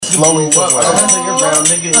Flow you up. That's a little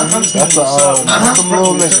nigga.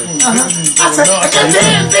 I said, I got the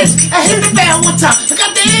damn bitch. I hit the bell one time. I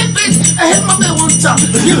got the damn bitch. I hit my bell one time.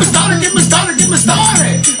 Get me started, get me started, get me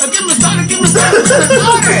started. Get me started, get me started, get me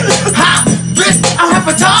started. Ha, bitch, I'm half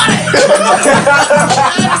retarded.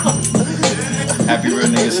 Happy Real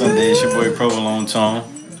Nigga Sunday. It's your boy Provolone Tone.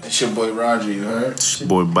 It's your boy Roger, you heard? It's your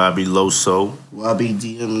boy Bobby Loso.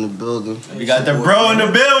 YBDM in the building. We got the bro in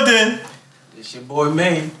the building. It's your boy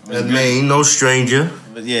Maine. That man ain't no stranger.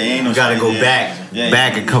 But yeah, ain't no You gotta go stranger.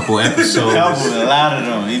 back a couple episodes. A lot of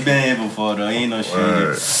them. He been here before though. He ain't no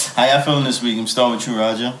stranger. How y'all feeling this week? I'm starting with you,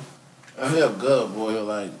 Roger. I feel good, boy.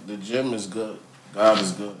 Like, the gym is good. God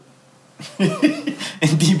is good.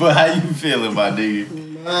 And D-Boy, how you feeling, my nigga?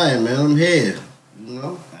 Alright, man, I'm here. You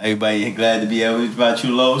know? Everybody glad to be here with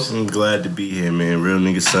you, Los? I'm glad to be here, man. Real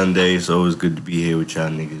Nigga Sunday. It's always good to be here with y'all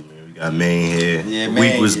niggas, man. We got Maine here. Yeah, The man,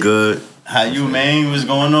 week was good. How you, man? What's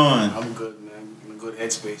going on? I'm good, man. I'm in a good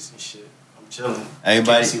headspace and shit. I'm chilling.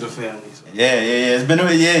 Everybody Can't see the family. So. Yeah. It's been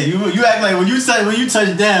you act like when you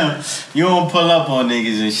touch down, you don't pull up on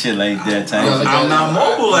niggas and shit like that. I'm not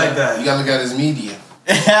mobile like that. You gotta look at his media.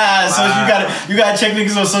 So you gotta check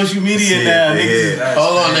niggas on social media now. Niggas.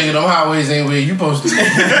 Hold on, nigga. Them highways ain't where you supposed to be.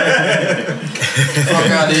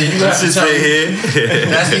 Fuck out there. You have to tell me.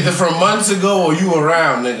 That's either from months ago or you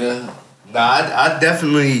around, nigga. Nah, I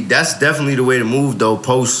definitely. That's definitely the way to move though.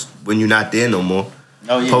 Post when you're not there no more.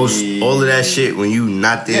 Oh, yeah, Post yeah. all of that shit when you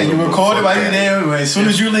not there. Yeah, no you more. record it Fuck while you that. there. As soon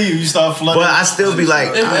as you leave, you start flooding. But I still be like,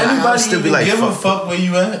 If I anybody still even be like, give a fuck. fuck where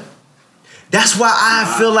you at. That's why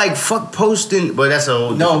I feel like fuck posting. But that's a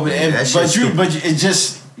whole no, different thing. but it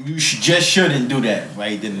just you just shouldn't do that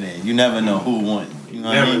right then and there. You never know who won. You know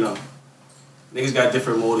what I Never mean? know. Niggas got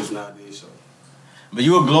different motives nowadays, so. But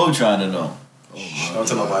you a globetrotter though. Don't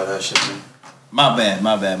tell nobody that shit, man. My bad.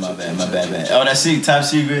 Oh, that's top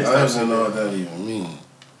secret. I don't even know what that even means.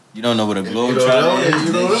 You don't know what a you don't globetrotter know, is?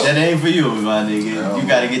 you don't know. That ain't for you, my nigga. You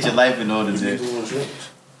gotta get your life in order there.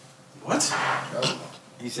 What?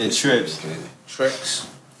 He said trips. Tricks.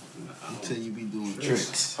 Until you be doing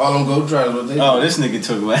tricks. Harlem Globetrotters, what they Oh, do. this nigga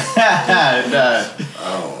took away.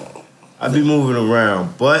 I be moving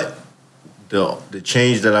around, but the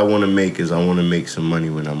change that I want to make is I want to make some money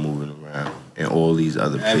when I'm moving around and all these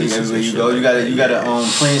other places. Everywhere and you shit go, like you gotta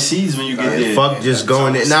plant seeds when you get there. Fuck just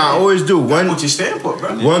going there. Nah, I always do. What you stand for,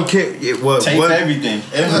 bro? One kid. Take One everything.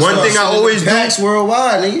 thing I always do. Packs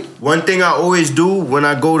worldwide, nigga. One thing I always do when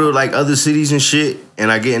I go to like other cities and shit,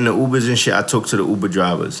 and I get in the Ubers and shit, I talk to the Uber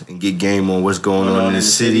drivers and get game on what's going on in the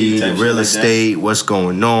city, the real estate, what's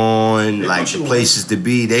going on, like the places to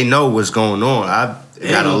be. They know what's going on. I've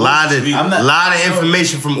got a lot of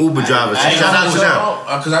information from Uber drivers. So shout out to them.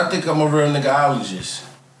 Because I think I'm a real niggaologist.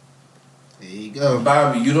 There you go.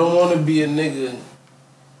 Bobby, you don't want to be a nigga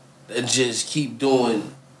that just keep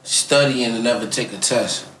doing studying and never take a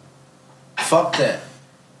test. Fuck that.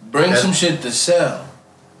 Bring some shit to sell.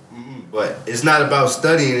 But it's not about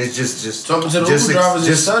studying. It's just talking to the Uber drivers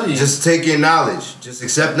and studying. Just take in knowledge. Just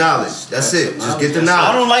accept knowledge. That's it. Just get the knowledge.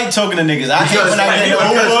 I don't like talking to niggas. I hate when I get in the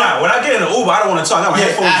Uber. When I get in the Uber, I don't want to talk. I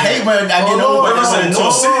hate when I get in the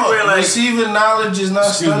Uber. Receiving knowledge is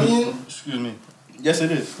not studying. Excuse me. Yes,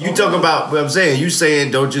 it is. You talk about what I'm saying. You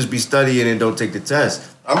saying don't just be studying and don't take the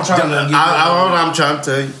test. I'm trying to. I'm trying to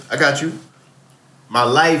tell you. I got you. My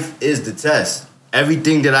life is the test.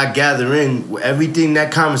 Everything that I gather in, everything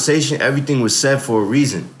that conversation, everything was said for a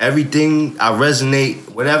reason. Everything I resonate,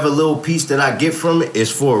 whatever little piece that I get from it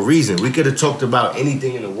is for a reason. We could have talked about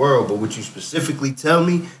anything in the world, but what you specifically tell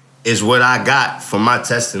me is what I got from my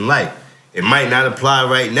test in life. It might not apply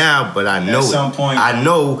right now, but I know At some point. I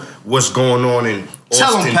know what's going on in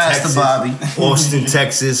Austin, Texas. Bobby. Austin,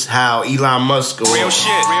 Texas, how Elon Musk they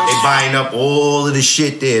buying up all of the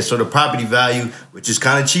shit there. So the property value, which is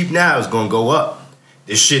kind of cheap now, is going to go up.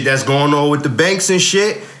 This shit that's going on with the banks and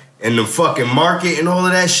shit and the fucking market and all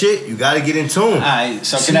of that shit, you got to get in tune. Alright,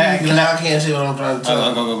 so I can't say what I'm trying to tell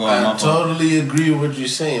you. Go. I totally agree with what you're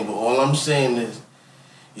saying, but all I'm saying is,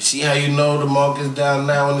 you see how you know the market's down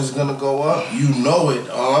now and it's gonna go up? You know it.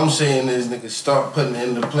 All I'm saying is, nigga, start putting it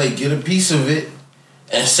into play. Get a piece of it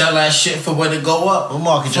and sell that shit for when it go up. What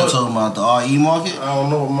market you talking about? The RE market? I don't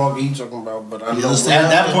know what market he talking about, but I know. At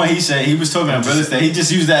that point, he said he was talking about real estate. He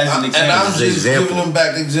just used that as an example. And I'm just giving him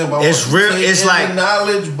back the example. It's real. It's like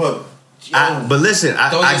knowledge, but. But listen,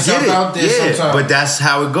 I get it. Yeah, sometime. but that's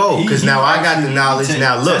how it goes. Because now I got the knowledge.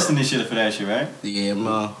 Now look, testing this shit for that shit, right? Yeah,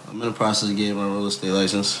 I'm in the process of getting my real estate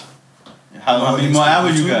license. How many more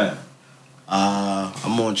hours you got?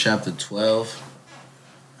 I'm on chapter 12.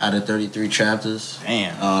 I out of 33 chapters.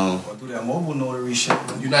 Damn. Or do that mobile notary shit.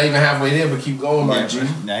 You're not even halfway there, but keep going, my G. Nah,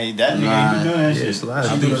 that nigga Nah. ain't been doing that Yeah, it's a shit. lot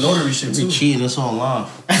I of do the notary shit You too. cheating, it's online.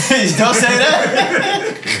 Don't say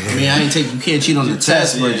that. I mean, you can't cheat on the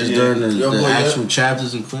test, but yeah, just yeah. during the Yo, boy, actual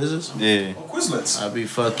chapters and quizzes. Yeah. Oh, Quizlets. I'd be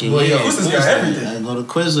fucking. Well, yeah, yo, Quizlets got everything. I go to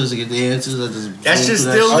Quizlets to get the answers. I just That zoom shit's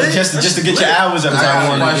through still shit. lit. Just to get your hours up. Cause I got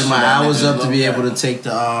want to get question my that hours nigga up to be look able to take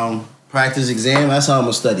the practice exam. That's how I'm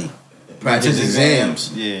gonna study. Practice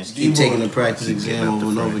exams. Yeah. Keep taking the practice exam over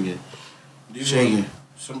and over again. Shaking.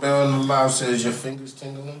 Somebody on the live says your fingers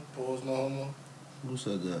tingling. Pause, no homo. Who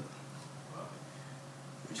said that?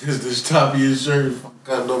 Because this top of your shirt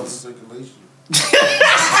cutting off the circulation.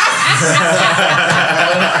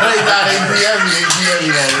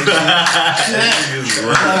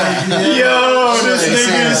 Yo, this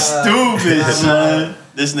nigga is stupid, son.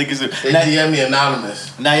 This nigga's They DM me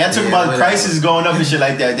anonymous. Now y'all talking about prices going up and shit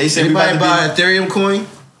like that. They said we Anybody about to buy Ethereum coin? be.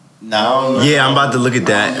 No. Yeah, I'm about to look at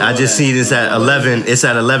that. I just see this at 11. It's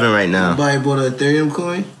at 11 right now. Anybody bought an Ethereum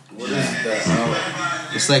coin? What is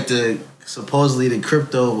that? It's like supposedly the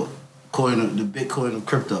crypto coin, the Bitcoin of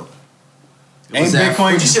crypto. Ain't that-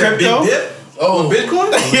 Bitcoin You said crypto? Big Dip? Oh,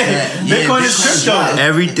 Bitcoin? Yeah, Bitcoin is crypto.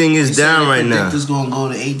 Everything is down right now. This gonna go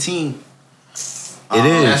to 18. It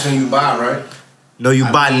That's is. when you buy, right? No, you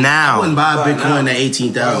buy I wouldn't now. buy Buy Bitcoin now. at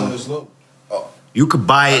 18,000. It's low. You could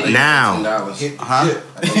buy it now. $18. Huh?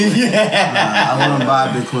 Nah, I wouldn't buy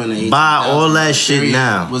Bitcoin at 18,000. Buy all that shit Ethereum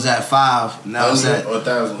now. Was at 5. Now it's 100 at or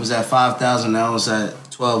 1,000. was at 5,000. Now it's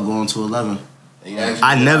at 12, going to 11.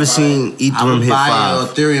 I never seen I Ethereum would hit buy 5.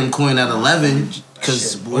 a Ethereum coin at 11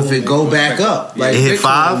 because if it go back up, like It hit Bitcoin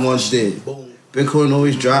 5? once did. Bitcoin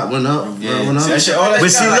always went up, went up. That shit, all that But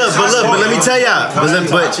shit see, got look, like but let me tell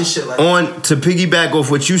y'all. Watching shit like But on to piggyback off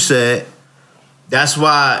what you said, that's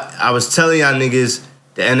why I was telling y'all niggas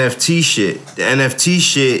the NFT shit. The NFT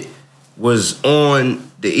shit was on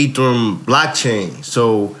the Ethereum blockchain.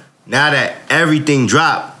 So now that everything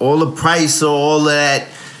dropped, all the price of all of that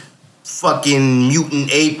fucking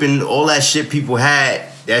mutant ape and all that shit people had,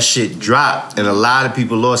 that shit dropped. And a lot of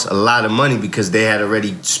people lost a lot of money because they had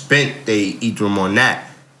already spent their Ethereum on that.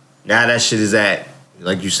 Now that shit is at,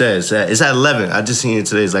 like you said, it's at 11. I just seen it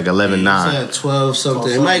today. It's like 11.9. It's at 12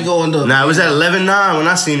 something. It might go under. Nah, it was at 11.9 when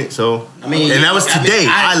I seen it. So I mean, and that was I mean, today.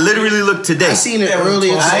 I- I literally looked today. I seen it Yeah,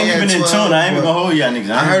 earlier. I ain't even in tune. I ain't even gonna hold y'all niggas.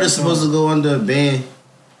 I heard it's supposed to go under a ban.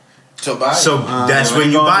 To buy. So that's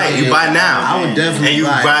when you buy it. You buy it now, I would definitely and you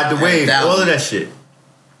buy it ride the at wave. 1,000. All of that shit.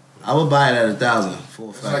 I would buy it at 1,000. Full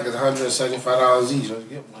It's like fact. $175 each. Let's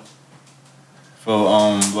get one. For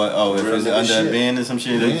what? Oh, if Real it's nigga under a shit. band or some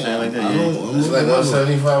shit, like that. I Yeah. don't- It's like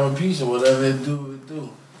 $175 a piece, and whatever it do, it do.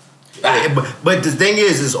 But the thing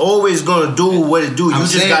is, it's always gonna do what it do. You I'm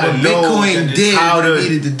just saying gotta what know Bitcoin did how what to it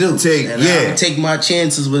needed to do. take. And I Yeah, would take my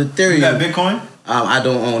chances with You got Ethereum. Bitcoin? I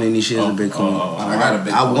don't own any shares of Bitcoin. I got a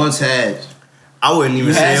Bitcoin. I once had. I wouldn't even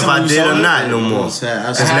You say had if some I when you did or sold it? not no more. Once had.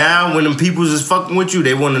 Cause now when them peoples is fucking with you,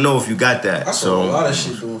 they want to know if you got that. I saw a lot So of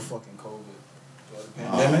shit during fucking COVID.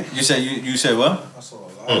 During the pandemic. You said what? I saw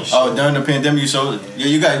a lot of shit. Oh, during the pandemic, you sold it. Yeah,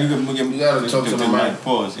 you gotta talk to the mic.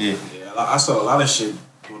 Pause. Yeah. Yeah, I saw a lot of shit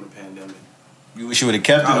during the pandemic. You wish you would have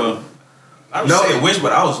kept it or? I was No. saying wish,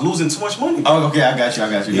 but I was losing too much money. Oh, okay. I got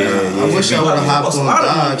you. Yeah, I wish I would have hopped Lost a on lot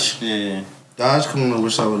of money. Dodge. Yeah. Dogecoin, I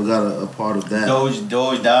wish I would have got a part of that. Doge,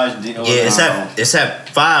 Dodge. yeah, it's at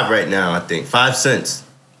 5 right now. I think 5 cents.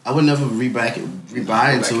 I would never rebuy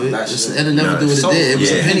into it. That It's- shit. It'll never No, do what it so- did. It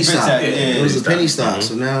was yeah. a penny stock. Yeah, It was a penny stock. Mhm.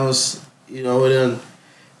 So now it's, it done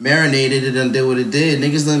marinated. It done did what it did.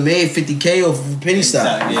 Niggas done made 50K off of a penny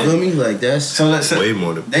stock. You Yeah. feel me? Like that's. So let's. Way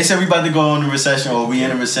more than. They said we about to go into recession or we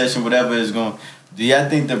in a recession, whatever is going. Do y'all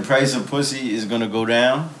think the price of pussy is gonna go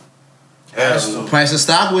down? Hell no. Price of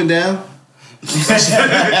stock went down. I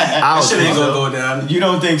That don't shit think ain't gonna so. go down. You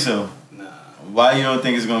don't think so? Nah. Why you don't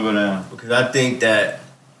think it's gonna go down? Because I think that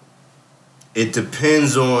it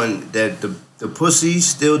depends on that the pussy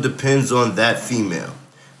still depends on that female.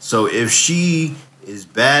 So if she is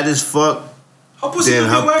bad as fuck, Her pussy then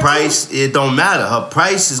gonna be her whack price, it don't matter. Her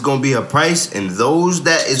price is gonna be her price, and those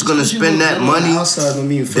that is gonna Just 'cause you spend look that good on the money, outside don't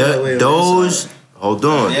mean you feel that way on the those, inside. hold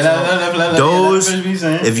on. Those. Those,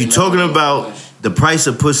 if you're talking about the price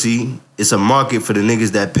of pussy, it's a market for the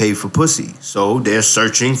niggas that pay for pussy. So they're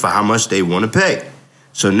searching for how much they want to pay.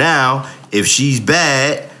 So now, if she's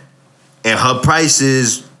bad and her price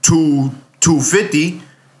is $250,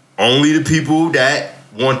 only the people that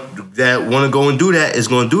want to go and do that is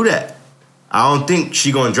going to do that. I don't think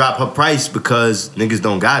she gonna drop her price because niggas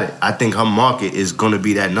don't got it. I think her market is gonna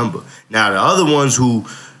be that number. Now the other ones who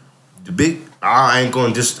the big, I ain't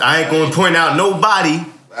gonna point out nobody,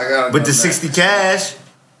 I gotta but go the back. 60 cash,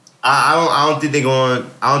 I don't think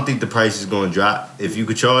I don't think the price is going to drop. If you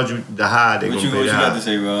could charge the high, they're going to pay What the you high. got to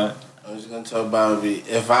say, Rod? I was gonna tell Bobby,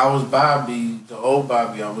 if I was Bobby, the old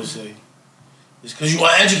Bobby, I would say, it's because you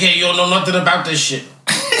want to educate, you don't know nothing about this shit.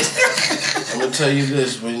 I'm gonna tell you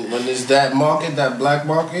this, when it's that market, that black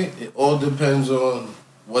market, it all depends on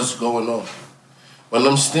what's going on. When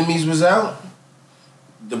them stimmies was out,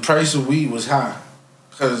 the price of weed was high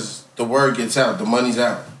because the word gets out, the money's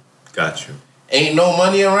out. Got you. Ain't no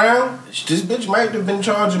money around, this bitch might have been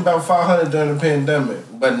charging about $500 during the pandemic.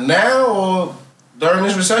 But now, or during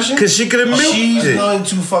this recession, Because she could have milked she's it. going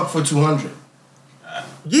to fuck for $200.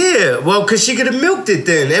 Yeah, well, because she could have milked it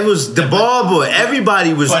then. It was the barber.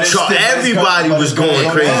 Everybody was But it's still- everybody but was it's going going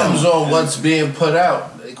It crazy. depends on what's being put out.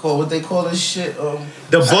 What they call this shit.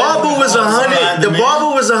 The barber was 100. The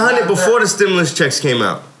barber was 100 before the stimulus checks came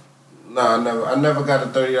out. Nah, I never got a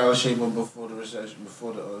 $30 shaver before the recession,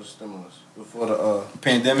 before the stimulus, before the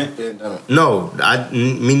Pandemic? pandemic. No,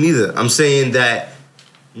 me neither. I'm saying that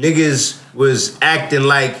niggas was acting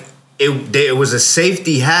like it was a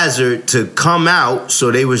safety hazard to come out, so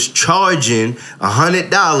they was charging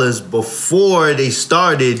 $100 before they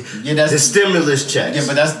started the stimulus checks. Yeah,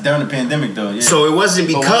 but that's during the pandemic, though. Yeah. So it wasn't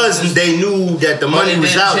because they knew that the money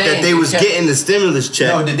was out that they was getting the stimulus check.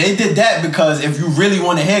 No, they did that because if you really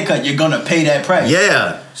want a haircut, you're gonna pay that price.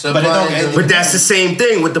 Yeah. But that's the same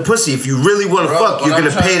thing with the pussy. If you really want to fuck, you're gonna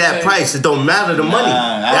pay that price. It don't matter the money.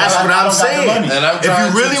 That's what I'm saying. And I'm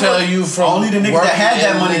trying to tell you from only the niggas that had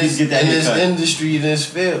that money to get that in this haircut. industry, in this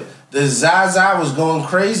field, the Zaza was going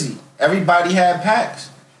crazy. Everybody had packs.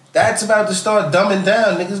 That's about to start dumbing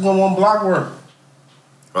down. Niggas gonna want block work.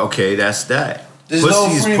 Okay, that's that. There's no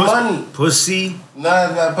free money. Pussy.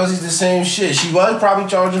 Nah, pussy's the same shit. She was probably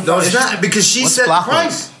charging. No, it's not because she set the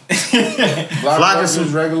price. Block work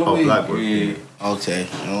was regular weed. Block work. Okay,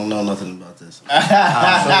 I don't know nothing about this. So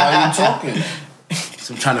why you talking?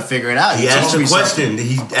 So I'm trying to figure it out. He asked a question.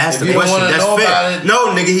 He asked If the you don't question. wanna That's know about fair. it- No,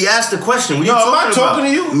 nigga, he asked the question. What No, you am I talking talking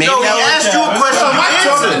about? to you? No, he asked you a question. Am I You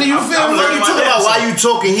talking answered. to you? Feel What are you talking about? Why you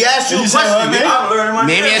talking? He asked you a question. nigga.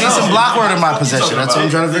 Maybe I need some block word in my possession. That's what I'm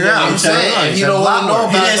trying to figure out. I'm saying, you don't want to know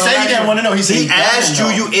He about didn't say he didn't want to know. He said He asked you.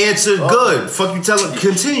 You answered good. Fuck you. Tell him.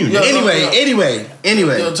 Continue. Yo, nigga.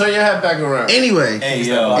 Anyway. Yo, turn your head back around. Anyway,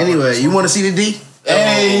 you want to see the D?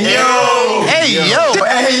 Hey, yo. Hey, yo.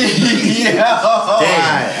 Hey, yo.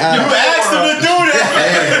 You asked him to do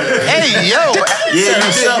that. Hey, yo. Yeah, you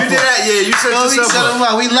did that. Yeah, you set yourself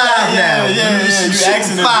up. We live now. Yeah. You asked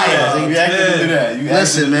him to do that. You asked him to do that. You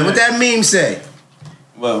asked him Listen, to man, do what that meme say?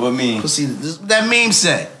 What mean? Pussy, what that meme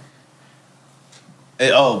say?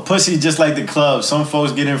 Pussy just like the club. Some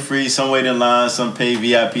folks get in free, some wait in line, some pay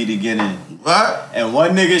VIP to get in. What? And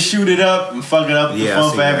one nigga shoot it up and fuck it up the Yeah, I phone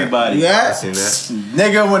seen for that. everybody. Yeah. I seen that.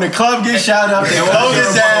 Nigga, when the club gets shot up, they close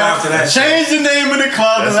it down, change the name of the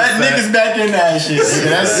club, and let niggas back in that shit. Nigga,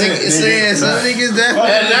 that's it. Some niggas that.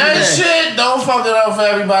 And that shit, don't fuck it up for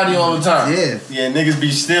everybody all the time. Yeah. Yeah, niggas be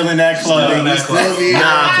stealing that club.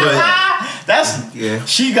 Nah, but That's yeah.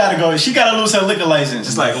 She gotta go. She gotta lose her liquor license.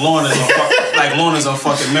 It's like Lorna's on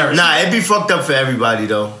fucking marriage. Nah, it be fucked up for everybody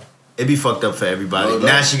though. It be fucked up for everybody.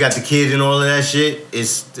 Now she got the kid and all of that shit.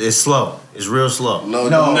 It's slow. It's real slow. No,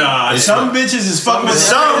 Nah, some bitches is fucking with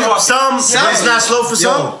Some. It's not slow for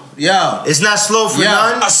some. Yo. It's not slow for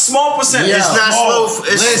none. A small percentage. It's not slow.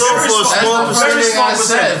 It's slow for a small That's the first percentage. thing I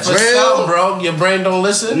said. For some, bro, your brain don't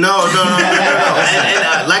listen. No.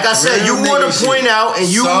 And, like I said, you want to point out, and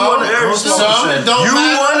you want to. Some it don't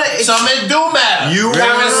matter. Some it do matter. You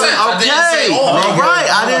Common sense. I didn't say okay? all. All right,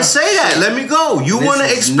 I didn't say that. Let me go. You want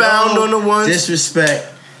to expound on the ones? Disrespect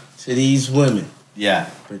to these women. Yeah.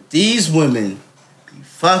 But these women be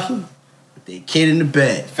fucking with their kid in the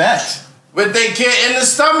bed. Facts. With they kid in the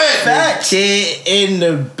stomach. Facts. Kid in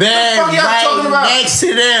the bed What the fuck y'all talking about? right next to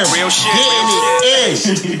them. Real shit,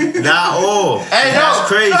 Getting it in. Not all. Hey, That's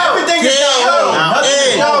crazy. Everything is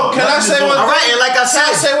Yo, can I say one thing? All right, and like I Can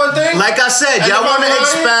I said, say one thing? like I said, And y'all if want to I'm lying-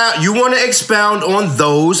 expound. You want to expound on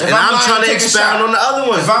those, If and I'm I'm lying, trying to take a expound shot. on the other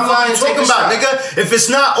ones. If I'm What lying, you take talking a about, shot. nigga? If it's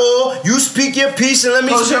not all, you speak your piece and let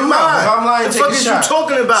me Close speak your mouth. mine. If I'm lying, the take fuck a is shot. you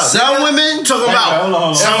talking about? Some nigga? women Talking about hold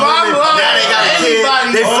on. some If I'm women. lying, Now they got a kid. anybody-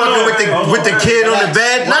 They Hold fucking on. with the kid on the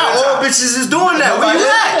bed. Not all bitches is doing that. Where you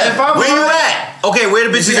at? If I'm Where you lying- at? Okay, where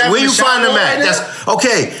the bitches? having Where you a shot find them right at? now? That's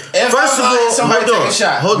okay. If First I'm of lying, all, somebody hold take on. a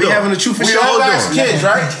shot. Hold We on. having a truth for We shot. all Hold got on. kids,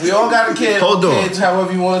 right? We all got a kid. Hold on. Kids,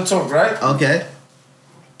 however you want to talk, right? Okay.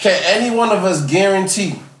 Can any one of us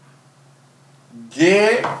guarantee? You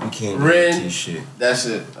can't guarantee shit. That's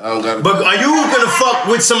it. I don't got. But are you gonna fuck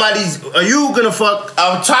with somebody's? Are you gonna fuck?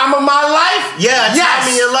 A time of my life? Yeah, a Yes. time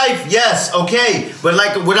in your life. Yes, okay. But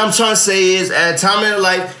like what I'm trying to say is, at a time in your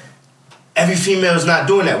life, every female is not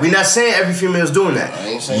doing that. We're not saying every female is doing that. I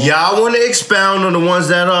ain't saying Y'all want to expound on the ones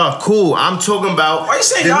that are cool. I'm talking about. Why you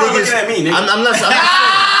saying the y'all niggas, looking at me, nigga? I'm not looking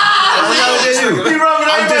at you.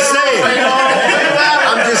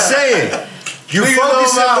 I'm just saying. You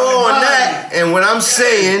focusing more on that, and what I'm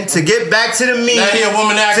saying, to get back to the meme, Now he a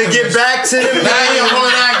woman to activist. get back to the meme, Now he a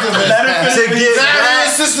woman activist. to get Now he back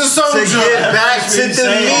a sister to soldier. get back to the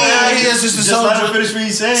Now meme. he a sister Just let him soldier. finish what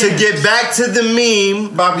he's saying. To get back to the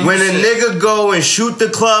meme, Bobby, when you a said- nigga go and shoot the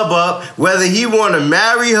club up, whether he want to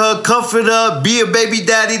marry her, cuff it up, be a baby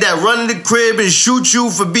daddy that run in the crib and shoot you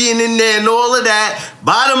for being in there and all of that,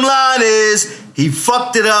 bottom line is, he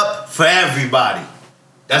fucked it up for everybody.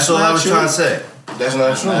 That's all I was trying to say. That's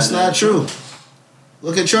not true. That's not true.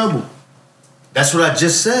 Look at Trouble. That's what I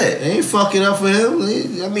just said. They ain't fucking up for him.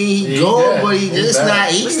 I mean, he He gone, dead. but he He just dead. not.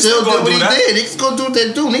 He Niggas still still did gonna what do he that. did. Niggas gonna do what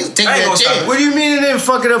they do. Niggas take I ain't that gonna stop chance. it. What do you mean it didn't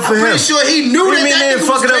fuck it up for I'm him? pretty sure he knew What do that you mean it that didn't nigga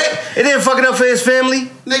fuck was it up? crazy. It didn't fuck it up for his family?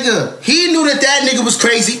 Nigga, he knew that that nigga was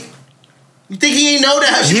crazy. You think he ain't know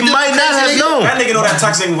that? He might not have known. That nigga know that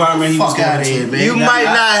toxic environment he was Fuck going out of here, to. man. You might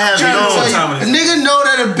not have Trying to known. tell you, a nigga know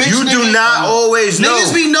that a bitch. You do nigga, not always know.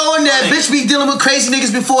 Niggas be knowing that bitch be dealing with crazy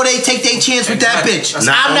niggas before they take their chance with that bitch. That's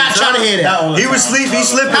not I'm all not the trying to time. hear that. He was sleeping, he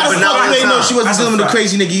slipping, How but the not all fuck you the ain't know time. she wasn't That's a dealing with a fact.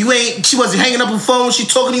 crazy nigga? You ain't. She wasn't hanging up her phone. She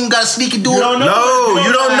talking to you. Got to sneak and do it. don't know. No,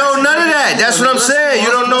 you don't know none of that. That's what I'm saying.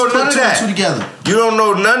 You don't know Let's put none of two and two that. together. You don't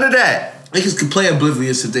know none of that. Niggas can play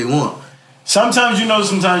oblivious if they want. Sometimes you know,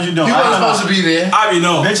 sometimes you don't. You I weren't don't know. supposed to be there. I be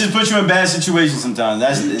know. Bitches put you in bad situations sometimes.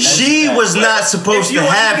 That's She that. was not supposed If you to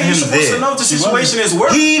have you him supposed to there. know the situation is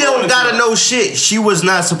worth. He don't going gotta into. know shit. She was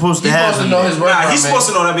not supposed to He's have supposed him to know there. his work. Nah, he's supposed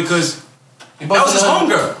to know that because that was his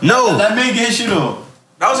homegirl. No. That man get his shit off.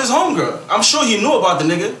 That was his homegirl. I'm sure he knew about the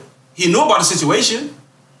nigga. He knew about the situation.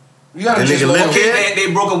 You gotta The just nigga know. live Okay, there?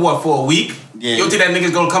 they broke up what for a week? Yeah. You don't think that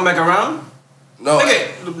nigga's gonna come back around? No.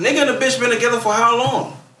 Nigga and the bitch been together for how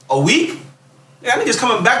long? A week? Yeah, that nigga's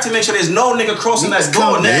coming back to make sure there's no nigga crossing that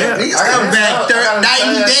door, Come nigga. back. Niggas I come gotta back tell- I gotta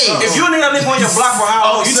 90 tell days. that If you a nigga that live on your block for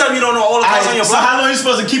how long? You tell me you don't know all the cars on your So how block? long you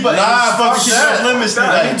supposed to keep up? Nah, you fuck supposed to keep that. up limits.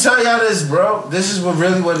 Let me tell y'all this, bro. This is what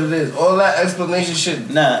really what it is. All that explanation shit,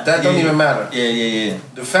 Nah, that don't yeah. even matter. Yeah.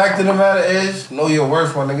 The fact of the matter is, know your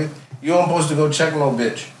worth, my nigga. You don't supposed to go check no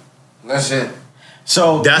bitch. That's it.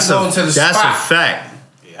 So That's We a going to the that's spot. a fact.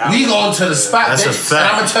 We going to the spot, That's a bitch. fact. And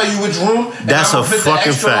I'm gonna tell you which room. And That's I'm a gonna put fucking the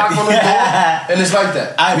extra fact. lock on the door, and it's like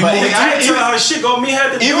that. I- We but moving it- I ain't telling how shit go. Me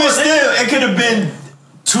had to do even it, still, nigga. it could have been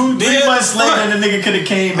 2-3 Yeah, months later, fuck. the nigga could have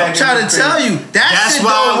came back. I'm trying to tell you, that That's shit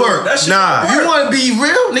why don't work. That shit Nah. don't If you work. want to be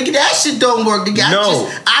real, nigga, that shit don't work. Nigga, No.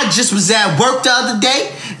 I just was at work the other day.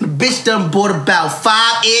 The bitch done bought about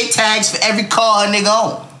 5 air tags for every car a nigga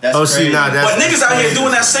own. That's Oh, crazy. see, nah, that's But niggas out here doing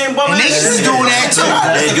that same bum And ass niggas is shit. doing that too.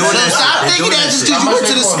 They doing So that stop shit. They thinking doing that that just shit. because you went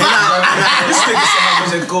to the spot. This nigga said how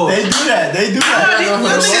much it cost. They do that. They do that.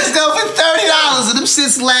 Them shits go for $30 and them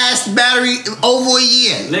shits last battery over a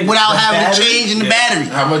year Nigga, without the having to battery? change in the battery.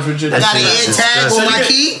 How much would you? I got an shit air is tag disgusting. on my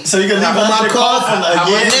key. So you can leave On under my the car for car, a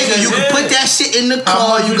year. nigga, you can put that shit in the How car.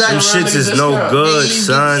 much You would got you Them run shits niggas is no discount? good, You-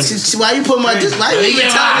 son. Why you put my just why you even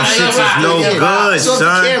telling me? Them shits is no good, It's off the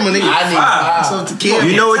son. camera, nigga. I need Five. It's off the camera.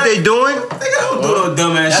 You know what they doing? Nigga don't do no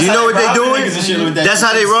dumb ass You shit. know what they doing? Niggas and shit with that That's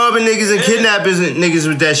how they robbing niggas and kidnapping niggas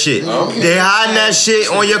with that shit. They hiding that shit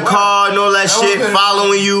on your car and all that shit,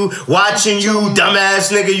 following you, watching you,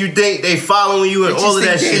 dumbass nigga. You think they following you and all of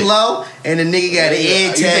that They shit. low, and the nigga got an air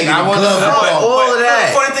You tag think I and a want glove. to- on. All of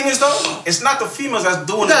that. The funny thing is though, it's not the females that's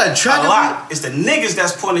doing You gotta it try a to lot. It's the niggas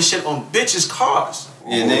that's putting the shit on bitches' cars.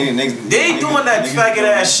 Yeah, niggas. They doing that faggot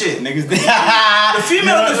ass shit. Niggas. The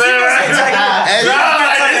females ain't tagging.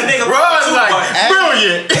 A nigga like,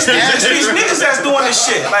 brilliant. It's these niggas that's doing this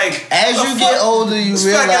shit. Like As the you fuck? get older, you This faggot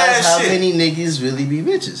realize ass how shit. many niggas really be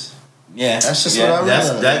bitches. Yeah, That's just yeah, what I that's,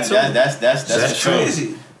 realized. that's, that's That's for sure.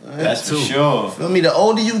 crazy. That's for too. sure. Feel me? The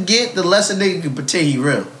older you get, the less a nigga can pretend he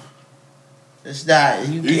real. It's not.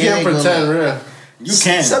 You can't pretend real. You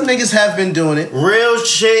can. Some niggas have been doing it. Real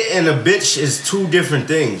shit and a bitch is two different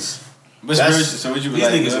things. What's That's- real? So what you These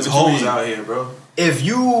like? niggas is what you hoes mean? out here, bro.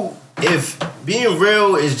 If being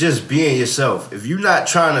real is just being yourself, if you're not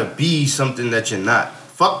trying to be something that you're not,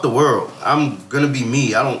 fuck the world. I'm gonna be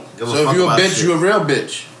me. I don't give a So fuck if you a about bitch, shit. you a real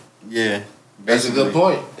bitch. Yeah. That's a good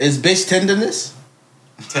point. Is bitch tenderness?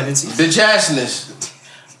 Tendencies. Bitch assness.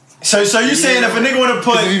 So you saying if a nigga wanna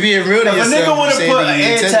put If you being real to if a yourself, nigga wanna you saying put that an you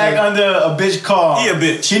air tender. tag under a bitch car, He a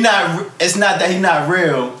bitch. He not. It's not that he not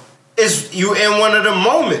real. It's you in one of the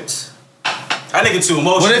moments. That nigga too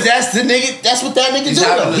emotional. What if that's the nigga? That's what that nigga He's do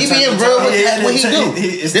having though. the He type being of real time. with Yeah, what he do.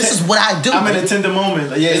 it's This is what I do. I'm in a tender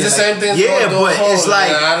moment. Yeah, It's the like, same thing. Yeah, going but through a it's phone.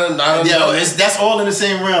 like- I don't Yeah, know. that's all in the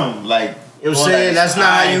same realm. Like You know what I'm saying? That's not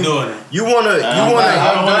how you doing it. You wanna I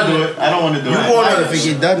don't want to do it. I don't want to do it. You wanna If it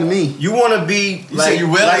get done to me, you wanna be You say you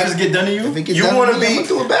will like, if it get done to you? if it get You done wanna to me, be- I'm gonna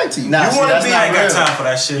do it back to you. Nah, You see, wanna that's be- not I ain't got real. time for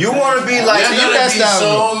that shit. you wanna be like You're gonna that's be not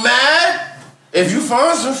so mad if you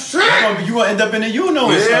find some shit. You gonna end up in a Uno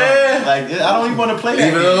or Yeah. something. Like I don't even want to play that.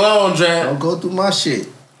 Leave it game. alone, Jack. Don't go through my shit.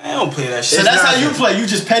 I don't play that shit. So that's not how you good. play. You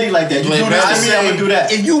just petty like that. You play do this petty. to me, I'm gonna do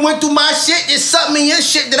that. If you went through my shit, there's something in your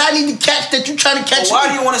shit that I need to catch that you trying to But catch. why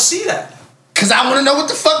do you want to see that? Cause I want to know what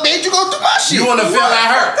the fuck made you go through my shit. You want to feel like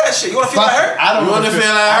hurt. Fuck that shit. You want to feel like hurt? I don't You want wanna to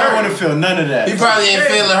feel like I hurt? don't want to feel none of that. He probably ain't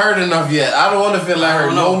feeling hurt enough yet. I don't want to feel like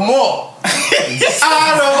hurt no more.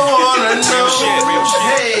 I don't want to know. Real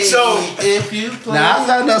shit. Hey, So- if you play. Nah,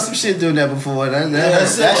 I've done some shit doing that before.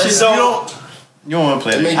 That's that it. shit. so You don't want to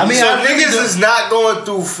play that. I mean, so I really niggas do- is not going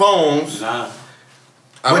through phones, Nah.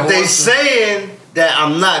 I but don't they want to. saying that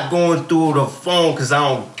I'm not going through the phone because I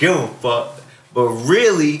don't give a fuck. But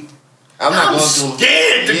really, I'm not I'm going through.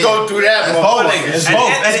 scared to Yeah. go through that. It's motherfucker. both. It's At the both.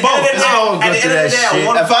 end- at It's the end of both. the day- I don't go at the through end of the that day, shit.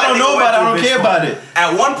 one If I don't nigga know went about it, I through don't a care bitch about phone. it. At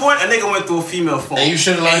one point, a nigga went through a female phone. And you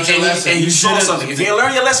should've learned your lesson. And you You saw should've- something. If you didn't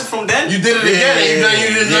learn your lesson from then, You did it again. and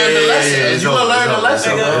you didn't learn the lesson. it's You gonna over, learn it's the over,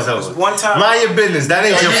 lesson. it's over, it's nigga, over. one time. Mind your business. That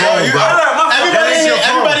ain't your Yeah, phone, you- bro. I learned my phone. Everybody That is here, your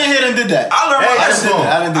phone. everybody here done did that. I learned my Hey, I lesson. didn't do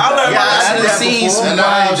that. I didn't do I that. learned Yeah, my I lesson. did that seen before. some And I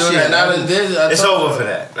ain't wild doing shit. that. I done did. I It's told over you. for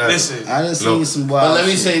that. Listen. I done seen Look. some wild But let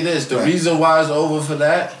me shit. say this: the Right. reason why it's over for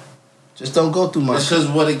that Just don't go through my is shit. because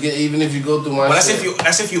what it get. Even if you go through my But shit,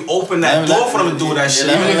 that's if you open that door for them to do that shit.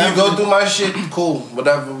 even if you go through my shit, cool.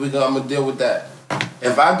 Whatever I'm gonna deal with that.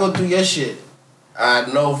 If I go through your shit, I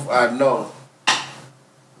know.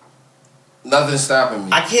 Nothing's stopping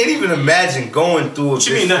me. I can't even imagine going through a What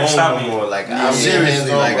you mean bitch nothing phone stopping no you? more. Like, Yeah, I'm seriously, hands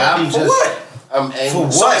like, over. I'm For just. what? I'm angry.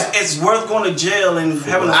 For So what? it's worth going to jail and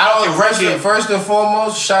having a I fucking don't record. first and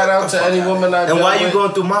foremost, shout out to any woman I And dealt why you with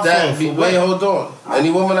going through my that phone for wait, what? hold on. Any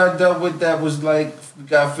woman I dealt with that was like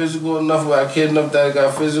got physical enough, where I kid enough that it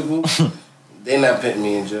got physical, they not putting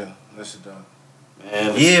me in jail. That's it, dog.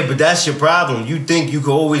 Man, Yeah, but that's your problem. You think you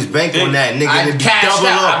can always bank on that nigga I and it be cashed double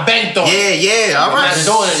out, up. I banked on it. Yeah, all I'm right. not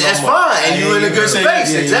doing it no That's more. fine. And you in a good say-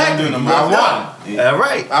 space. yeah, Exactly. you're not doing no I more. won. All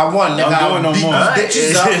right. I won, nigga. I'm I doing no beat more.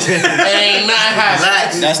 these All right. bitches up. Ain't not happening.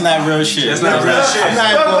 Relax. That's not real shit. That's not real shit. I'm not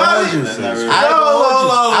even gonna hold you. That's not real.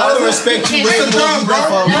 I would respect you way more than you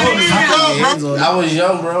for a moment. I was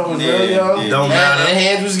young, bro. I was real young. Don't matter. And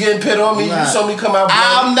hands was getting pit on me. Nah. You saw me come out bloody.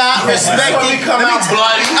 I'm not respecting. You saw me come out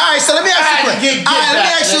bloody. All right, so let me ask you a I had to question. get All right, let me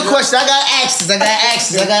back, ask you a nigga. question. I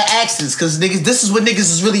got axes, because niggas, this is what niggas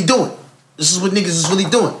is really doing. This is what niggas is really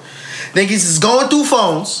doing. Niggas is going through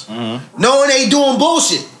phones, knowing they doing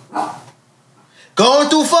bullshit. Going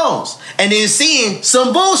through phones, and then seeing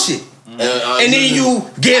some bullshit. And then you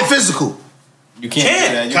get physical. You can't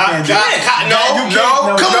do that. You can't do No, that. no, You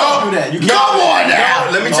can't no. do that. You Come can't. on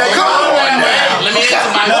now. Let me tell you. Come on now. Let me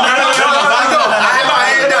answer my I had my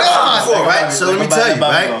hand up before, right? So let me tell you,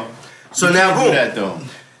 right? So now, Do boom. that though.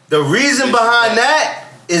 The reason behind that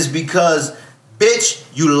is because, bitch,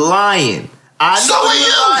 you lying. I So know are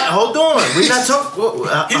you. lying. Hold on. We're not talking.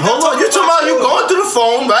 Hold on. You talking about you going through the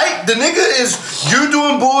phone, right? The nigga is you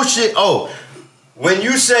doing bullshit. Oh. When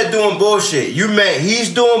you said doing bullshit, you meant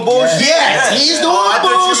he's doing bullshit? Yes, he's doing I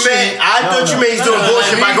bullshit. thought you meant he's doing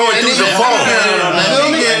bullshit by going through the phone.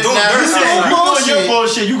 Your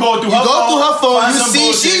bullshit. You go through You her go phone. through her phone, find you some see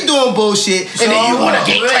bullshit. she doing bullshit, and then you want to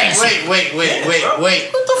get crazy. Wait.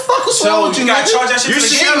 What the fuck is So wrong with you, You gotta nigga? charge that shit You to the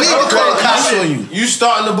see camera. Leave the call cops on you. You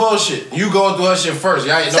starting the bullshit. You going through her shit first.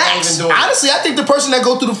 Y'all ain't Facts. even doing it. Honestly, I think the person that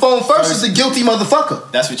go through the phone first is the guilty motherfucker.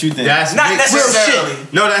 That's what you think. That's Not big. necessarily.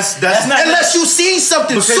 No, that's not- Unless you see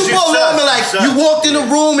something Because super you sus, alarming, like sus. you walked in the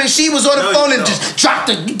room and she was on the No, phone you and don't. just dropped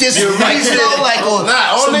this, Your like, reason- like on.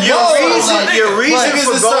 Nah, all some niggas- balls, Your reason Niggas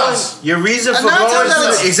for is going, sus. your reason for Nine times going out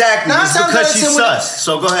of- through exactly nine is times because out of she's 10 when- sus.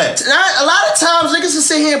 So go ahead. A lot of times niggas can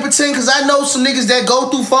sit here and pretend, because I know some niggas that go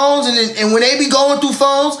through phones, and when they be going through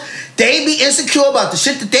phones, they be insecure about the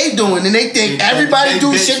shit that they doing, and they think everybody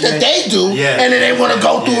do shit that they do, Yeah. and then they want to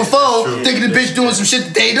go through a that's phone true. thinking the bitch doing some shit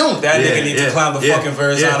that they doing. That Yeah, nigga need yeah, to climb the yeah, fucking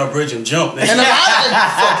Verrazano Bridge and jump. And a lot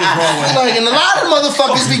of and a lot of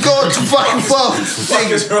motherfuckers be going too fucking phones.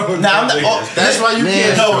 Nah, I'm not. That's why you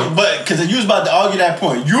Man. can't. No, but because you was about to argue that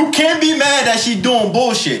point. You can't be mad that she doing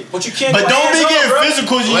bullshit. But you can't But go don't be hands on, getting bro.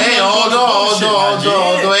 physical. You Wait, doing hold bullshit, my G.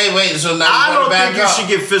 on. Wait. So now I you don't wanna think back you up. should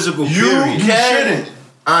get physical. You Period. shouldn't.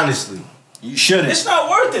 Honestly, You shouldn't. It's not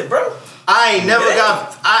worth it, bro. I ain't never Yeah.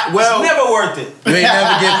 got. It's never worth it. You ain't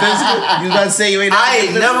never get physical. You about to say you ain't never I get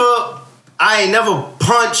ain't physical? never. I ain't never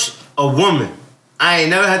punched a woman. I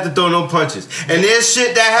ain't never had to throw no punches. And there's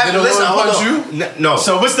shit that happened. They don't Listen, wanna hold punch on. No.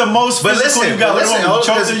 So what's the most physical you got?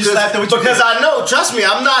 Choked her, you slapped her, what you because did? I know, trust me,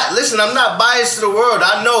 I'm not biased to the world.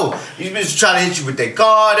 I know these bitches try to hit you with their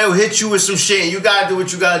car, they'll hit you with some shit, and you gotta do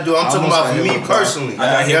what you gotta do. I'm talking about for me personally. I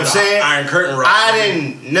got You know what I'm saying? Iron curtain rod. I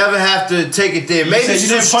didn't never have to take it there. Maybe said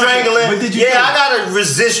you some didn't punch it. strangling. What did you do? I gotta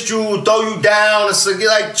resist you, throw you down, or so,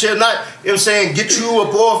 like chill, not, you know what I'm saying, get you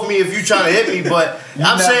up off me if you trying to hit me, but I'm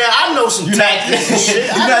not- saying I know some tactics and shit.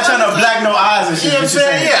 You're not trying to black no eyes and shit. You know what I'm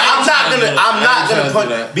saying? Yeah, I'm not gonna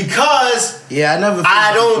punch because Yeah, I never.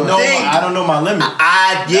 I don't No, think I don't know my limit.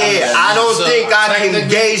 I don't So, think I can technically-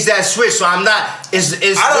 gauge that switch. So I'm not. It's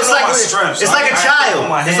I don't know like my strengths. it's like a I child. put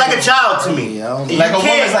my It's hand like a on child to me. Yeah, I don't know. You Like a can't-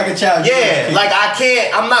 woman's like a child. You Yeah, can't- like I can't.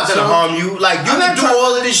 I'm not gonna harm you. Like you can do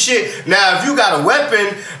all of this shit. Now, if you got a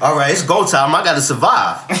weapon, all right, it's go time. I gotta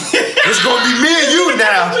survive. It's gonna be me and you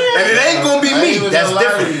now, and it ain't gonna be I ain't me. even That's gonna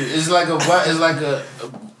lie to different. you. It's like a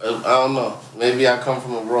I don't know. Maybe I come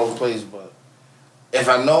from a wrong place, but if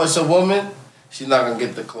I know it's a woman, she's not gonna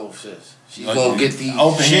get the closest. She's gonna get the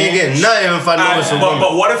Open She ain't hand. getting nothing if I know it's a woman.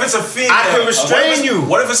 But what if it's a female? I can restrain you.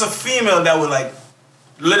 What if it's a female that would like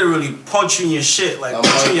literally punch you in your shit, like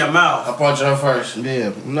punch you in your mouth? I punch her first. Yeah,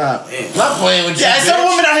 I'm not. Man. Not playing with you. Yeah, some bitch.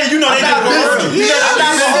 women out here, you know they not just gonna- go. Yeah, I'm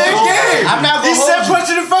not gonna hold you. I'm not He gonna said hold you.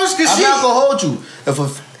 punching it first because I'm she. not gonna hold you. If a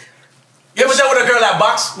You ever dealt with a girl that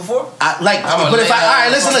boxed before? I, like, I'm a but if I, nigga, all right,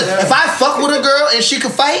 I'm listen, fuck listen. that. If I fuck with a girl and she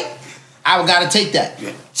could fight, I gotta take that.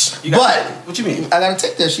 You But what you mean? I gotta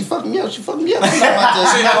take that. She fucked me up. She fucked me up. I'm not about to-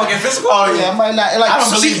 So you're not gonna get physical? Oh, Yeah, I might not. Like, I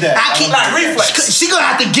don't believe that. I can't. Like reflex. She gonna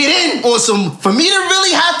have to get in on some for me to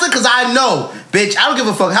really have to, cause I know, bitch. I don't give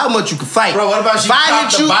a fuck how much you can fight. Bro, what about she If I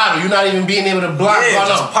popped hit the you? bottle? You're not even being able to block. Yeah, bro,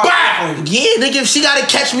 just no. pop Bah! it. Yeah, nigga. If she gotta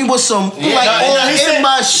catch me with some Yeah, like no, all he in said-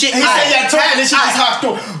 my shit. He said that talk, and then she just hopped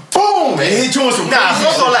through. Boom! And hit you on some Nah, crazy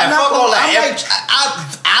fuck shit. all that. I'm not Fuck all gonna- that. I'm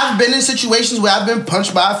like, I've been in situations where I've been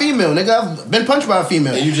punched by a female, nigga. I've been punched by a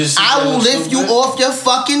female. And you just sit I there will and lift you stupid? off your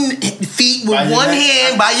fucking feet with By your one neck?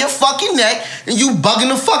 hand by your fucking neck, and you bugging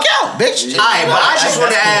the fuck out, bitch. Alright, but I just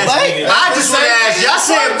want to ask. Like, I just want to ask. Y'all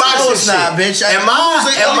saying No, boxing it's not, shit. bitch. Am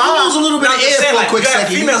You lose a I? little bit No, of I'm just air saying, for a like, quick you got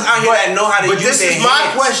second. females out here that know how to But use this their is my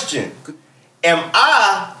hands. question. Am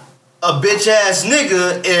I a bitch ass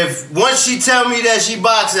nigga if once she tell me that she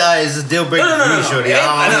boxes, it's a deal breaker No, for me, shorty.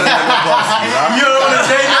 I don't You know what I'm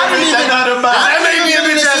saying? I don't even- That made me a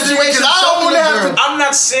bitch ass nigga because I don't want to have to. I'm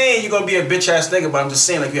not saying you're gonna be a bitch ass nigga, but I'm just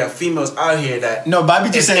saying like you have females out here that No, Bobby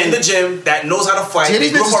just is saying. in the gym that knows how to fight. See,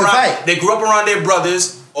 these They grew bitches up can around. fight. They grew up around their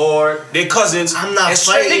brothers or their cousins. I'm not and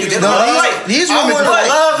straight fighting. niggas. They No, know how to fight. these I women want can to fight.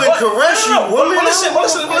 love and caress you, woman. But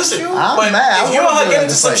listen. I'm But mad. I if you wanna and her be get like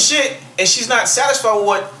into to some fight. shit and she's not satisfied with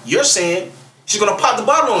what you're saying, she's gonna pop the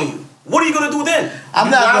bottle on you. What are you gonna do then? I'm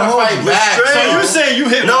not gotta gonna hold fight you. back. So Restrain. you saying you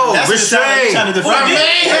hit? No, That's what it sound like you restrain. trying to defend Well, me.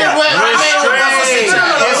 Restrain.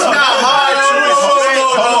 It's not hard to restrain.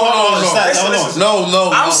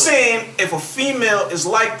 No. I'm saying if a female is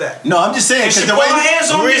like that, No, I'm just saying and she because put the way her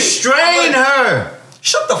hands on me, Restrain her.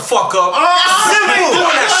 shut the fuck up. That's You ain't simple.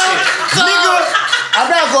 doing that shit. Nigga. I'm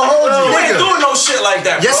not gonna hold You you. ain't doing no shit like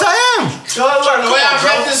that, bro. Yes, I am. The way I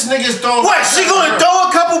bet this nigga's throwing. What? She gonna throw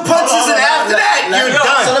a couple punches and after that, you're Yo,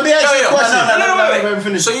 done. So let me ask you a question.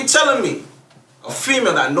 No. So you telling me a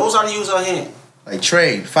female that knows how to use her hand, Like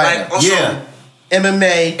trade, fight, like on Yeah. some-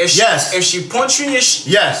 MMA. if she, Yes. if she punch you in your shit,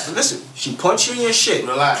 Yes. listen, she punch you in your shit,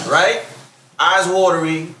 Relax. right? Eyes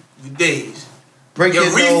watery, you dazed. Break Your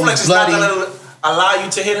your reflex nose, is not bloody. gonna allow you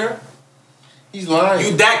to hit her. He's lying.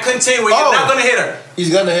 You that contained where you're not gonna hit her. He's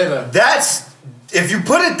gonna hit her. That's if you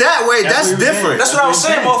put it that way, that's what you're saying. different. That's what I was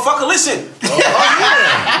saying, motherfucker. Listen.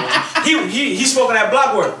 He spoke that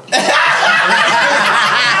block word.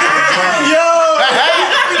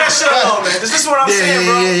 Leave that shit alone, man. This is what I'm saying,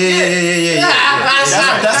 bro. That's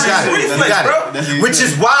That's it. reflex, You got bro. it. Which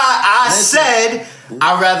is why I said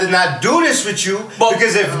I'd rather not do this with you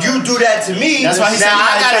because if you do that to me, That's why he said now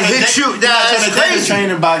I he gotta not trying to hit you. he not trying That's to take the crazy.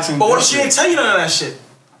 training boxing. But what if she ain't tell you none of that shit?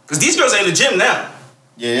 Because these girls ain't in the gym now.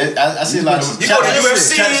 Yeah, I see a lot of. You go to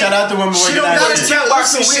UFC. Shout out to women She working don't out gotta there. tell.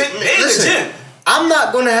 Boxing Listen, shit, they in the listen. gym. I'm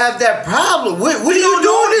not gonna have that problem. What are you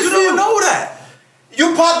doing this You for? don't know that.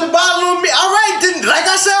 You popped the bottle on me. All right, then. Like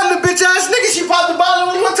I said, I'm the bitch ass nigga. She popped the bottle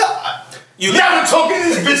on me one time. You Never talking to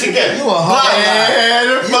this bitch again. You a hard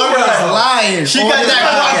liar. You was lying. She on got this that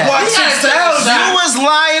podcast. guac shit down. You was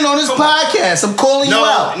lying on this podcast. I'm calling you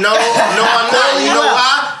out. No, I'm not. You know why?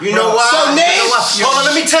 You know why? So, You Nate, know why? Hold on,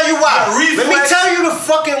 let me tell you why. Your Let me reflex- tell you the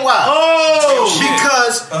fucking why.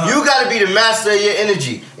 Because you gotta be be the master of your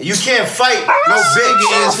energy. You can't fight no bitch.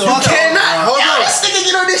 is You fucked up. cannot. Hold Yo, on. this nigga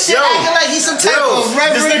get on this shit Yo. acting like he's some type Yo. of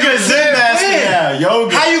reverend. This nigga is Zen master now.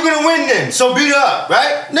 Yoga. How you gonna win then? So beat her up,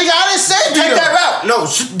 right? Nigga, I didn't say Take beat that her. route. No,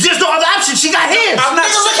 there's no other option. She got hands. I'm not.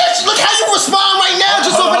 Nigga, look how you respond right now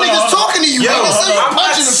just Hold off a on, nigga's hold on. talking to you. Yo, Nigga, so you I'm not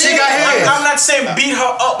punching him. She got hands. I'm not saying beat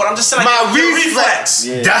her up, but I'm just saying like, My your reflex.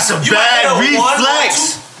 Yeah. That's a You might bad hit a one or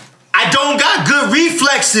reflex. I don't got good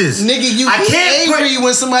reflexes. Nigga, you I get can't put- angry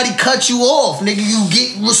when somebody cuts you off. Nigga, you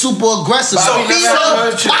get super aggressive. Bobby Beat never up,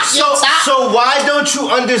 hurt you. pop your top. So why don't you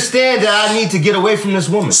understand that I need to get away from this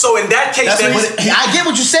woman? So in that case, That's then what I get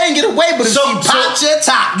what you're saying, get away, but if So- she pops your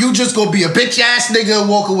top, you just gonna be a bitch ass nigga and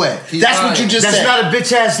walk away. That's what you just That's said. not a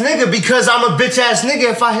bitch ass nigga because I'm a bitch ass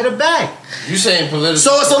nigga if I hit her back. You saying political?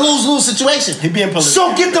 So it's a lose-lose situation. He being political.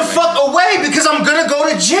 So get the fuck away because I'm gonna go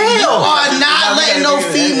to jail. You are not letting no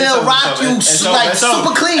female rock you like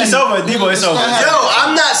super clean. It's over, Debo. It's over. Yo,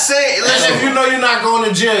 I'm not saying. And Listen, if you know you're not going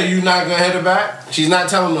to jail, you not gonna hit her back. She's not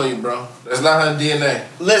telling on you, bro. That's not her DNA.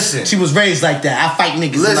 listen. She was raised like that. I fight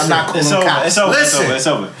niggas and Listen, I'm not calling It's them over. cops. It's over. It's Listen. over. It's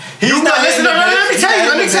over. He's You not listen. hitting No, the let me bitch. tell you.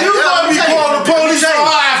 Let me tell you. You gonna be calling the police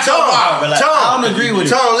after a while. Relax. Tom, I don't agree with it.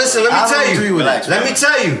 Tom, listen. Let me I don't tell you. agree with it. Let me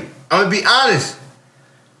tell you. I'm gonna be honest.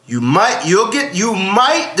 You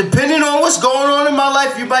might, depending on what's going on in my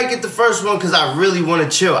life, you might get the first one because I really want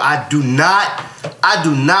to chill. I do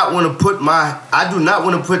not want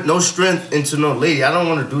to put no strength into no lady. I don't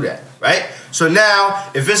want to do that, right? So now,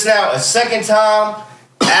 if it's now a second time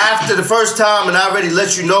after the first time and I already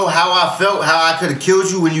let you know how I felt, how I could have killed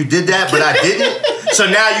you when you did that, but I didn't. So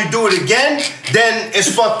now you do it again, then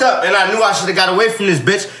it's fucked up. And I knew I should have got away from this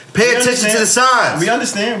bitch. Pay attention to the signs. We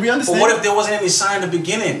understand. But what if there wasn't any sign in the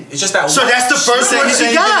beginning? It's just that. So that's the first one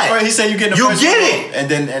she got. He said you get the You first get one, it.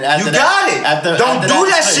 and then after You that, got it. Don't after do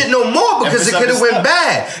that it's shit split. no more because it If it's could have went up,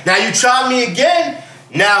 bad. Now you try me again.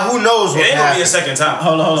 Now who knows It what ain't gonna be a happened? second time.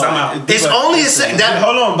 Hold on. I'm out. It's only a second.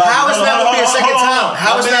 Hold on, Bobby. How is Hold that on, gonna be a hold on, second hold on. time?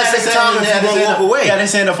 How is that a second time if you won't walk away? Yeah, they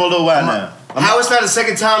saying that for a little while now. How is that a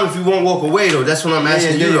second time if you won't walk away though? That's what I'm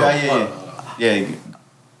asking you though. Yeah.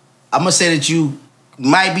 I'm gonna say that you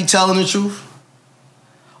might be telling the truth,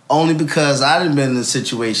 only because I done been in a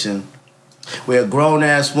situation where a grown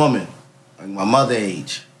ass woman, like my mother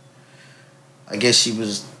age, I guess she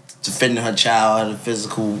was defending her child, had a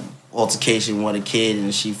physical altercation with a kid,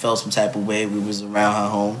 and she felt some type of way. We was around her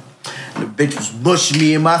home. And the bitch was mushing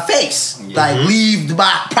me in my face. Like, leave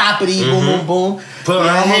my property, boom, boom, boom. Putting her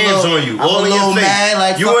I'm a hands little- on you, I'm all a in your little face. mad,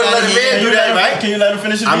 like, You fuck wouldn't outta let a here. man do that, right? Can you let him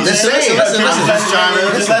finish his I'm reason? just saying. Listen.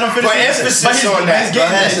 Just let him finish. Put emphasis on that. He's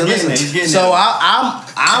getting Listen, it. listen. He's getting So it.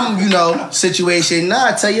 I'm situation.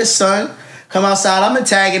 Nah, tell your son, come outside. I'm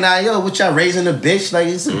tagging out. Yo, what y'all raising a bitch? Like,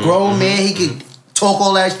 he's a grown man. He could talk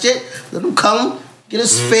all that shit. Let him come, get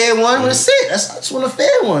us fair one. That's it. I just want a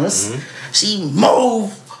fair one. She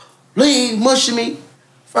move, leave, mushing me.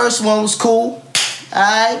 First one was cool.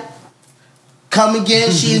 Alright. Come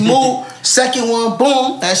again, she moved. Second one,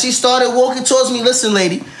 boom. As she started walking towards me, listen,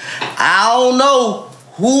 lady, I don't know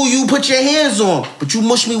who you put your hands on, but you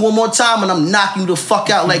mush me one more time and I'm knocking you the fuck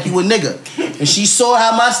out like you a nigga. And she saw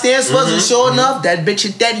how my stance was, and sure enough, that bitch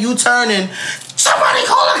hit that U-turn and somebody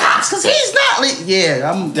call the cops because he's not.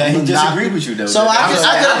 He disagreed with you though. So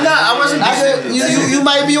I wasn't. you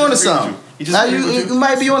might be onto something. He disagreed with You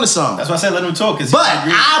might be onto something. That's why I said let him talk. But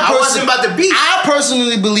I wasn't about to beat. I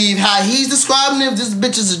personally believe how he's describing it. If this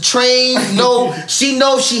bitch is a train, she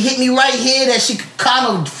knows she hit me right here, that she kind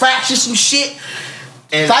of fracture some shit.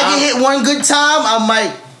 And If I get hit one good time, I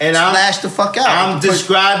might splash the fuck out. I'm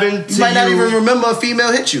describing to you might not even remember a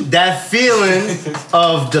female hit you. that feeling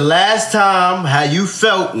of the last time how you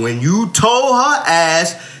felt when you told her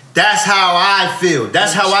ass. That's how I feel.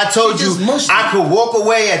 That's how I told She you just mushed I could walk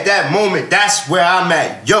away at that moment. That's where I'm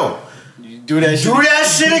at. Yo, do that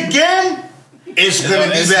shit again. It's gonna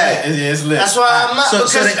be bad. It's lit. That's why I'm not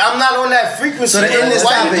I'm not on that frequency. So to end this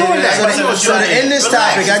Why you topic, doing that? so to end this Relax,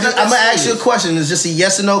 topic, it's not I'm gonna that ask you a serious. question. It's just a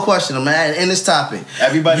yes or no question. I'm gonna end this topic.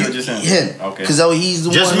 Everybody or just him? Him. Okay. Because he's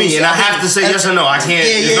the Just one me, who's- and I have to say yes or no. I can't.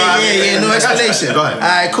 Yeah. No explanation. Go ahead. All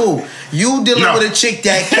right, cool. You dealing No. with a chick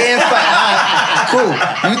that can fight. All right,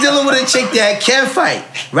 cool. You dealing with a chick that can fight,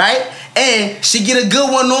 right? And she get a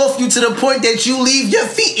good one off you to the point that you leave your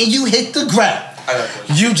feet and you hit the ground.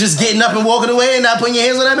 You just getting up and walking away and not putting your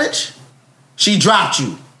hands on that bitch? She dropped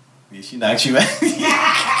you. Yeah, she knocked you out.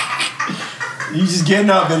 You just getting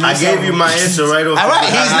up and I gave you my answer right off. All right,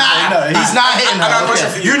 the bat. he's not hitting her. I got a question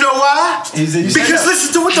Okay. for you. You know why? Because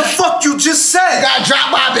listen to what the fuck you just said. I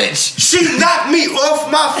dropped my bitch. She knocked me off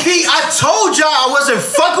my feet. I told y'all I wasn't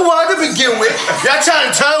fucking with her to begin with. Y'all trying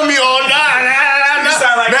to tell me, oh, nah. You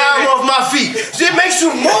sound like now I'm David. off my feet. it makes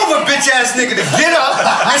you more of a bitch ass nigga to get up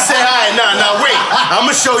and say, all right, nah, wait.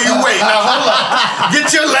 I'ma show you, wait. Now, hold on.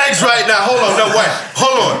 Get your legs right now. Hold on, no, wait.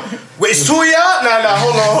 Hold on. Wait, it's 2 of y'all? Nah,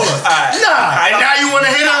 hold on. Alright. Nah, and now you wanna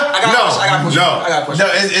hit her? I got a question.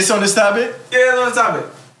 No, it's on this topic? Yeah, it's on the topic.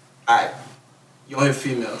 Alright. You don't hit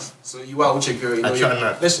females. So you out with your girl. You know I try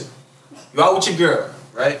not. Listen. You out with your girl,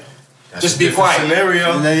 right? Just be quiet.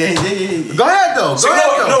 Scenario. Yeah. Go ahead though. So you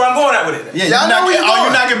know where I'm going at with it. Yeah, Yeah, I know where you're going.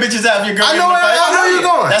 you knocking bitches out of your girl? I know where you're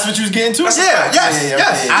going. That's what you was getting to?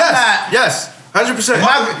 Yes. 100%.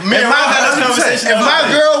 If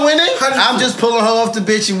my girl winning, I'm just pulling her off the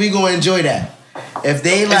bitch and we gonna enjoy that. If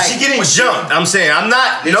they like, if she getting jumped, I'm saying I'm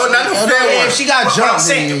not. Not the fair one. If she got What jumped, I'm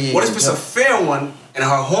saying, yeah, what if it's a fair one and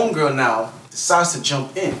her homegirl now decides to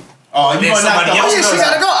jump in? Oh, And you then gonna knock somebody the else Yeah, knows she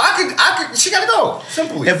that. gotta go. She gotta go.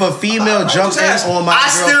 Simply. If a female jumps in on my girl, I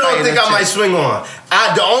still don't fighting think a I might chick. swing on.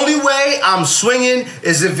 The only way I'm swinging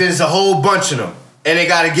is if it's a whole bunch of them. And they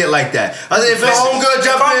gotta get like that. If a homegirl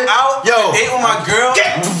jump in, If I'm out yo, date with my girl,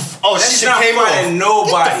 oh, that she shit not came fighting off.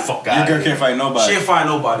 nobody. Get the fuck Your out. girl can't fight She nobody. ain't find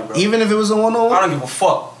nobody, bro. Even if it was a I 1-on-1, don't give a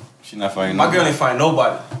fuck. She not fighting My nobody. girl ain't find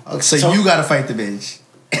nobody. so you gotta fight the bitch.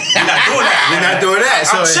 You're not doing that. We're not doing that.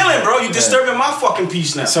 I'm So- chilling, bro. You disturbing my fucking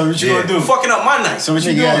peace now. So what you Yeah. gonna do? You fucking up my night. So what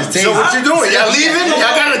you Nigga doing? has taste. So what you doing? Y'all leaving?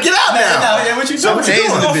 Y'all gotta get out now. Yeah, what you So doing? what you Taste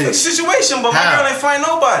doing? the Go bitch. fix the situation, but my How? girl ain't find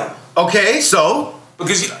nobody. Okay, so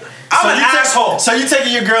Because I'm an you take- asshole. So you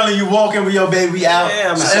taking your girl and you walking with your baby out?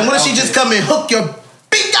 Yeah, man. And what if she just come and hook your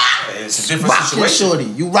big guy? It's a different Rock your situation. shorty.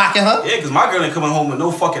 You rocking her? Yeah, because my girl ain't coming home with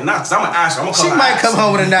no fucking knocks. I'm an asshole. I'm gonna She come might come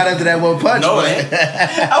home with a knot after that one punch. No, but- it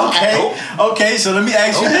ain't. Okay, so let me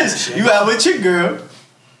ask you this. Shit. You out with your girl,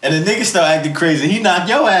 and the nigga start acting crazy. He knocked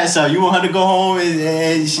your ass out. You want her to go home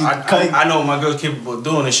and she cut. I know what my girl's capable of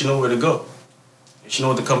doing, and she know where to go. And she know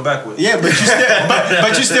what to come back with. Yeah, but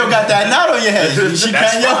you still got that knot on your head. She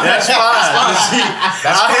cut your that's fine.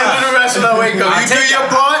 I'll handle the rest when I wake up. You do your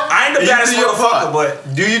part. I ain't the you baddest do your motherfucker, part.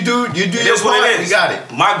 but Do you do it your is what part? it is. You got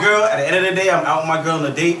it. My girl, at the end of the day, I'm out with my girl on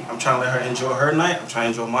a date. I'm trying to let her enjoy her night. I'm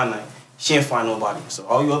trying to enjoy my night. She ain't find nobody. So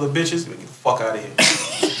all you other bitches, get the fuck out of here.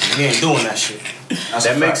 We ain't doing that shit. That's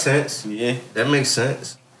That a makes fact. sense. Yeah. That makes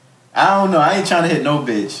sense. I don't know. I ain't trying to hit no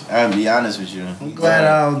bitch. I'll be honest with you. I'm glad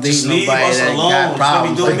I don't date Just leave nobody us that alone. got Just let me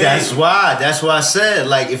problems. do Like it, that. That's why I said,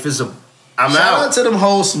 like, if it's a, I'm Shout out. out to them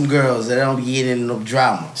wholesome girls that don't be getting in no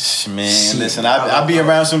drama. Man, Shit. listen, I be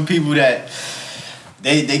around some people that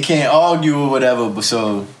they can't argue or whatever, but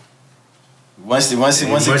so once it much get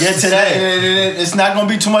to to that, say. it's not gonna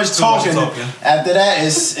be too much Too much talking. talking. After that,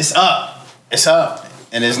 it's up,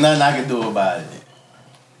 and there's nothing I can do about it.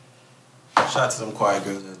 Shout out to them quiet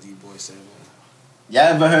girls, as D-Boy said. Man. Y'all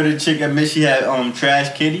ever heard of a chick admit she had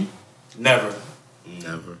trash kitty? Never.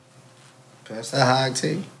 Never. Pass that hog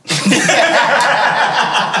tea.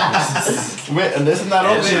 Wait, this is not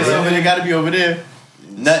over there. It's over there. Got to be over there.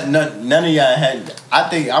 None of y'all had. I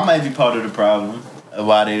think I might be part of the problem. Of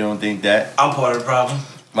why they don't think that? I'm part of the problem.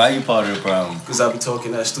 Why you part of the problem? Because I be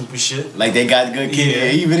talking that stupid shit. Like they got good kitty,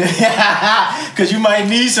 Yeah. even because you might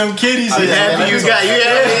need some kitties. I be Let talking me-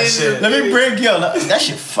 that shit. Let me bring that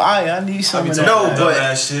shit fire. I need I some be of talking that. No, but-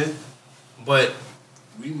 that shit. But,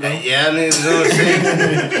 yeah, I mean, you know what I'm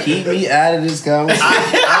saying? Keep me out of this conversation.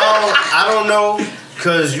 I don't know,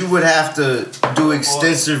 because you would have to do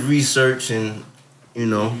extensive research, and, you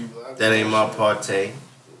know, that ain't my parte.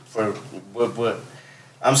 But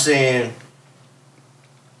I'm saying,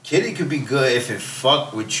 kitty could be good if it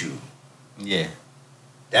fuck with you. Yeah,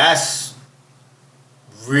 That's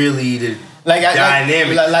really the like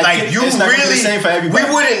dynamic. Like you it's not gonna be the really, same for everybody.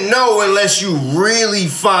 we wouldn't know unless you really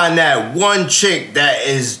find that one chick that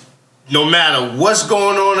is, no matter what's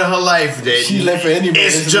going on in her life, that She live for anybody.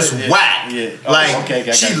 it's just Yeah. whack. Yeah. Oh, Like okay,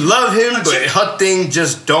 I she got you. love him, but her thing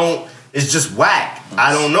just don't. It's just whack.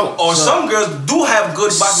 I don't know. Or some girls do have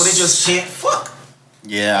good box, but they just can't fuck.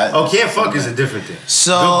 Yeah. Oh, can't fuck is a different thing. Good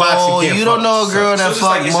So boxing can't you don't fuck. know a girl So that it's fuck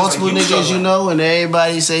like- it's just multiple like you niggas you talking. know, and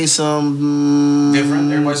everybody say some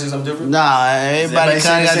Different. Everybody says I'm different. Nah, everybody Everybody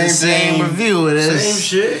kind of got say the the same same review of Same this.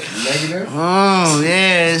 shit.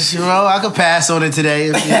 Yes, you know, I could pass on it today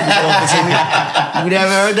if you offer to me. You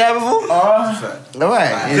never heard that before? All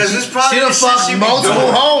right. And 'Cause it's probably she done the shit fucked she be multiple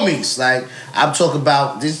doing. homies. Like, I'm talking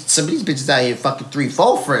about this. Some of these bitches out here fucking 3,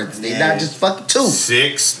 4 friends. They not just fucking 2.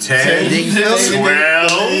 6, 10, You feel me?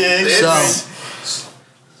 12. Yeah, It's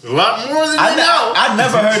a lot more than you know. I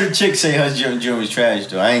never heard a chick say her jewelry's trash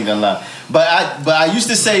though. I ain't gonna lie. But I used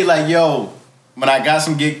to say like, yo, when I got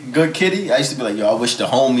some good kitty, I used to be like, yo, I wish the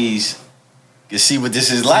homies could see what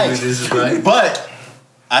this is like. This is like. But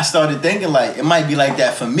I started thinking like it might be like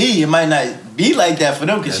that for me. It might not be like that for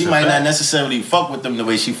them because she That's a might not fact. necessarily fuck with them the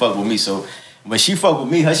way she fuck with me. So When she fuck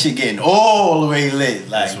with me, her shit getting all the way lit. Like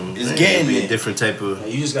That's what I'm it's saying. getting It'd be there. a different type of. Yeah,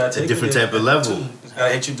 you just gotta take A different it there. type of level. You just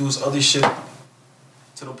gotta introduce other shit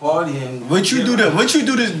to the party and What you do to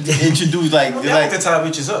introduce like I like to tie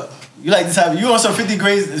bitches up. you like the type you on some 50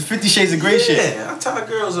 Shades of Grey shit. Yeah, I tie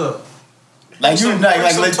girls up. Like you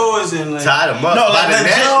like some toys and like Tie them up. No, by like the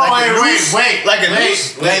legit. neck, like a noose. like a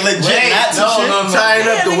noose. Like legit knots and shit. no. Tying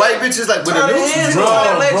up the white bitches like with a Tie their noose. hands, Bro, tie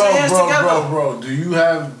their legs and hands together. bro, do you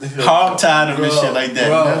have Hog tied them and shit like that.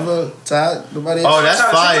 Bro. Never tied nobody. Oh, that's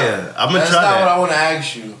Tie- fire. I'm gonna That's try not what that. I want to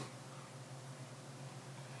ask you.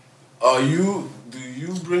 Do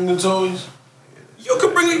you bring the toys? You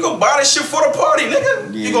can buy this shit for the party,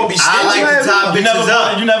 nigga. Yeah. You gonna be I stingy. like to tie bitches You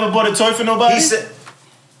up. never bought a toy for nobody? He said,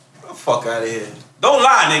 Get the fuck out of here. Don't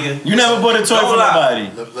lie, nigga. You never bought a toy Don't for lie.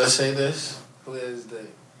 nobody. Let's say this, clear as day.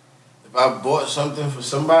 If I bought something for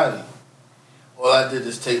somebody, all I did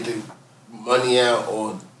is take the money out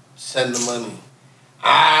or send the money.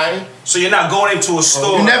 So you're not going into a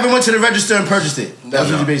store. You never went to the register and purchased it. That's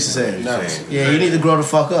what you basically saying. No. Yeah, you need to grow the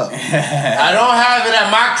fuck up. I don't have it at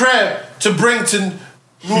my crib to bring to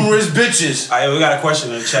numerous bitches. Alright, we got a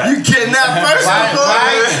question in the chat. "You kidnapped first Why-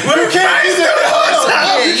 You can't use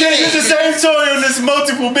Yeah, You can't use the same toy on this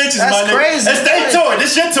multiple bitches, That's my nigga. crazy. It's their toy.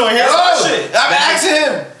 This your toy. Here's my Oh, shit. I'm asking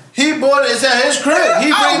him. He bought it. It's at his crib.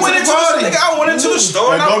 He I brings went it into to the party. the nigga. I went into the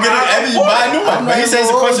store. and Go I- get I it. You bought buy a it. new I'm one. not He says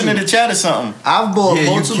a gonna question hold in the chat or something. I've bought Yeah, you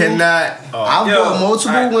multiple. cannot. I've Yo, bought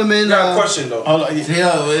multiple alright, women. Got a question though. Hold on.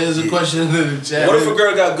 Yo, there's a question in the chat. What if a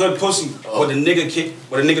girl got good pussy, but the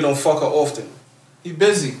nigga don't fuck her often? He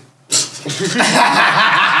busy.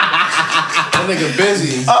 That nigga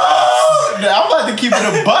busy. Oh, I'm about to keep it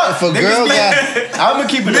a buck. If a girl got, I'm gonna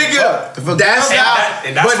keep it a buck. Nigga, if a that's girl how. got,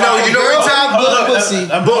 and that's But why no, the you know girl- what time? good pussy.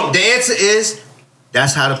 Boom. The answer is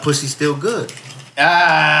that's how the pussy's still good.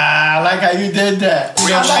 Ah, I like how you did that. I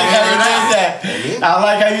like how you did that. I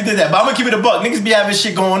like how you did that. But I'm gonna keep it a buck. Niggas be having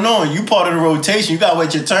shit going on. You part of the rotation. You gotta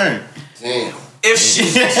wait your turn. Damn. If she,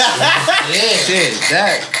 shit,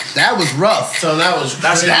 that was rough. So that was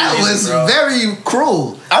crazy, That was bro. very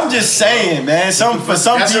cruel. I'm just saying, man. For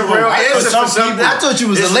some That's a people, real for answer some for some people, I thought you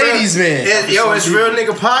was It's a ladies' real, man. it's real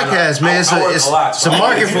nigga podcast, man. I work It's a lot, it's so a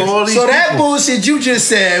market for all these So that people. bullshit you just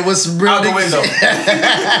said was some real Out the nigga window.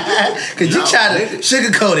 shit. Cause you tried to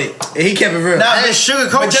sugarcoat it, and he kept it real. Nah, That but- is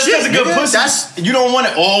sugarcoat but just shit, because a good nigga. pussy, That's- you don't want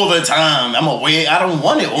it all the time. I'm aware. I don't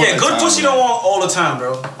want it all the yeah, time. good pussy don't want all the time,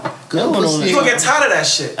 bro. Good one pussy. You gonna get tired of that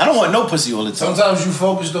shit. I don't want no pussy all the time. Sometimes you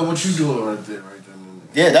focused on what you doing right there.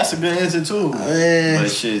 Yeah, that's a good answer too. Man, But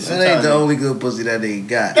shit, that ain't the sometimes- only good pussy that they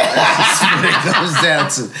got. That's just what it comes down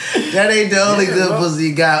to. That ain't the only good pussy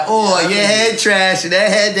you got. Or your head trash and that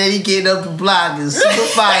head that he getting up the block is super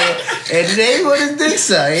fire. And it ain't what his dick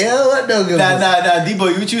suck. You know what? No good pussy. Nah,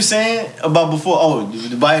 D-Boy, what you saying about before? Oh,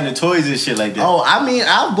 buying the toys and shit like that. Oh, I mean,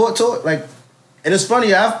 I've bought toy like, and it's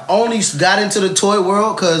funny. I've only got into the toy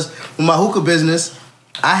world because with my hookah business,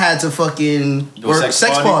 I had to fucking Those work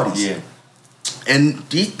sex party? parties. Yeah. And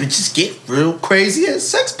these bitches get real crazy at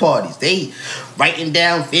sex parties. They writing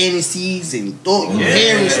down fantasies and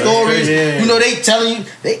hearing stories. Yeah. You know, they telling you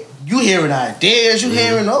you hearing ideas. You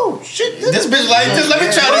hearing shit. This bitch like this. Let me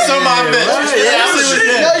try this on my bitch.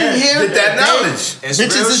 You hear Get that knowledge. It's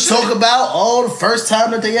bitches real that shit. talk about the first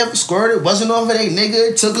time that they ever squirted wasn't off of their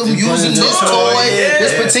nigga. It took them using this toy,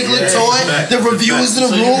 this particular toy. The reviews in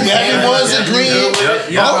the room, everyone's agreeing.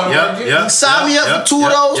 Yep. Sign me up for 2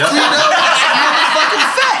 of those, 3 of those. Motherfucking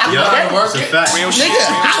fat. It's a fact. Nigga,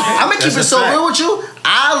 I'm gonna keep That's it a so fact. real with you.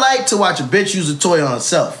 I like to watch a bitch use a toy on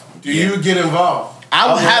herself. Do you get involved?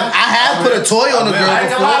 I have put a toy on a girl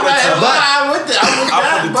before, but I'm with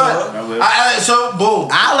that. But so boom.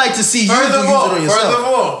 I like to see you use it on yourself.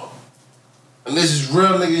 Furthermore, and this is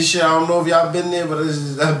real nigga shit. I don't know if y'all been there, but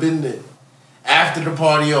I've been there. After the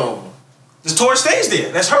party over, The toy stays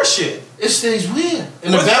there. That's her shit. it stays weird.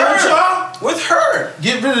 In the With bedroom, her. y'all. With her.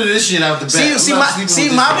 Get rid of this shit out the bed. See I'm not my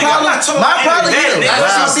sleeping with my this problem. I'm not talking My about problem. in the bed, here-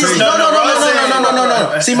 nigga. See,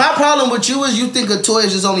 no. See, my problem with you is you think a toy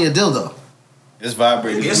is just only a dildo. It's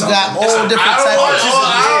vibrating. It's You not- got all different I types.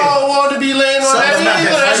 don't want to be laying on that either.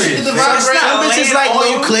 That shit get the vibrator. Some bitches laying like on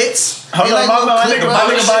little you. clits. Hold They on, like my little nigga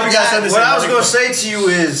clit, bro. Bobby got something to say. What I was gonna say to you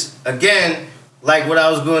is, again, like what I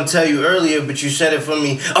was gonna tell you earlier, but you said it for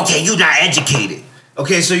me. Okay, you not educated.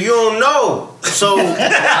 Okay, so you don't know. So you don't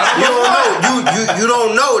know. You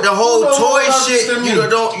don't know the whole Who toy don't shit. understand You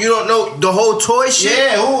me? don't know the whole toy shit.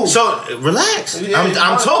 Yeah, who? So relax. Yeah,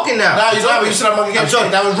 I'm talking now. Nah, you're not, but you said I'm gonna get shit.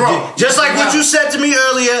 That was wrong. Just like what you said to me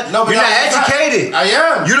earlier. No, but you're not that was educated. I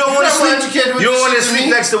am. You don't You're want to not more sleep. educated with You don't this want to shit than sleep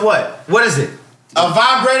me. next to what? What is it, A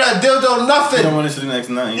vibrator, a dildo, You don't nothing. want to see the next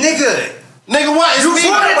night. nigga? Nigga, what? It's You me.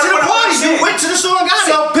 brought it to the what I'm party. You saying. went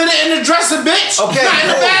Okay, Not in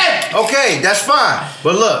the cool. bag. Okay, that's fine.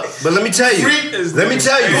 But look, let me tell you. Let me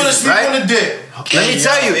tell you. You wanna sleep on Right? the dick. Let me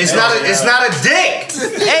tell you, it's not a dick.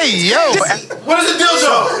 Hey, yo. What is a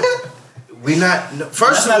dildo? We not. That's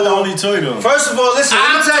First not of the all, only toy though. first of all, listen. Let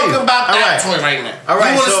I'm me tell talking you. about All that right. toy right now. All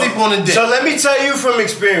right. You wanna so, sleep on the dick. So let me tell you from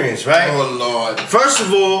experience, right? Oh Lord. First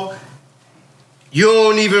of all, you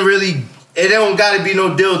don't even really. It don't gotta be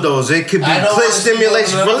no dildos. It could be I don't clit wanna sleep on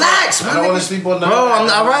stimulation. none of Relax, that. my I don't nigga. wanna sleep on none Bro, of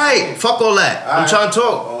that. I'm all right. Fuck all that. I'm Alright. trying to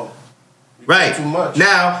talk. Oh, Right. too much.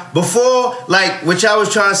 Now, before, like, what y'all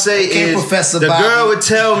was trying to say Okay, is Professor the Bobby. girl would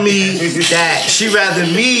tell me that she rather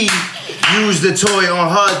me use the toy on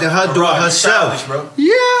her than her do it herself. Bro. Yeah.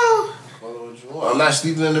 I'm not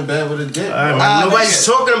sleeping in the bed with a dick. All right, bro. man, nobody's nigga.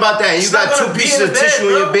 talking about that. You It's got not 2 gonna be pieces in of the bed, tissue in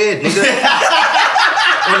your bro. bed, nigga.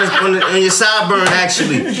 on your sideburn,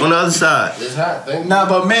 actually, on the other side. It's hot. Thank you. Nah,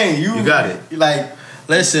 but man, you got it. Like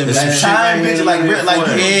Listen, It's man. some shit right time, here bitch, in like the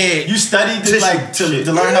forehead. Yeah. you studied Tissue to like to shit.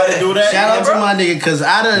 learn how to do that. Shout out to bro. my nigga, because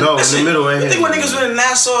I done. No, in the middle right You here. think when niggas went in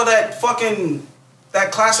Nassau, that fucking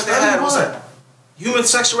that class that they had, what's that? Human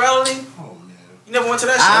sexuality? You never went to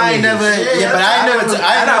that shit? I ain't never. Yeah, but I ain't never.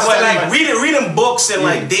 I ain't Nah, never but studied. like reading books and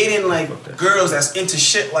like dating like girls that's into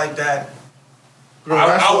shit like that.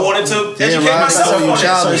 I wanted to Damn, educate Rob, myself so you on it.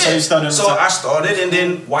 childish. So you started- So I started and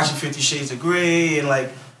then watching 50 Shades of Grey and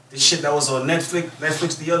like the shit that was on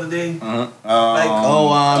Netflix the other day. Like,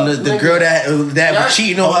 The girl that was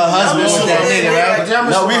cheating on her husband with that nigga, right?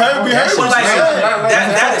 No, we heard. But like,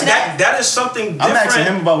 That that is something different. I'm asking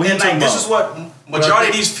him about what he and like talking this about. is what majority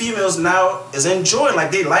of these females now is enjoying.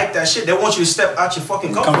 Like they like that shit. They want you to step out your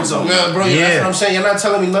fucking comfort zone. Yeah, bro, Yeah. that's what I'm saying. You're not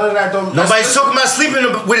telling me none of that. Don't. Nobody's talking about sleeping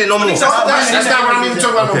with it no more. That's- That's not what I'm even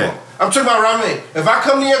talking about Okay. no more. I'm talking about what I mean. If I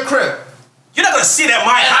come to your crib You're not gonna sit at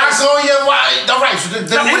my and I house. go in your wife, all right. So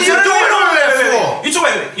What are you doing over there for?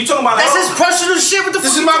 You talking about like That's his personal shit. What the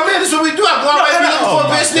This fuck? is my man. This is what we do. I go out and be looking for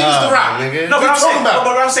bitch niggas to rock. nigga. No, What but you talking about?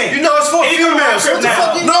 But what I'm saying. You know it's for He come to my females. crib What the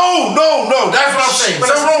now. fuck? No. That's what I'm saying. But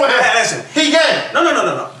Something wrong with listen. him. He gay. No.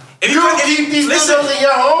 If You keep these listen, dildos in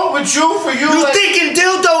your home with you for you. You like- thinking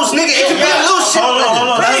dildos, nigga? It could be a little shit. Hold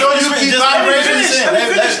on. Hey, Let you me keep finish. vibrating. Let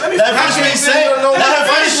me finish. Let him finish what he's saying. No, Let him I'm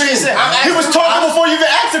finish what he's saying. I'm He was asking- talking before you even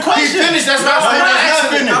asked the He question. finished. That's what No, I'm he's not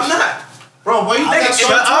saying. finished. I'm not. Bro, why you think Nigga,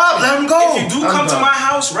 Shut up. Let him go. If you do I'm come to done. my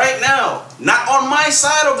house right now, not on my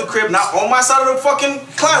side of the crib, not on my side of the fucking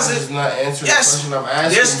closet. This is not answering Yes. the question I'm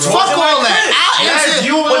asking, There's bro. fuck Fuck all that. I'll Yes, answer.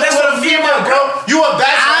 you But that's look what for a female, bro. You a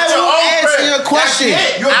bachelor I at your will own answer crib. your question. That's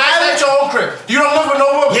it. You a I bachelor will- at your own crib. You don't live with no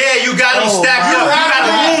woman. Yeah, you got them Oh, stacked my up. You got a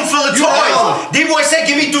God. room full of You toys. have- D-boy said,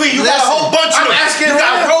 "Give me 3." You got a Listen, whole bunch of I'm them. asking You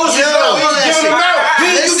got him. roses. Yo, all that listen. shit.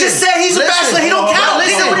 You Listen, just said he's a listen. bachelor. He don't count.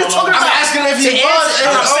 Listen, Nigga, what are you talking I'm about? asking if To he was answer-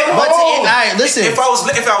 in his own But home. all right, listen. If I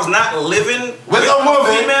was not living With a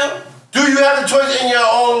woman. female, Do you have the toys in your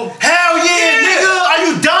own? Hell yeah, nigga. Are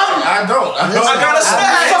you dumb? I don't. I gotta What the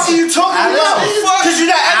fuck are you talking about? Because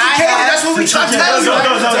you're not educated. That's what we trying to tell you.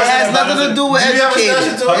 It has nothing to do with Do you have a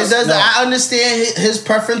educated. statue to It doesn't. I understand his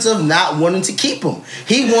preference of not wanting to keep them.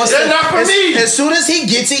 He wants They're to. not for me. As soon as he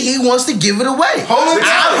gets it, he wants to give it away. Hold it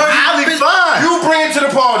I'm down. perfectly fine. You bring it to the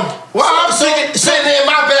party. Well, I'm So- sitting there in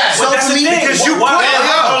my bag. So that's for the me, thing. Because you Why-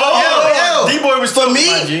 yo, D-boy was for talking me,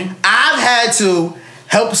 about G. I've had to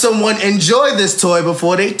help someone enjoy this toy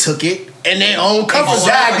before they took it in their own comfort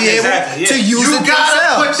zone to be able Exactly, yeah. to use You it gotta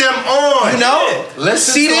themselves. put them on. You know,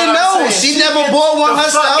 Listen she to didn't what I'm know. saying. She never bought one The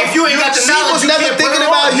fuck? herself. If you ain't got the She knowledge, was you never can't put thinking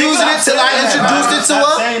it about on, using nigga. it till I introduced it to Stop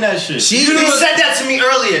her. saying that shit. She You said that to me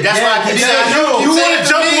earlier. That's why I keep yeah, saying you you said want it to to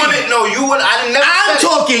jump me. on it. No, you would. I never I'm said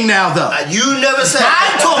talking now, though. it. You never said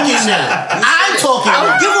I'm it. talking now. I'm talking I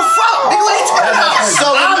don't now. give a fuck. Nigga, what are you talking about?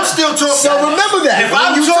 So- I'm still talking. So remember that. If when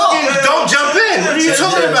I'm you talking, talk. don't jump in. What are you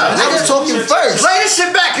talking about? I was talking first. Play this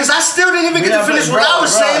shit back, because I still didn't even get to Yeah, finish but what I bro,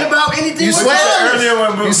 was bro. saying about anything. You with swear? that. Earlier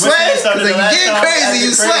when You sway? started Cause the you last get time, crazy, acting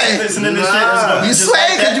you sway. listening to shit, Nah. it's gonna be You just sway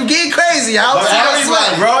like because that. you get crazy. I was But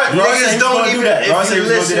everybody, bro, Niggas said he was don't gonna do even- that. if Bro you said he was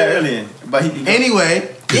gonna do that listen- earlier. But he Anyway,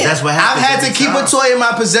 Yeah, that's what I've happens had to every keep a time. toy in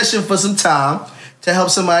my possession for some time to help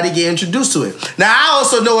somebody get introduced to it. Now I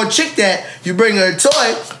also know a chick that you bring her a toy,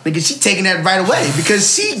 nigga, she taking that right away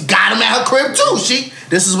because she got him at her crib too.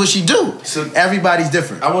 This is what she do. So- Everybody's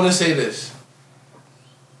different. I want to say this.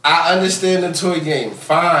 I understand the toy game.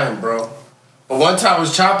 Fine, bro. But one time I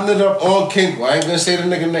was chopping it up on Kinkle. I ain't gonna say the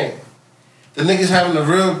nigga name. The niggas having a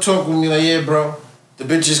real talk with me like, yeah, bro. The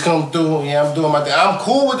bitches come through. Yeah, I'm doing my thing. I'm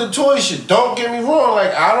cool with the toy shit. Don't get me wrong.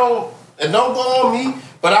 Like, it don't go on me,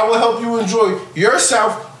 but I will help you enjoy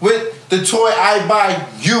yourself with the toy I buy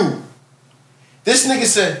you. This nigga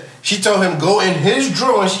said, she told him go in his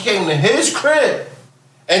drawer and she came to his crib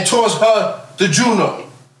and tossed her the Juno.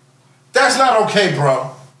 That's not okay, bro.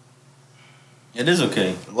 It is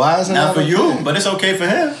okay. Why is it Not for okay? you, but it's okay for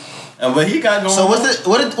him. And what he got going So on.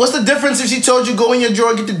 what's the difference if she told you go in your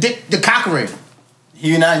drawer and get the cock ring?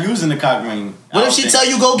 He not using the cock ring. What if she tell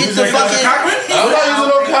you go get the fucking? I'm not using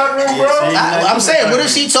no cock ring, bro. I'm saying, what if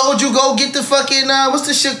she told you go get the fucking what's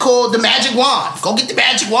the shit called, the magic wand? Go get the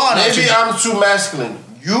magic wand. Maybe I'm too masculine.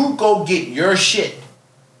 You go get your shit.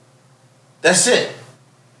 That's it.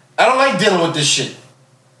 I don't like dealing with this shit.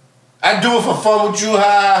 I do it for fun with you, ha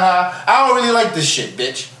ha ha. I don't really like this shit,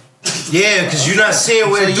 bitch. Yeah, because you're not seeing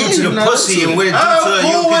what it do to the pussy and what it do to I'm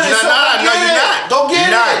you. cool with it, so No, you're not. Go get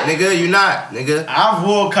You're not, it. nigga. You're not, nigga. I've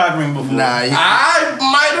wore a cock ring before. Nah, I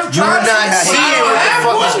might have You're tried not it, but seeing I don't what the have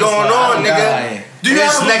fuck one. is going on, nigga. Do you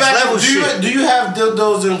It's have next level do shit. you have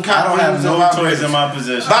dildos and I cock don't have rings no and toys vibrators? in my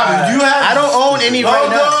possession. Bobby, do you have? I don't own any right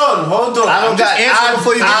now. Hold on. I don't I'm just got- answering I-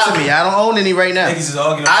 before you get to I- me. I don't own any right now. Niggas is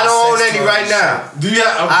arguing. I about don't own sex any toys right and now. Do you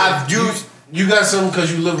have? Okay. I've used. You got some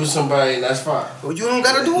because you live with somebody and that's fine. Well, you don't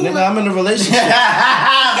gotta do it. Nigga, I'm in a relationship.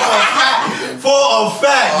 For a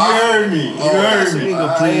fact, you heard me. You heard me.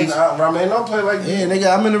 Please. Ramen, don't play like Yeah,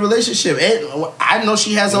 nigga, I'm in a relationship. And I know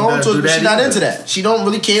she has her You own gotta toys, do but that she's not either. into that. She don't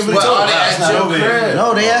really care for the Well, are toys. they That's at not your over here. crib?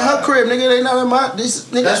 No, they at her crib, nigga. They not in my. This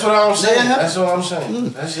nigga. That's what I'm they saying. at her- That's what I'm saying.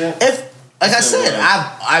 That's it. If, like I said,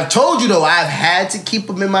 I've told you though, I've had to keep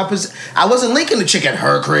them in my position. I wasn't linking the chick at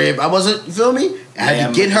her crib. I wasn't. You feel me? I had Yeah,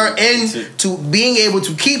 to get her I'm- into being able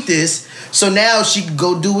to keep this, so now she can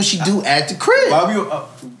go do what she do at the crib. Why you?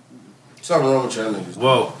 Something wrong with your niggas.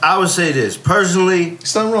 Well, I would say this personally.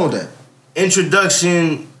 There's nothing wrong with that.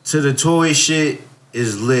 Introduction to the toy shit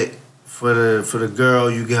is lit for the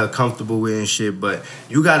girl. You get her comfortable with and shit, but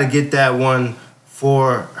you got to get that one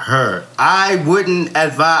for her. I wouldn't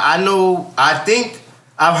advise. I think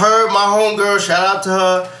I've heard my homegirl, shout out to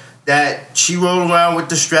her, that she roll around with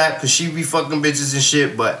the strap because she be fucking bitches and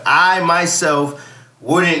shit. But I myself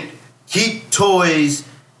wouldn't keep toys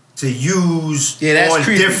to use Yeah, that's on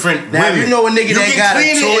creepy. different Now, if women. you know a nigga you that can got a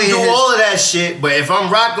clean it toy and in do his- all of that shit, but if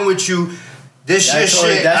I'm rocking with you, this your That's toy-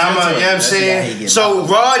 shit. that's I'm your a, toy. you know what I'm That's saying? So,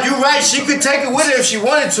 Rod, you right. She could take it with her if she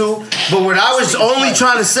wanted to. But what I was only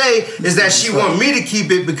trying to say is that she want me to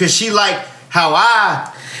keep it because she like how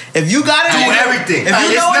I If you got it, do everything. If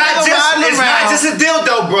you It's know a not nigga just riding it's around, not just a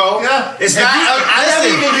dildo, bro. Yeah. It's If not. you- I never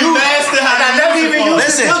listen, even you used master it. how I to never use even it. used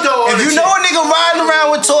listen, the dildo. on if the you shit. know a nigga riding around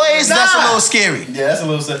with toys, that's a Nah. little scary. Yeah, that's a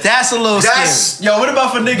little sad. That's a little That's scary. Yo, what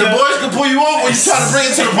about for nigga? The boys can pull you over when you try to bring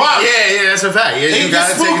it to the bottom. Yeah, that's a fact. Yeah, They you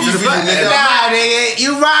get gotta take it spooky to the for you, back. nigga. Nah, nigga,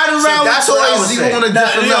 you riding around with that's what I toys, would you say. on a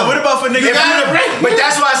different Yo, level. what about for nigga? If you but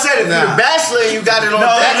that's why I said if you're a bachelor and you got it on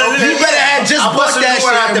deck, no, okay, you better have just I'll bought bust that a new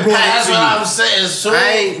one shit out and the brought it pack That's to what you. I'm saying. So, I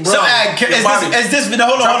ain't, So, bro. is this hold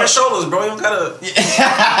on, Drop hold your on. shoulders, bro. You don't gotta.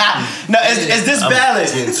 No, is this valid?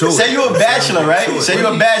 getting to Say it. you're a bachelor, right? to it. Say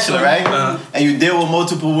you're a bachelor, right? Uh-huh. And you deal with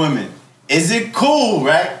multiple women. Is it cool,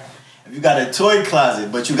 right? If you got a toy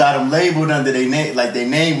closet, but you got them labeled under their name, like their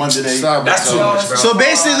name under their. That's too much, bro. So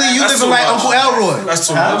basically, you That's living too like much. Uncle Elroy. That's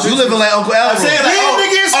too Huh? much. You living like Uncle Elroy. I'm saying like, Yeah,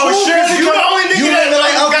 nigga, it's cool, Shirley because you the only nigga You that living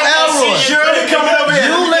like Uncle Elroy. Shirley coming over here.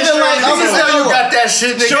 You Let me get living like Shirley Uncle toy. Elroy. You got that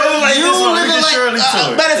shit, nigga. Shirley like You this one. Let me living get like. Shirley toy.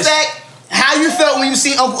 Matter of fact, how you felt when you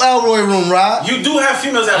see Uncle Elroy room, Rob? You do have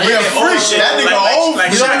females that bring Yeah, their own freak. shit. That nigga old.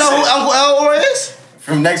 Like You don't Shaq know who said. Uncle Elroy is?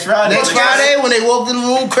 From next Friday. Next Friday, when they walked in the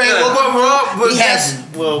room, Craig walked in the room, he has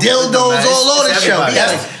dildos all over the shelf. He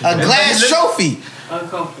has a glass trophy.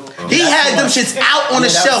 He had them shits out on the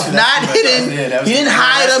shelf, not hidden. He didn't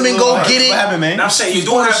hide them and go get What it. happened, man? And I'm saying you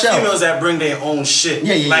do on the have shelf. females that bring their own shit.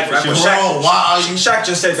 Yeah, like for like sure. what Shaq, Bro, why are you- Shaq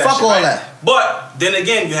just said that. Fuck shit, all right? that. But then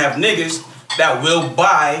again, you have niggas that will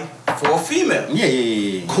buy for a female.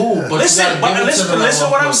 Yeah. cool, but Listen, you gotta give it to the listen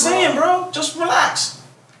level what I'm of saying, bro. Just relax.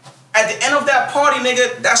 At the end of that party,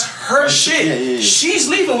 nigga, that's her shit. yeah. She's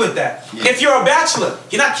leaving with that. If you're a bachelor,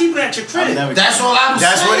 you're not keeping it at your crib. That's what I'm saying.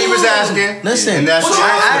 That's what he was asking. Listen, and that's What what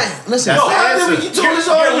you I asking? listen. That's No, the I answer. You told us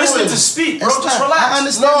You're all listening you to speak, bro. It's Just not- relax. I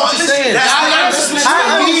understand No, what you're saying. That's I not understand. I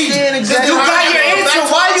understand exactly. You what got you're your saying. answer.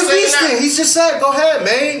 That's Why what you I'm saying. beasting? He just said, go ahead,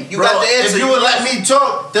 man. You Bro, got the answer. if you would let me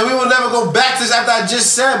talk, then we would never go back to this after I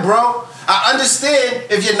just said, bro. I understand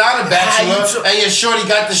if you're not a bachelor and your shorty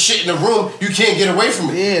got the shit in the room, you can't get away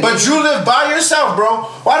from it. Yeah, but nigga. you live by yourself, bro.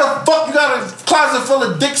 Why the fuck you got a closet full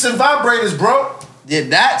of dicks and vibrators, bro? Yeah,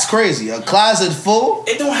 that's crazy. A closet full.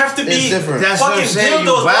 It don't have to be It's different. That's what I'm fucking saying.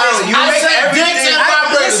 dildos. You wild. bro. You I make said everything- dicks and I-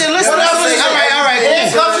 vibrators. Listen, What else is all right,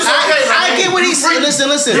 Handcuffs is okay, I man. get what he's saying.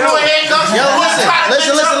 Listen. You know handcuffs? Yo,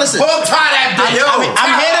 Listen. Hold tie that bitch.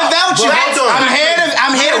 I'm here to vouch you.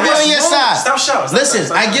 I'm here to be on your side. Stop shouting.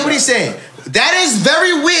 Listen, I get what he's saying. That is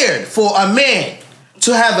very weird for a man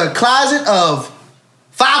to have a closet of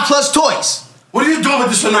 5+ toys. What are you doing with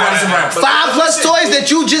this when nobody's around? 5 plus toys that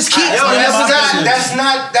you just keep. Yo, whenever that's God-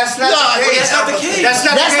 not That's not the case. That's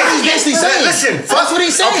not That's the case. what he's basically saying. Listen, That's what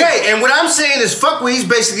he's saying. Okay, and what I'm saying is, fuck what he's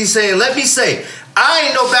basically saying. Let me say, I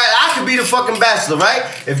ain't no bad. I could be the fucking bachelor, right?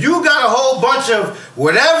 If you got a whole bunch of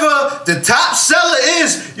whatever the top seller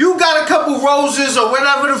is, you got a couple roses or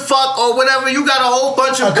whatever the fuck or whatever. You got a whole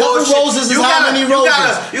bunch of A couple bullshit. roses is You how gotta- many you roses?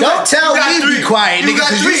 gotta- you Don't got- tell you got me three. be quiet, You nigga,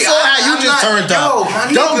 got because you three. saw how you I'm just not- turned up. Yo, my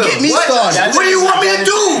Don't nigga, get me what? started. What do you want me to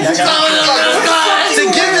do? To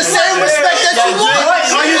give the same respect that you want.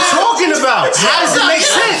 What are you talking about? How does it make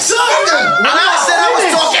sense? When I said I was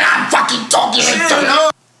talking, I'm fucking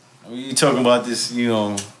talking. You talking about this,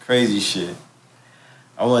 crazy shit.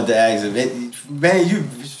 I wanted to ask if man, you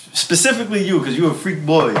specifically you, because you a freak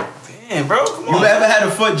boy. Damn, bro, come You on. ever had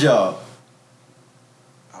a foot job?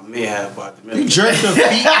 I may have, but You jerk the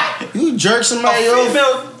feet. You jerk somebody off.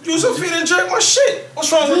 female use her feet and jerk my shit. What's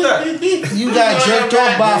wrong with that? You got jerked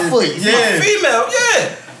off by a foot. Yeah. Female,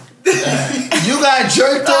 yeah. You got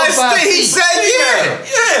jerked off by He feet. said yeah.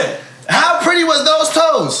 Yeah. How pretty was those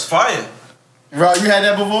toes? Fire. Bro, you had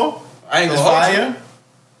that before? I ain't It's gonna hold you. fire.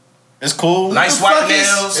 It's cool. Nice What the white fuck is-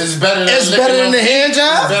 nails. It's better than It's better than the hand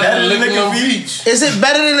job? Better than licking them feet. Is it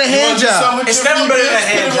better than the hand job? It's never better than a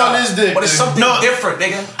hand job, but it's something No. different,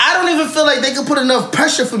 nigga. I don't even feel like they could put enough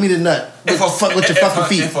pressure for me to nut with your fucking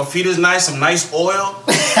feet. If her feet is nice, some nice oil.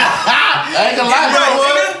 I ain't gonna lie, Right,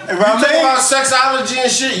 bro. nigga. You talk about sexology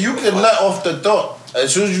and shit, you can nut off the thought.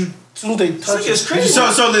 As soon as they touch Nigga's it. crazy.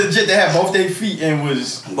 So legit, they had both their feet and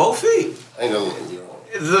was. Both feet. I ain't gonna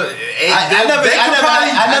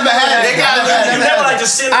I never had They it. got You never like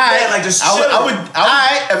just sit in Alright. bed, like just I would, chilling.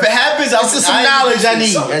 if it happens, This is some knowledge I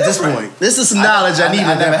need at this point. This is some knowledge I need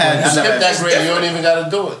I at never that had point. it. skip that grade, you don't even gotta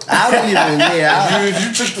do it. I don't even,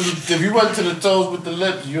 If you went to the toes with the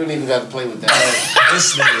lips, you don't even gotta play with that.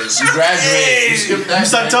 This nigga is You graduated, you skipped that. You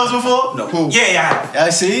sucked toes before? No. Yeah. I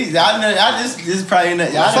see. This is probably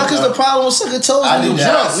not. The fuck is the problem with sucking toes I when you did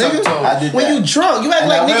that. drunk, nigga? I did When that. you drunk, you act And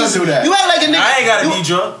like I will niggas. do that. You act like a nigga. I ain't gotta you- be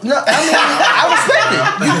drunk. No, I mean, I respect it.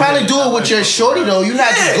 You probably do it with your shorty though. You're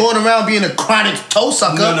not just going around being a chronic toe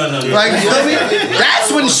sucker. No. Like, you feel me?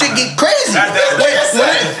 That's when shit get crazy.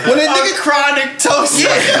 When a nigga chronic toe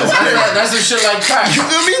yeah. That's some shit like crack. You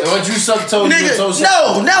feel me? And once you suck toes, you Nigga, toe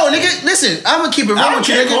suck. no, nigga. Listen, I'm gonna keep it real I don't with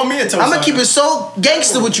you, care, nigga. call me a toe I'm gonna sucker. keep it so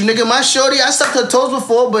gangster with you, nigga. My shorty, I sucked her toes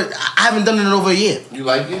before, but I haven't done it in over a year. You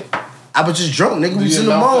like it? I was just drunk, nigga. We was you in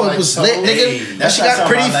the not mall. feel It like was toe? lit, nigga. Hey, And that's she not got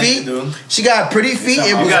something pretty I like feet. to do. She got pretty feet.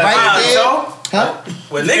 It was You got a right favorite there. toe? Huh?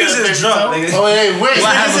 When niggas is drunk, nigga. Oh, hey, wait. Do I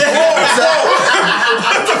have a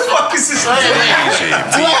What the fuck is this? Do I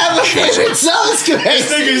have a favorite toe? It's crazy.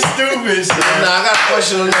 Nigga stupid. Nah, I got a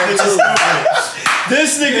question on that too.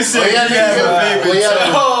 This nigga said When you have a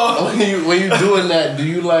favorite. when you doing that, do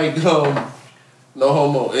you like no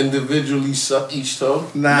homo individually suck each toe?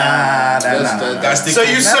 Nah. That's the So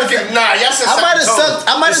you suck it? Nah, y'all said I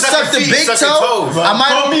might have sucked the big toe. I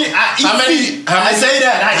might I How many- eat feet. I say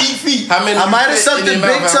that. I eat feet. How many? I might have fit sucked in the your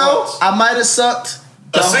mouth big at toe. once? I might have sucked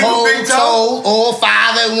the A single whole big toe? toe, all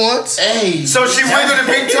 5 at once. Hey. So she wiggled the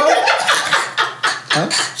big toe?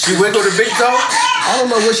 She wiggled the big toe? I don't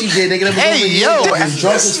know what she did, nigga. Hey, yo. Drunk This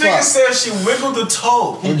as nigga fuck. said she wiggled the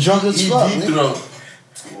toe. I'm drunk as fuck. nigga.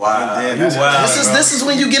 Wow. Damn, You that's wild. This is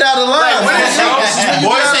when you get out of line. What man. is This is when you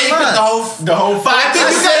Boys get ain't out put of the line. The whole five.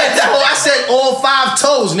 I said all 5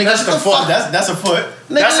 toes, nigga. That's the fuck. That's a foot.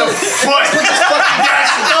 That's a foot.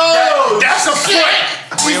 No, that's a foot.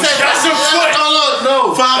 We said that's a foot.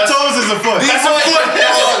 No. 5 toes is a foot. That's a foot.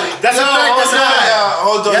 That's a fact. That's a fact.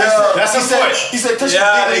 Hold on. That's a foot. He said, touch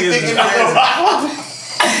Yeah, your dick niggas in your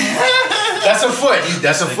That's a foot.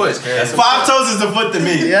 That's a foot. 5 toes is a foot to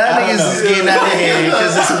me. Yeah, I don't niggas know. is getting out of here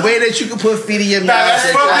because it's a way that you can put feet in your mouth. that's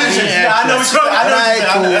that provision. I I know what you said. I know what you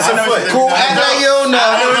said. That's a foot. Cool, act like you don't know.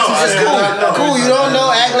 It's know. cool. You don't know.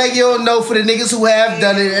 Act like you don't know. For the niggas who have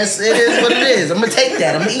done it, it is what it is. I'm gonna take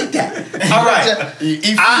that. I'm gonna eat that. All right.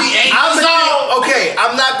 Eat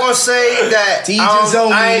I'm not gonna say that To each his own,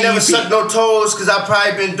 I ain't you never eat sucked no toes because I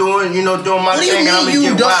probably been doing my What do you thing and I'm mean gonna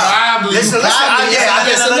you get don't? wild. Probably. Listen, Probably.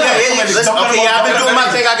 listen, okay, I've been doing my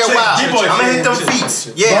thing, I get wild. G-boy. I'm gonna hit them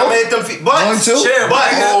feet. Yeah, I'm gonna hit them feet. But, 1, 2.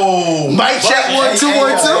 Mic check 1, 2,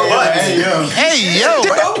 1, 2. Hey, yo.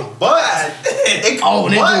 Oh,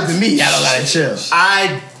 they do it to me. I don't gotta chill.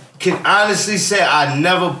 I can honestly say I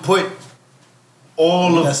never put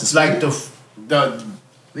all of That's like the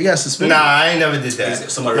We got suspended. Nah, I ain't never did that.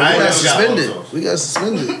 Somebody I We ain't got never got all suspended. those. We got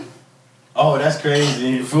suspended. Oh, that's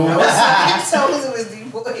crazy. Fool. Told it was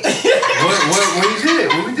D-boy. What we did?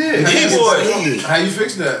 What we did? D-boy. How you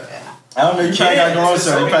fix that? I don't know. You probably gotta go on,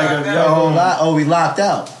 sir. You probably gotta go home. Oh, we locked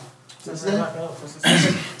out.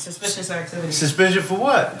 Suspicious activity. Suspension for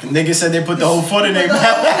what? Niggas said they put the whole foot in their mouth.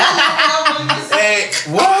 Hey,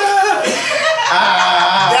 what?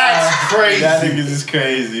 That's crazy. That niggas is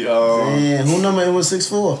crazy. Man, who number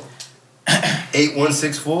 8164?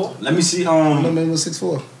 8164. Let me see. Who number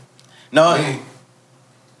 8164? No.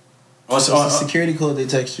 What's the security code they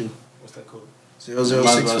text you? What's that code?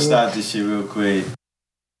 0064. Gonna stop this shit real quick.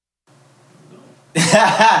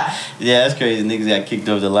 Yeah, that's crazy. Niggas got kicked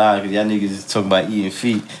off the line because y'all niggas is talking about eating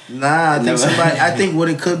feet. Nah, I think what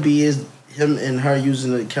it could be is him and her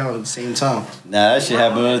using the account at the same time. Nah, that shit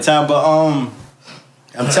happened all the time. But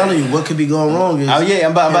I'm telling you, what could be going wrong is. oh yeah,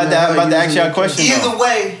 I'm about to ask y'all a question. Either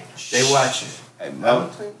way, they watch you.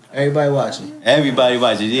 Everybody watching. Everybody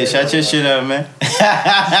watching. Yeah, shut your shit up, man.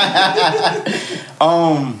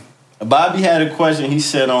 Bobby had a question. He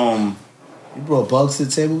said, You brought bugs to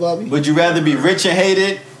the table, Bobby? would you rather be rich and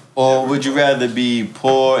hated, or would you rather be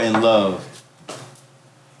poor and loved?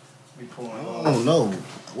 I don't know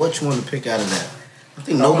what you want to pick out of that. I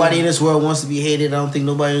think nobody in this world wants to be hated. I don't think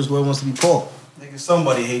nobody in this world wants to be poor. Nigga,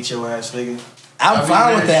 somebody hates your ass, nigga. I'm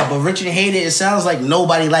fine with that, but rich and hated, it sounds like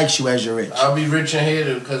nobody likes you as you're rich. I'll be rich and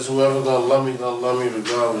hated because whoever gonna love me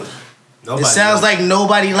regardless. It sounds like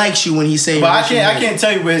nobody likes you when he say. But I can't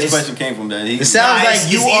tell you where his question came from. That it sounds like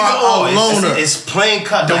you are a loner. It's plain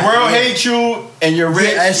cut. The world hates you and you're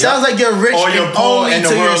rich. Yeah, it sounds like you're rich or you're and poor only and the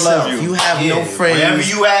to world yourself. loves you. You have no friends. Wherever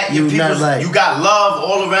you at, you not like. you got love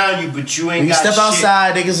all around you, but you ain't When you got step shit.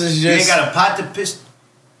 outside, niggas is just. You ain't got a pot to piss.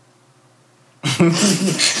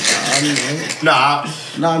 Nah,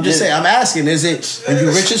 No, I'm just saying. I'm asking. Is it when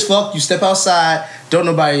you rich as fuck? You step outside. Don't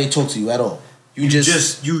nobody talk to you at all. You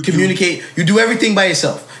just communicate. You do everything by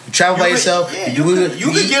yourself. You travel by yourself. Yeah, you could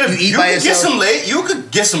get some late. You could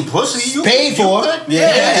get some pussy. You paid for.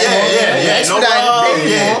 Yeah. No love.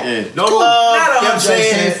 No love. You know what I'm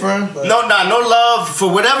saying? No love.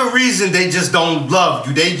 For whatever reason, they just don't love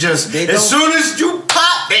you. They just as soon as you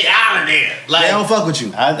pop, they out of there. Like, they don't fuck with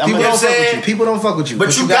you. People don't fuck with you. People don't fuck with you.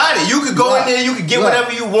 But you got it. You could go in there. You could get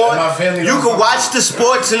whatever you want. You could watch the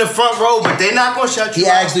sports in the front row, but they're not gonna shut you. He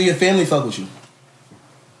asked, "Do your family fuck with you?"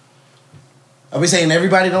 Are we saying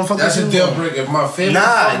everybody don't fuck with you? That's a deal breaker. If my family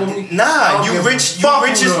fuck with me, you rich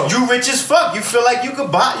as fuck. You feel like you could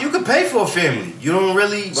pay for a family. You don't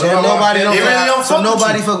really. So nobody don't fuck with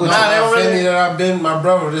you. Nah, they don't really. That I've been, my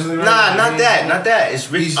brother. Not that. It's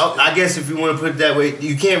rich. I guess if you want to put it that way,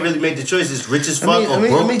 you can't really make the choice. It's rich as fuck or broke.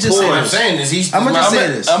 Let me just say I'm this. saying this. I'm gonna just say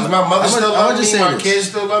this. My mother still love me. My this. kids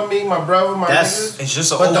still love me. My brother, my niggas. It's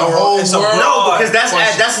just But the whole world. No, because that's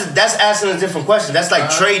asking a different question. That's like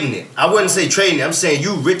trading it. I wouldn't say trading it. I'm saying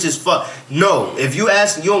you rich as fuck. No, if you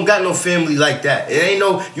ask, you don't got no family like that. It ain't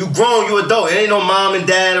no. You grown, you adult. It ain't no mom and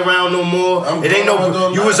dad around no more. It ain't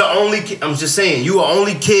no. You was the only kid. I'm just saying, you were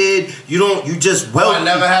only kid. You just wealthy. I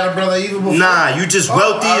never had a brother either before. Nah, you just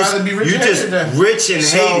wealthy. You just rich and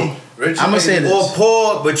hated. I'm gonna say this. Or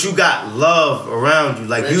poor, but you got love around you.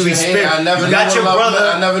 Like you expect. You got your brother.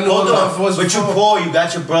 I never knew what love was. But you poor. You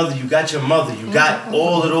got your brother. You got your mother. You got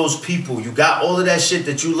all of those people. You got all of that shit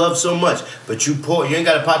that you love so much. But you poor. You ain't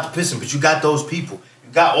got a pot to piss in. But you got those people.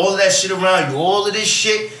 You got all of that shit around you. All of this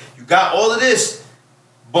shit. You got all of this.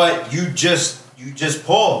 But you just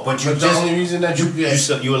poor. But the only reason that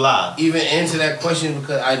you alive. Even answer that question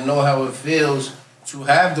because I know how it feels to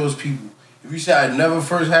have those people. If you say I never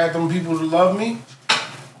first had them people to love me,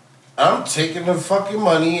 I'm taking the fucking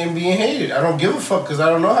money and being hated. I don't give a fuck because I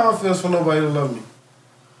don't know how it feels for nobody to love me.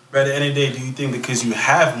 But at the end of the day, do you think because you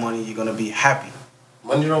have money, you're gonna be happy?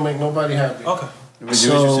 Money don't make nobody happy. Okay.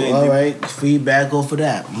 So, all right, feedback off of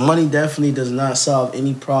that. Money definitely does not solve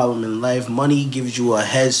any problem in life. Money gives you a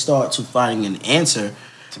head start to finding an answer.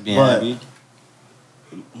 To being happy?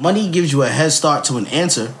 Money gives you a head start to an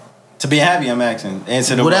answer. To be happy, I'm asking.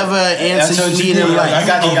 Answer whatever answer you need in life. I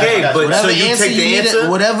got you. Okay, but so you take the answer?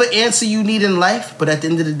 Whatever answer you need in life, but at the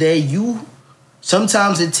end of the day,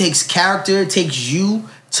 sometimes it takes character, it takes you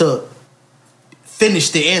to finish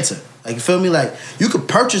the answer. Like, you feel me? Like, you could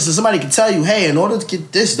purchase and somebody can tell you, hey, in order to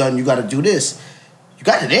get this done, you got to do this. You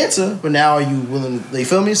got an answer, but now are you willing? You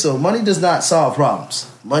feel me? So money does not solve problems.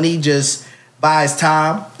 Money just buys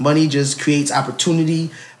time. Money just creates opportunity.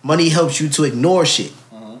 Money helps you to ignore shit.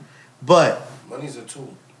 But money's a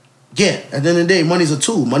tool. Yeah, at the end of the day, money's a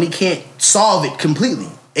tool. Money can't solve it completely.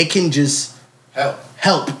 It can just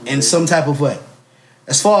help in some type of way.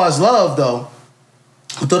 As far as love, though,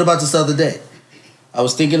 I thought about this the other day. I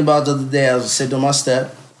was thinking about the other day. I was sitting on my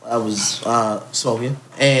step. I was smoking,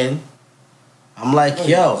 and I'm like,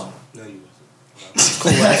 yo,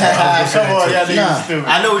 Cool. Come on, y'all niggas stupid.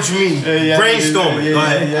 I know what you mean. Yeah, Brainstorming. yeah, Go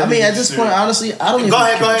ahead. yeah. I mean, at this point, honestly, I don't even Go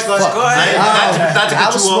ahead. care. Go ahead. Fuck. Go ahead. Not to I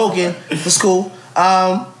cut was you off. smoking. It was cool.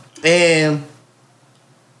 And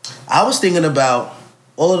I was thinking about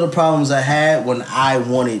all of the problems I had when I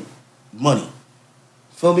wanted money.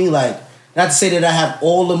 Feel me? Like, not to say that I have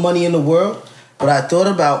all the money in the world, but I thought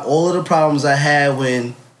about all of the problems I had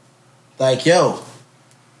when, like, yo,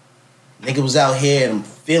 nigga was out here and I'm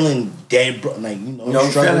feeling dead, bro. Like,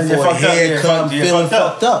 struggling for a haircut, I'm feeling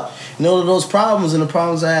fucked up. You know, those problems and the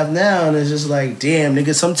problems I have now, and it's just like, damn,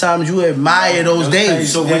 nigga, sometimes you admire those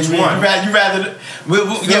days. So which one? You rather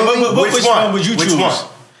which one would you choose? Which one?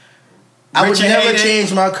 I would Rich and never hated?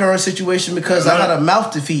 change my current situation because I got a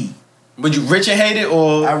mouth to feed. Would you rich and hate it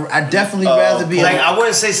or I definitely rather be Like, I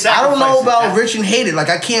wouldn't say I sacrifice. don't know about rich and hated. Like,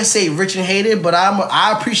 I can't say rich and hated, but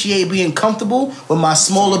I appreciate being comfortable with my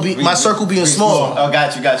my circle being smaller. Oh,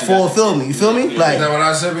 got you. Fulfill me. You feel me? Like, Is that what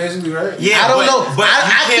I said basically, right? Yeah, I don't know. But I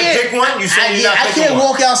you can't pick one. You say you're not I picking can't one.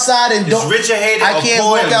 walk outside and It's don't. rich and hated. I can't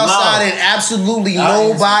walk outside and absolutely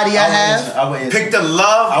nobody I have. Pick the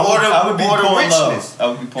love or the richness.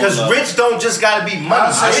 Because rich don't just gotta be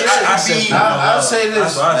money. I'll say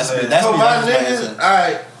this. For my niggas,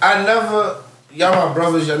 alright, I never, y'all my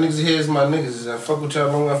brothers, y'all niggas here is my niggas. I fuck with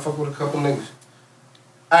y'all long, I fuck with a couple niggas.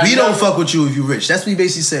 We don't fuck with you if you rich. That's what we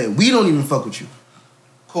basically saying. We don't even fuck with you.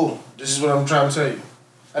 Cool. This is what I'm trying to tell you.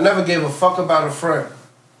 I never gave a fuck about a friend.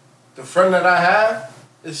 The friend that I have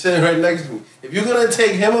is sitting right next to me. If you're gonna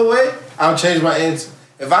take him away, I'll change my answer.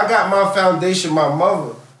 If I got my foundation, my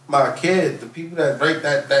mother, my kid, the people that break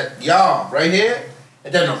that y'all right here,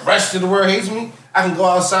 and then the rest of the world hates me, I can go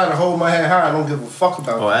outside and hold my head high. I don't give a fuck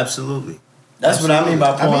about Oh, that. absolutely. That's what I mean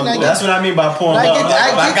by pouring. That's what I mean by pouring love.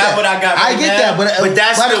 I got what I got. I get that, but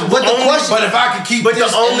that's the only- question. But if I could keep But the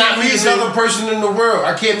this only and not meet reason- another person in the world,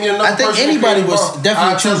 I can't meet another I think person. anybody in the would world.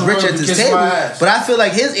 definitely I'll tell choose the rich world at to this kiss table. my ass. But I feel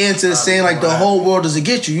like his answer is saying like the whole world is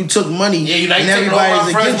against you. You took money Yeah, you like and taking all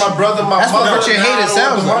everybody's my friends, against my you. brother, my That's what mother. rich and Nah, I hated don't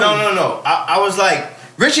sounds want like. the No. I was like,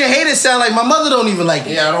 Rich and hated sound like my mother don't even like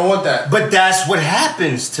it. Yeah, I don't want that. but that's what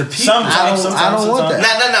happens to people. Sometimes. I don't want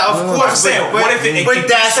that. No, of course. I'm saying, what if it but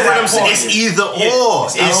gets that's to what that I'm saying. point? It's either Yeah. or. I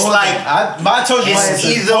It's don't like, I told you It's my answer.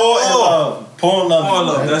 either Pour and or. love. Pour and love. Pour and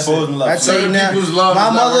love, that's it. Pour and love. I tell you Certain now, people's love my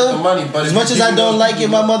is not mother, worth the money, but as if much you as I give don't those like it,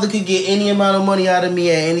 people my mother could get any amount of money out of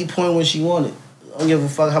me at any point when she wanted. I don't give a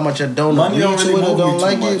fuck how much I don't Money agree don't to really it or move me don't too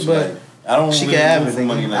like much, it, but like, I don't she really can have move it. for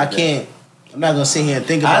money Nigga. like I that. can't. I'm not gonna sit here and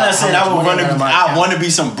think about. I'm not saying how I much would money run. out of my I account. want to be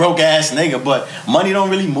some broke ass nigga, but money don't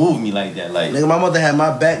really move me like that. Like Nigga, my mother had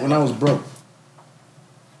my back when I was broke.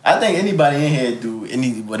 I think anybody in here do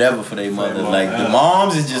any whatever for their mother. Like the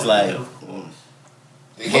moms is just like.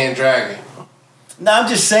 They can't drag it. Nah, I'm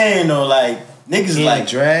just saying though. Like niggas Can't like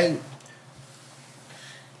drag.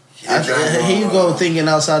 Here you go thinking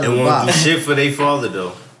outside they of the won't do box. shit for their father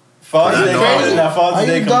though. Father's I Day. know I Crazy. won't. Now Father's Are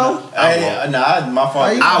Day you come. dumb? My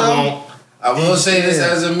father. you I dumb? won't. I will say this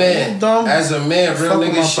as a man. Dumb. As a man, real Fuck with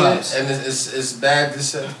my nigga pops. shit, and it's bad to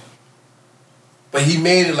say. But he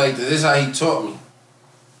made it like this. This is how he taught me.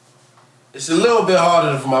 It's a little bit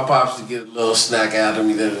harder for my pops to get a little snack out of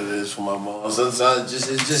me than it is for my mom. So it's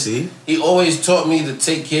just See? he always taught me to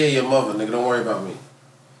take care of your mother, nigga. Don't worry about me.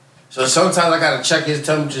 So sometimes I gotta check his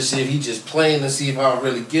temperature, see if he just playing, to see if I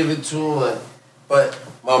really give it to him. Like, but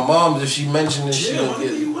my mom, if she mentioned it, she Yeah, don't why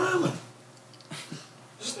get are it. you wildin'?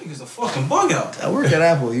 This nigga's a fucking bug out. I work at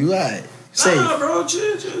Apple. You alright? Safe. Nah, bro,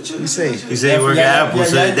 chill. You safe. He said work at Apple,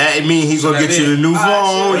 so yeah. that mean he gonna get you the new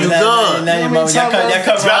phone. You Now good? your mama, y'all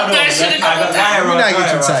cut Drop round that over. shit in Go ahead, You Ron, not go get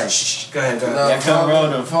ahead, too Ron. tight. Shh, Go ahead. Nah, Yeah, come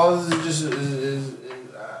round him. fathers is just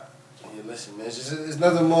yeah, listen, man. It's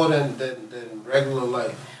nothing more than regular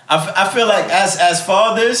life. I feel like as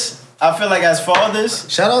fathers,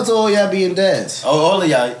 Shout out to all y'all being dads. all of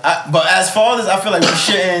y'all. But as fathers, I feel like we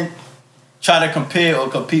shouldn't try to compare or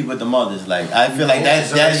compete with the mothers. Like I feel like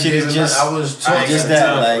that shit is just I was taught just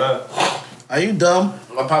that. that. Like Are you dumb?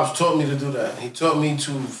 My pops taught me to do that. He taught me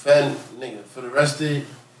to fend, nigga, for the rest of it.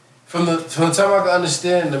 From the time I could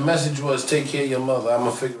understand, the message was take care of your mother. I'ma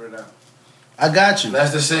figure it out. I got you. And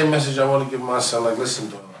that's the same message I want to give my son. Like, listen,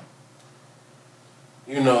 dog.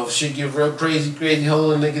 You know, if shit get real crazy,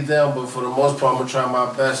 hold a nigga down. But for the most part, I'm gonna try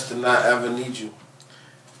my best to not ever need you.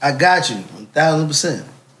 I got you. 1000%.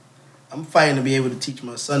 I'm fighting to be able to teach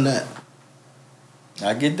my son that.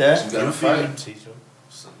 I get that. You gotta fight.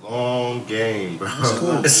 It's a long game, bro. It's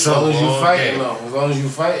cool. It's As long as you long fighting, game. though. As long as you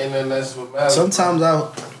fighting, then that's what matters. Sometimes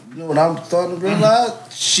you know what I'm starting to realize?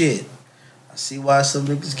 Shit. I see why some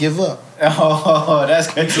niggas give up. Oh,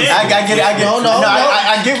 that's good. I get it. I get. No.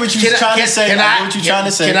 I get what you're trying to say. I get what you're trying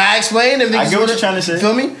to say. Can I explain? I get what you're trying to say.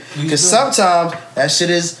 Feel me? Because sometimes that shit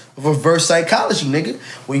is reverse psychology, nigga.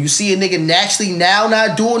 When you see a nigga naturally now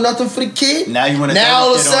not doing nothing for the kid, Now you want to. now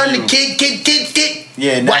all of a sudden the kid.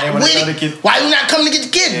 Yeah, now they want to throw the kid. Why you not coming to get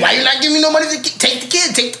the kid? Yeah. Why you not giving me no money to take the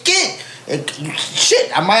kid? And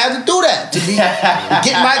shit, I might have to do that to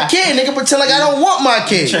get my kid, nigga. Pretend like I don't want my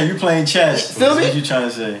kid. You playing chess. Feel me? What you trying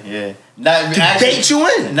to say? Yeah. Not To bait you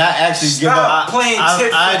in. Not actually give up. Stop playing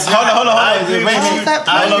tit for tat. Hold on. I agree with you. Stop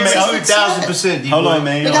I playing agree tit for tat. 2,000%. Hold on,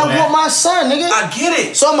 man. Nigga, I want my son, nigga. I get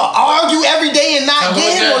it. So I'ma argue every day and not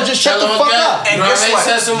get him, or just shut the fuck up. And You know guess what I mean? what?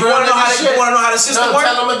 Said some You real wanna know how nigga shit. you wanna know how the system No, works?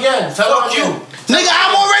 tell him again. Tell Fuck him you. again. Nigga,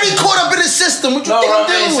 I'm already caught up in the system. What you No, think I'm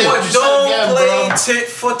bro, dealing ain't with? shit. Don't Again, play bro. tit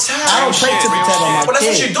for tat. I don't play tit for tat on my But that's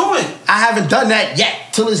what kid. you're doing. I haven't done that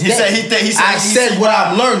yet till this He day. said he I said what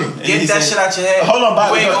I'm learning. Get that shit out your head. Hold on,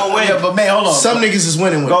 Bobby. You ain't gonna win. Yeah, but man, hold on. Some niggas is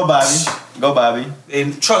winning with Go, it. Bobby.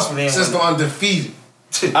 And trust me, they ain't System winning. undefeated.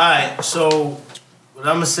 Alright, so what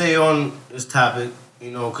I'm gonna say on this topic,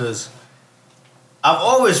 you know, cause I've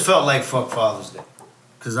always felt like fuck Father's Day.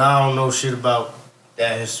 Cause I don't know shit about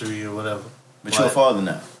that history or whatever. But you're a father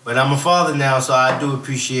now. But I'm a father now, so I do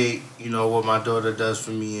appreciate, you know, what my daughter does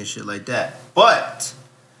for me and shit like that. But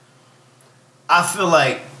I feel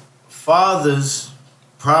like fathers,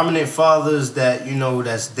 prominent fathers that, you know,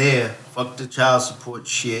 that's there, fuck the child support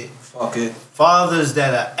shit. Fuck it. Fathers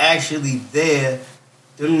that are actually there,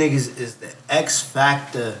 them niggas is the X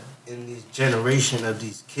factor in this generation of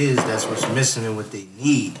these kids. That's what's missing and what they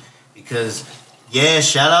need. Because, yeah,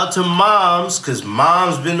 shout out to moms, because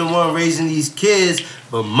mom's been the one raising these kids,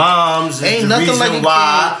 but moms Ain't is the nothing reason like a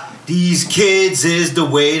why these kids is the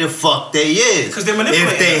way the fuck they is. 'Cause they're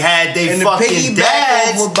manipulating If they them. had their And to fucking piggyback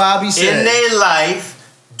dads off what Bobby in said. their life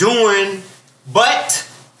doing, but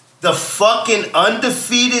the fucking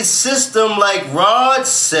undefeated system, like Rod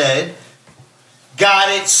said, got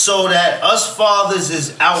it so that us fathers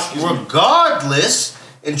is out regardless.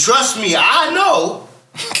 And trust me, I know.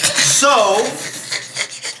 So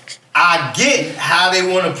I get how they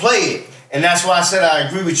want to play it. And that's why I said I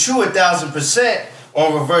agree with you 1,000%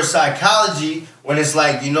 on reverse psychology when it's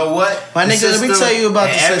like, you know what? My The nigga, let me system tell you about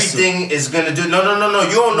and the system. everything is gonna do. No.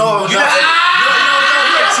 You don't know. You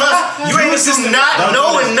You ain't the do system. not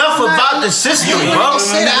know enough about the system, bro.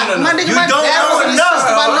 Say that. No. My nigga, You my don't dad know was in the enough.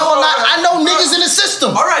 system. I know a lot. I know niggas in the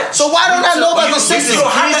system. All right. So why don't I know about the You system? don't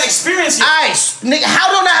have that experience yet. Alright, nigga, how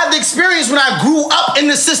don't I have the experience when I grew up in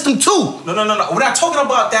the system too? No. We're not talking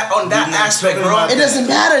about that on that aspect, bro. It doesn't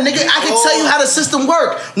matter, nigga. I can tell you how the system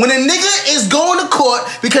work. When a nigga is going to court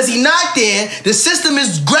because he not there, the system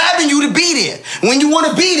is grabbing you to be there. When you want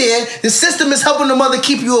to be there, the system is helping the mother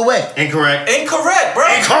keep you away. Incorrect. Incorrect, bro.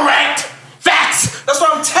 Incorrect. Facts. That's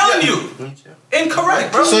what I'm telling you.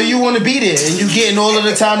 Incorrect, bro. So you want to be there and you getting all of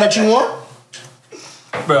the time that you want?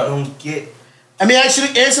 Bro, don't get. I mean,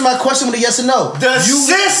 actually answer my question with a yes or no. The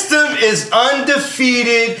system is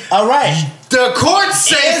undefeated. All right. The courts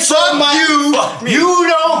say Answer fuck my- you. fuck me. You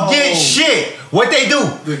don't get shit. What they do?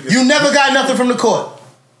 You never got nothing from the court.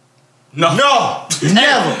 No.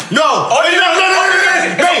 Never. No. Oh, no.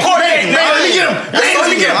 Man, let me get him. Man, let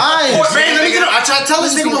me get him. Lying. Man, let me get him. I tried to tell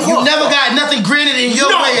this nigga before. You never got nothing granted in your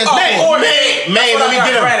way as Oh, man. Man, let me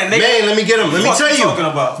get him. Man, let me get him. Let me Fuck tell you you. talking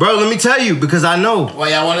about? Bro, let me tell you because I know. Why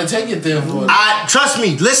y'all want to take it there for? Trust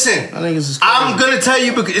me, listen. I think this is I'm gonna tell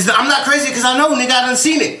you because I'm not crazy because I know, nigga, I done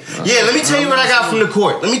seen it. Yeah, let me tell you what I got from the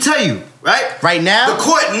court. Let me tell you, right? Right now? The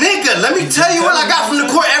court, nigga, let me tell you what I got from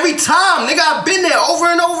the court every time. Nigga, I've been there over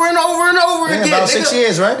and over and over and over Yeah, again. about nigga. 6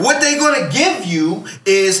 years, right? What they gonna give you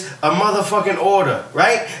is a motherfucking order,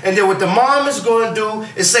 right? And then what the mom is gonna do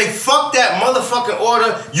is say, fuck that motherfucking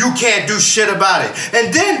order, you can't do shit about it.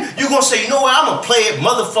 And then you gonna say, you know what, I'm gonna play it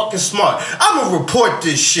motherfucking smart. I'm gonna report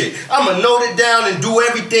this shit. I'm gonna note it down and do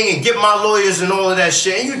everything and get my lawyers and all of that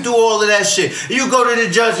shit. And you do all of that shit. And you go to the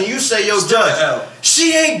judge and you say, yo, Still judge, L.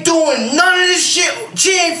 she ain't doing none of this shit.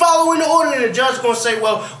 She ain't following the order. And the judge gonna say,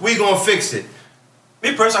 well, we gonna fix it.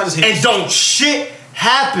 Me personally, I just hate And don't shit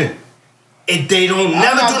happen. If they don't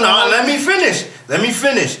never not do gonna- no, let me finish.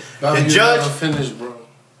 Bobby, The you judge, never finished, bro.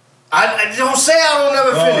 I don't say I don't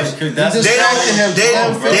never finish. That's You They distracted him,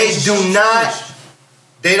 don't. bro. They do not.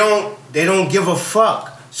 They don't give a fuck.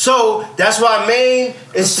 So that's why Maine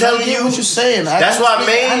is telling you. what you're saying. That's why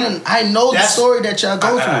Maine. I know the that's- story that y'all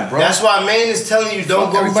go through, bro. That's why Maine is telling you don't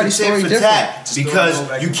Fuck, go for everybody's tit story for different. tat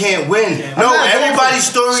because you can't win. I'm No, not going everybody's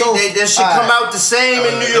for- story so, that should alright. come out the same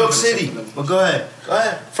in New York City. But go ahead.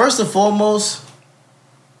 First and foremost,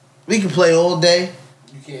 we can play all day,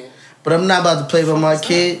 You can't. but I'm not about to play by my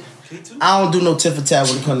kid I don't do no tit for tat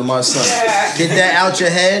when it comes to my son. Get that out your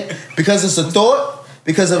head because it's a thought.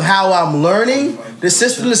 Because of how I'm learning the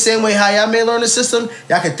system, the same way how y'all may learn the system.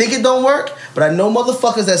 Y'all can think it don't work, but I know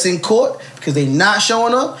motherfuckers that's in court because they not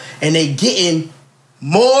showing up and they getting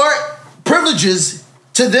more privileges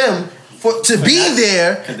to them to be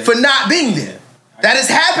there for not being there. That is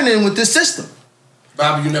happening with this system.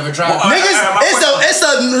 Bobby, you never tried. Niggas, it's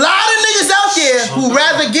a lot of niggas out there who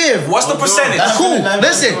rather give. What's the percentage? That's cool.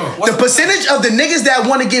 Listen, the percentage of the niggas that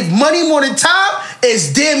want to give money more than time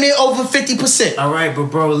is damn near over 50%. All right, but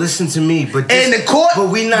bro, listen to me. But And the court, but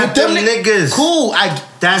we not with them niggas. Cool,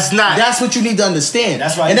 That's not. That's what you need to understand.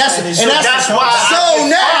 That's why. And that's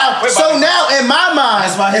why. So now, in my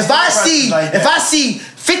mind, if I see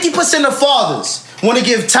 50% of fathers want to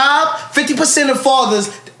give time, 50% of fathers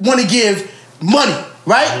want to give money,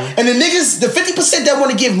 right? And the niggas, the 50% that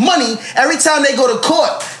want to give money, every time they go to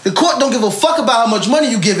court, the court don't give a fuck about how much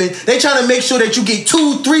money you giving. They trying to make sure that you get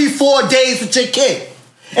 2, 3, 4 days with your kid.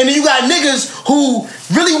 And then you got niggas who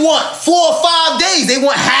really want 4 or 5 days. They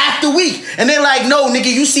want half the week. And they're like, no,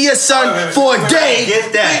 nigga, you see your son for a day,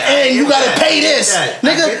 and you gotta pay this.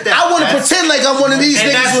 Nigga, I want to pretend like I'm one of these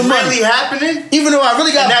niggas with money. And that's really happening? Even though I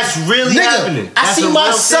really got... And that's really happening. I see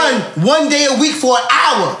my son 1 day a week for an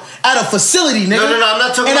hour at a facility, nigga. No, I'm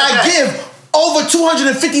not talking about that. And I give over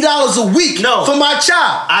 $250 a week for my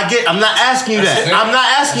child. I'm not asking you that. I'm not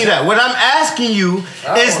asking you that. What I'm asking you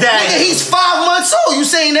is that... Nigga, he's 5 months old. You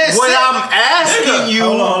saying that? What I'm asking you...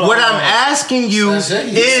 What I'm asking you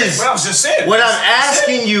is... What I'm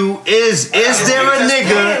asking you is there a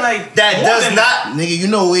nigga that does not... Nigga, you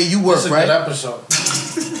know where you work, right?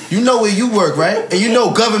 You know where you work, right? And you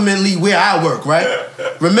know governmentally where I work, right?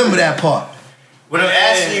 Remember that part. What I'm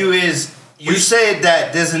asking you is... You said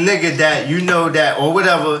that there's a nigga that you know that or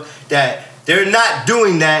whatever that they're not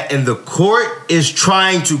doing that and the court is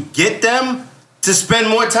trying to get them to spend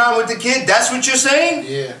more time with the kid. That's what you're saying?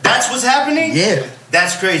 Yeah. That's what's happening? Yeah.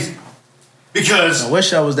 That's crazy. Because I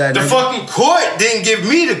wish I was that the nigga. fucking court didn't give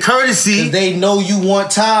me the courtesy. Because they know you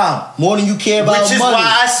want time more than you care about which is money.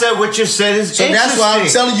 why I said what you said is so that's why I'm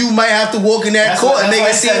telling you might have to walk in that court and make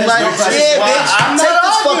it seem like, yeah, bitch, I'm take not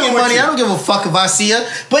this fucking arguing with money. you. I don't give a fuck if I see her.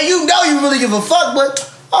 But you know you really give a fuck,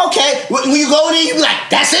 but okay. When you go in there, you be like,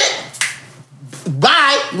 that's it?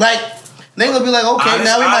 Bye. Like, they gonna be like, okay,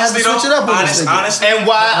 now we might have to switch it up on this nigga. Honestly, and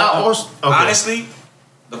why I also... Okay. Honestly,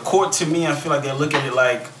 the court to me, I feel like they look at it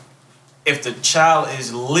like if the child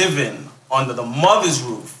is living under the mother's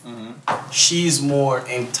roof, she's more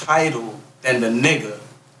entitled than the nigga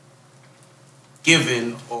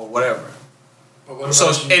given or whatever.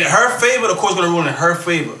 So in her favor, the court's gonna rule in her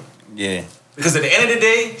favor. Yeah. Because at the end of the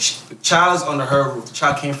day, the child is under her roof. The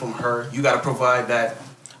child came from her. You gotta provide that.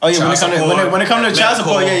 Oh yeah, when it comes to child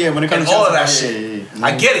support, when it comes to all child of that support, shit.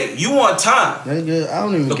 I get it. You want time. Nigga, I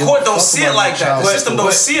don't even The give court a don't fuck see it about like that. child The system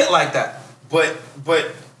support. don't see it like that. But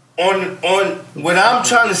on what I'm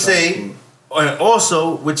trying to say, and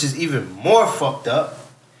also which is even more fucked up,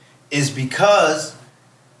 is because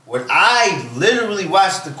what I literally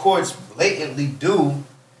watched the courts blatantly do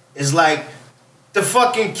is like the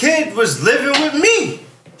fucking kid was living with me.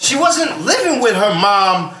 She wasn't living with her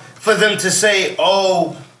mom for them to say,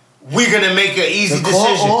 oh, we're gonna make an easy The court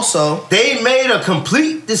decision. also, They made a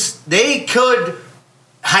complete they could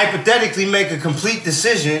hypothetically make a complete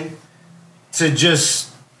decision to just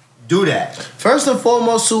do that. first and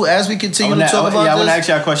foremost, too, as we continue to talk about I this, want to ask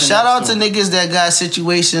you a question. shout out next, to too. niggas that got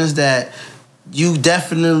situations that you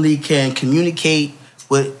definitely can communicate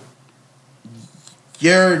with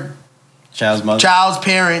your Child's mother. child's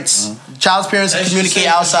parents. Child's parents can As you communicate say,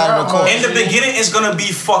 outside of the court. In the beginning, it's gonna be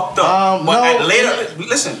fucked up. But no. later,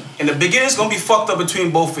 listen. In the beginning, it's gonna be fucked up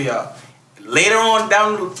between both of y'all. Later on,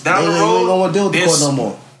 down the You ain't gonna road, want to deal with the court no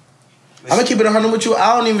more. I'm gonna keep it 100 with you.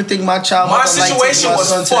 I don't even think my child. my might like taking situation my was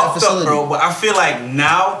son to that fucked up, facility. bro. But I feel like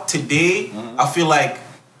now, today, I feel like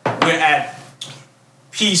we're at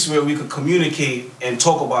peace where we could communicate and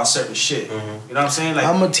talk about certain shit. You know what I'm saying? Like,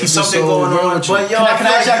 I'ma if teach something you going so on, with you. But yo, Can I I feel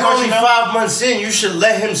ask you a like you're only question, 5 months in. You should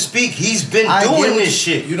let him speak. He's been I get doing what this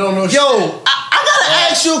shit. You don't know Yo, I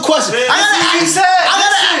gotta ask you a question. Man, I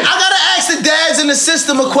gotta ask the dads in the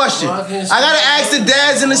system a question. I gotta ask the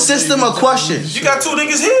dads in the system a question. you got 2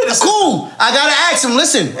 niggas here. That's Cool. I gotta ask him.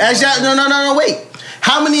 Listen, as y'all, no, wait.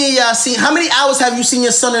 How many of y'all seen? How many hours have you seen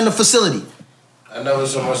your son in the facility? I never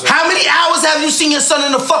saw my son. How many hours have you seen your son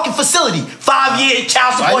in the fucking facility? 5-year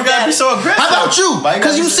child Why support. you gotta be so aggressive? How about you? Why you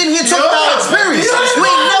Because gotta you be- sitting here talking about experience. You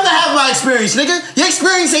ain't never have my experience, nigga. Your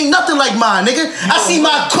experience ain't nothing like mine, nigga. I see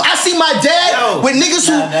my dad with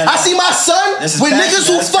niggas who I see my son This is with passion, niggas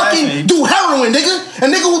who that's fucking passion. do heroin, nigga. A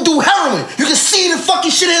nigga who do heroin. You can see the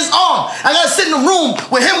fucking shit in his arm. I gotta sit in the room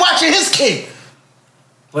with him watching his kid.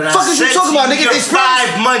 But I Fuck is you said talking to about, nigga? You're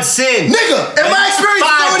Experience- 5 months in. Nigga, and my experience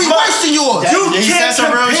is 5 already months. worse than yours. You Yeah, he can't said some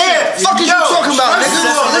real compare. shit. Fuck is you talking about, First nigga?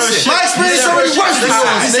 of all, He said listen. My experience is already worse than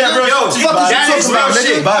yours, He said real nigga. shit. Yo, Fuck is you that is talking about, real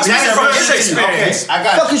nigga? shit. Bobby, he That said is real real shit. shit. Okay, I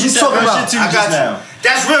got Fuck you. is you He said talking real about? shit to you I got just you. now.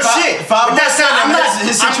 That's real shit. But that's not. I'm not.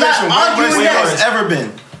 His I'm situation not arguing way that. worse ever been.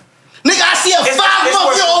 Nigga, I see a It's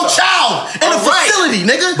 5-month-old worse. child in a Alright. facility,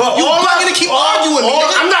 nigga. But you all bugging I'm- to keep all- arguing me, all-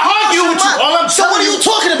 nigga. I'm not arguing with you. All I'm So what are telling you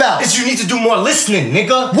talking about? Is you need to do more listening,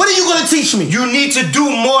 nigga. What are you gonna teach me? You need to do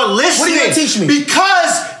more listening. What are you gonna teach me? Because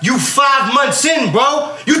you 5 months in,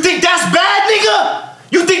 bro. You think that's bad, nigga?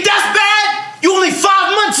 You think that's bad? You only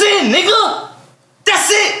 5 months in, nigga. That's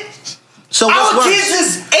it. So what's Our worse? kids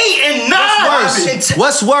is 8 and 9.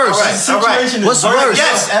 What's worse? All right, all right. Situation is What's worse?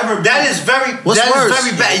 Yes, ever that is very. What's that is worse?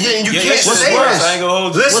 very bad. And you can't What's say worse? that. I ain't gonna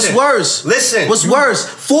hold you. Listen, What's worse? Listen. What's worse?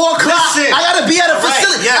 4 o'clock. Listen. I gotta be at a All right,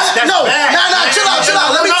 facility. yes, that's no, bad. nah, chill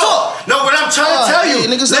out. Let me talk. No, what I'm trying to tell you.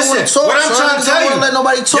 Niggas don't Listen, wanna talk, what I'm son. trying Niggas to tell don't you. wanna let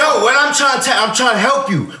nobody talk. Yo, what I'm trying to tell, I'm trying to help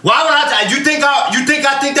you. Why would I? You think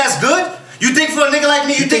I think that's good? You think for a nigga like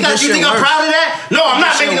me, you think this shit I'm worse? proud of that? No, I'm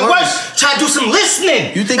not This shit making it worse. worse. Try to do some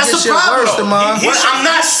listening. You think that's this the shit problem. worse than mine? I'm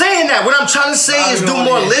not saying that. What I'm trying to say is do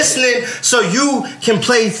more listening so you can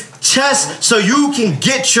play chess, so you can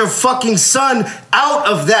get your fucking son out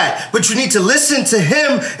of that. But you need to listen to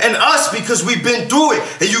him and us because we've been through it.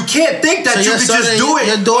 And you can't think that So you your can son just and do it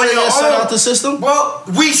your daughter on and your your son own. out the system? Well,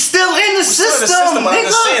 we still in the Still in system, the system, but I'm nigga.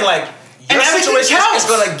 just saying, like, And your everything situation counts. is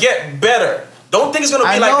gonna get better. Don't think it's gonna be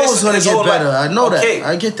I like know this. it's gonna this get whole better. life. I know that. Okay.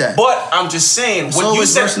 I get that. But I'm just saying, It's what you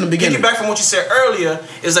always said, worse in the beginning. piggyback from what you said earlier,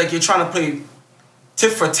 is like you're trying to play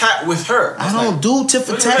tit for tat with her. I don't do tit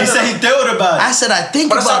for tat. He said he thought about it. I said I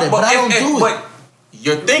think it's about not- it, but I don't do it. But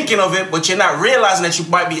you're thinking of it, but you're not realizing that you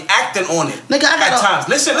might be acting on it. Nigga, I at got times.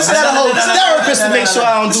 Listen. I got a whole therapist to make sure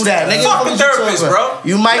I don't do that. Nigga, Fuck what the you talking therapist, about? bro.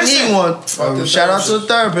 You might Listen. need one. the Shout out to the I'm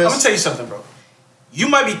therapist. gonna tell you something, bro. You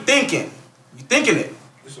might be thinking it,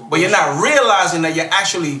 but you're not realizing that you're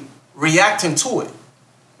actually reacting to it.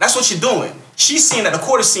 That's what you're doing. She's seeing that. The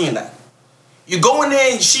court is seeing that. You go in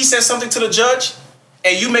there and she says something to the judge,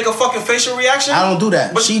 and you make a fucking facial reaction. I don't do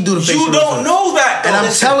that. But She do the facial You don't reaction. know that, though. And I'm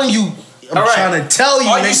Listen. telling you, I'm All right. trying to tell you,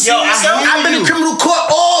 Are you nigga. seeing yourself? I've been in criminal court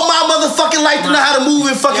all my motherfucking life to know how to move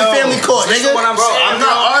in fucking Yo, family court, this is nigga. what I'm Bro, saying, I'm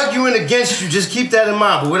not arguing against you. Just keep that in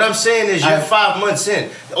mind. But what I'm saying is, you're 5 months in.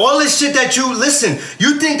 All this shit that you listen,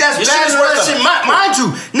 you think that's Your bad shit is and all that worth shit. it. Mind you,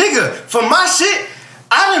 nigga, for my shit,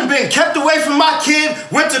 I done been kept away from my kid.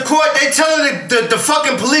 Went to court. They telling the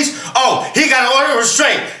fucking police, oh, he got an order of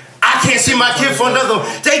restraint. I can't see my kid for another.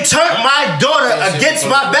 They turned my daughter against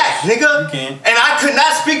my back, nigga. can't. And I could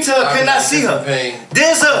not speak to her, could not see her.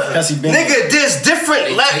 There's a Because he been nigga. There's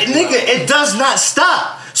different. Nigga, it does not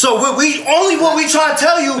stop. So what we try to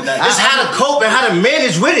tell you is how to cope and how to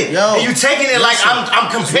manage with it. Yo, And you taking it like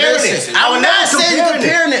I'm comparing listen. it. I would I'm never not saying compare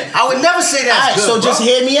comparing it. I would never say that's Alright, good. so just bro.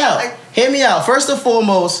 hear me out. Hear me out. First and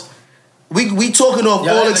foremost, we talking off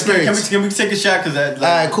all experience. Can we take a shot? Cause that.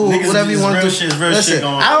 Like, Alright, cool. niggas Whatever you is want to real do. shit, real Listen, shit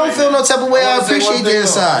going on. I don't feel no type of way. I I wanna say appreciate one the thing,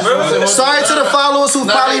 inside. though. Sorry to the followers who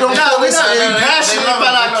probably don't Nah, feel we're this. not nah, passionate nah,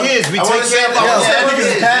 about our nah, kids. We I take wanna care say of our about- kids. Yeah, niggas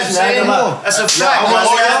is passionate, I ain't gonna lie. That's a I fact. wanna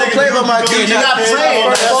say I don't play with my kids. You're not playing.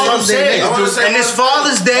 That's what I'm saying. I wanna say And it's one thing.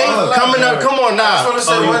 Father's Day coming up. Come on I now. just want to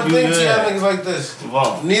say Oh, one you thing to good. y'all niggas like this.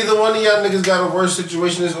 Neither one of y'all niggas got a worse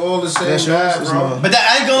situation. It's all the same That's yours, bad, it's bro. mine. But that,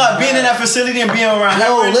 I ain't gonna lie, being in that facility and being around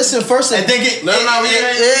Yo, her, listen. First, I think it. No, we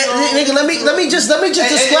ain't. nigga, let me just describe.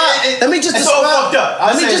 Let me just It's all describe. fucked up.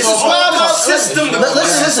 Let me just describe my system.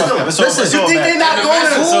 Listen. You think they not going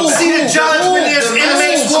to see the judge when there's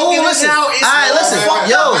inmates walking listen. out? It's Alright, listen. fucked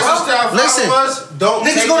Yo, up. listen. Don't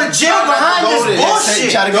Niggas take go to it. jail behind Go this there.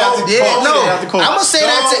 bullshit. Try to get out the Yeah, court. no. Get out the court. I'm gonna say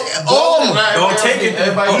that to all. Don't take it.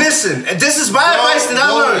 Everybody, Listen, and this is my advice that I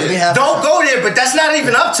go learned. there. Don't go there, but that's not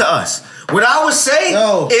even up to us. What I would say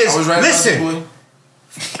Yo. is, I was right listen, about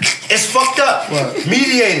it's fucked up.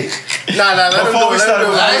 Mediated. Nah, let him Before do we it. start-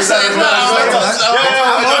 I ain't saying I'm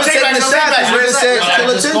don't only take taking back, the don't shot take back. because Red said kill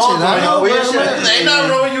attention. I know, Where man. your shit? Ain't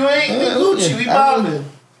nothing wrong. You ain't Gucci. We ballin'.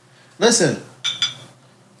 Listen,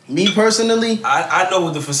 me personally, I know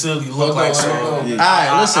what the facility look like, so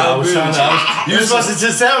alright, listen. You were supposed to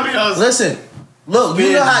just tell me. Listen, Look,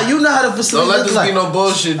 you know how the Don't facility let look this like. be no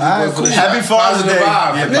bullshit. Alright, cool. Happy Father's Day.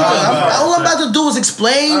 Yeah, Nigga, all I'm about to do is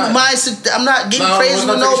explain I'm not getting crazy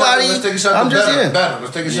with nobody. Let's take a shot I'm to just better. here. Better.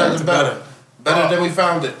 Let's take a shot to better. Better than we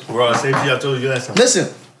found it. Bro, same thing I told you last time.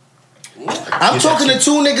 Listen, I'm talking to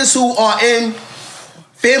two niggas who are in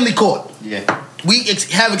family court. Yeah. We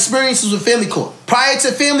have experiences with family court. Prior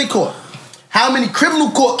to family court, how many criminal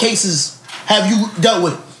court cases have you dealt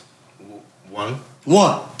with? One.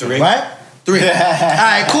 3. Right? 3. All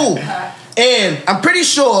right, cool. And I'm pretty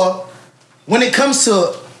sure when it comes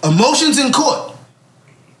to emotions in court,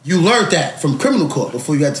 you learned that from criminal court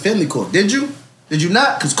before you got to family court. Did you? Did you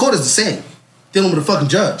not? Because court is the same. Dealing with a fucking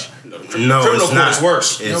judge. No, Criminal it's court not. is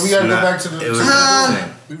worse. It's No, we gotta go not. back to the- It was not the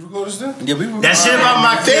same. We record this then? Yeah, we were. That shit about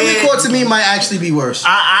my Family kid. court to me might actually be worse.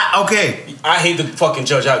 Okay. I hate the fucking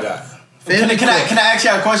judge I got. Can I ask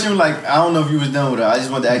you a question? Like, I don't know if you was done with it. I just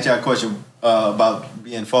wanted to ask you a question about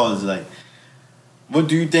being fathers. Like, what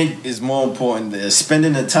do you think is more important,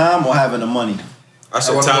 spending the time or having the money? I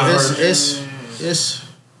said time. It's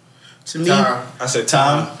to me. Time. I said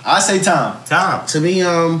time. I say time. Time. To me,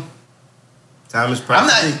 Time is I'm precious.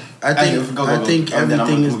 not. I think And then I'm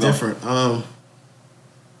everything is gonna go. different.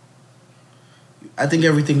 I think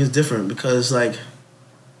everything is different because, like,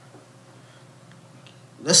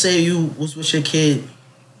 let's say you was with your kid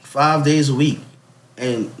 5 days a week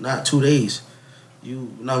and not 2 days.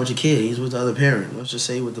 You not with your kid, he's with the other parent. Let's just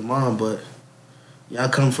say with the mom, but y'all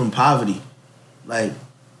come from poverty. Like,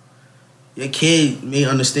 your kid may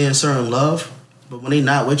understand certain love, but when they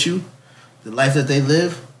not with you, the life that they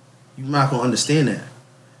live, you're not gonna understand that.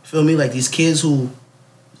 Feel me? Like these kids who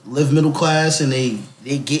live middle class and they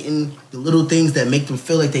getting the little things that make them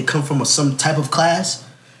feel like they come from some type of class.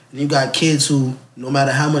 And you got kids who, no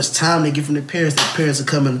matter how much time they get from their parents are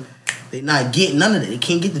coming, they not getting none of that. They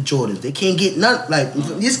can't get the Jordans. They can't get none. Like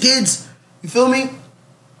these kids, you feel me?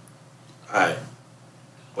 Alright.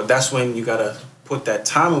 But that's when you gotta put that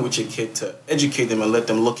time in with your kid to educate them and let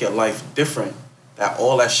them look at life different. That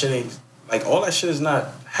all that shit ain't like all that shit is not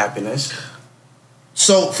happiness.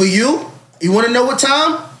 So for you want to know what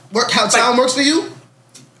how time works for you?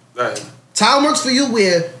 Right. Time works for you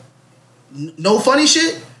where no funny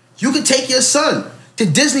shit. You could take your son to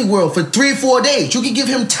Disney World for 3 or 4 days. You could give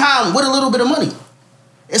him time with a little bit of money.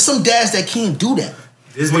 There's some dads that can't do that.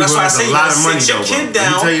 Disney Well, that's why I World's say a you lot gotta of money sit your though, kid bro. Let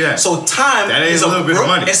me down. tell you that. So time That ain't is a little bit of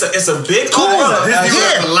money. It's a big Cool. umbrella. Disney World's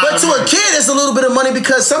Yeah, a lot but of to money. a kid, it's a little bit of money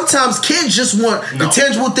because sometimes kids just want the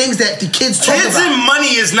tangible things that the kids talk Kids about. and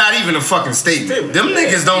money is not even a fucking statement. Them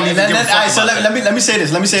niggas don't even give a fuck So about let me say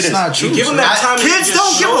this. Let me say this. It's not true. You give them that time. Kids you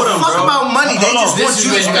don't just give show a them, fuck bro. about money. They Hold just on. want This is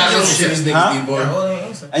you where to you gotta spend your listen to shit. these niggas, D-boy.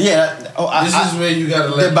 This is where you gotta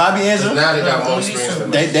let. Did Bobby answer? Now they got more experience than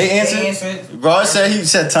us. They answered. Rod said he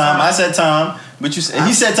said time. I said time. But you said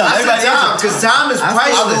he said time. I Everybody said time, answered. because time is I feel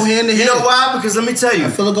priceless. it go hand in You know hand. why? Because let me tell you, I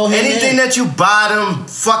feel it go hand in anything hand. that you buy them,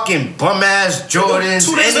 fucking bum ass Jordans,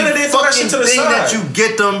 2 days later, any they throw that fucking shit to the thing side. that you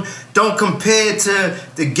get them, don't compare to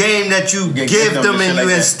the game that you Yeah, give them them and and shit you like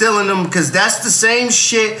that. instill in them, because that's the same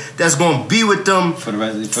shit that's gonna be with them For the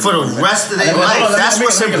rest for the rest of their Hold on, life. let me- That's let me-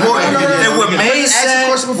 what's let me- important. let me- let me- And what let me Maine ask you a said,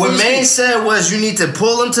 question before what you Maine speak. said was you need to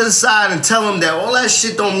pull them to the side and tell them that all that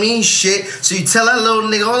shit don't mean shit. So you tell that little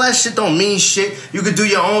nigga all that shit don't mean shit. You could do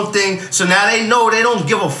your own thing. So now they know they don't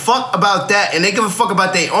give a fuck about that, and they give a fuck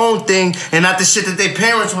about their own thing and not the shit that their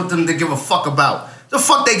parents want them to give a fuck about. The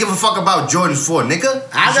fuck they give a fuck about Jordans for, nigga?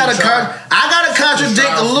 I gotta contradict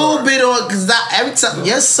try a little for it. bit on because every time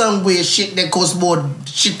your son wears shit that costs more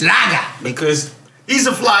shit than I got. Because He's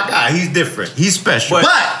a fly guy. He's different. He's special. But-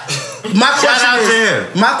 But my question out to is, him.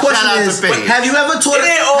 my Shout question out to is, Paige. have you ever taught? It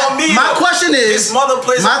ain't all me, My though. question is, His mother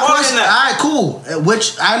plays a my part in question. that. All right, cool.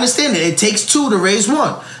 Which I understand it. It takes two to raise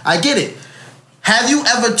one. I get it. Have you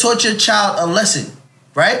ever taught your child a lesson,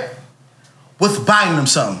 right? With buying them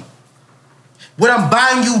something. What I'm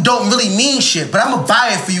buying you don't really mean shit, but I'm gonna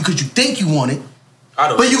buy it for you because you think you want it. I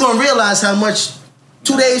don't. But you're gonna realize how much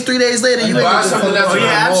 2 days, 3 days later you buy ain't something that's Oh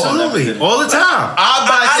yeah, absolutely. All the time. I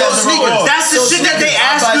buy I don't shit sneakers. for That's the shit that they I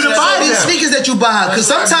ask buy you to shit buy These them. sneakers that you buy, because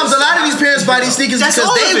sometimes a lot of these parents buy these sneakers That's because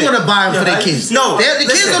all of they it. want to buy them for their kids. No, the kids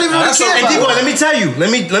listen. don't even really care And about D-Boy, it. let me tell you.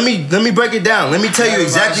 Let me break it down. Let me tell you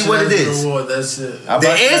exactly what it is. That's it. The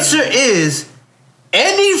answer is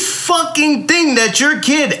any fucking thing that your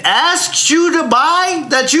kid asks you to buy,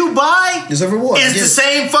 that you buy, It's a reward. is the Yes.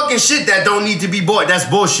 same fucking shit that don't need to be bought. That's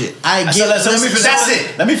bullshit. I get So let me finish. That's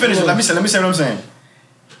it. Let me finish. Let me say what I'm saying.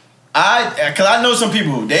 Cause I know some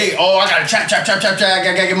people. I gotta trap. I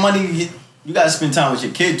gotta get money. You gotta spend time with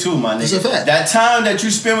your kid too, my nigga. It's a fact. That time that you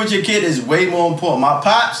spend with your kid is way more important. My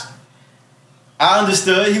pops, I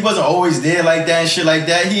understood. He wasn't always there like that and shit like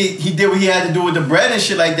that. He did what he had to do with the bread and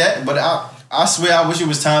shit like that. But I swear I wish it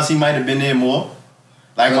was times he might have been there more.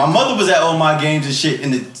 Like my mother was at all my games and shit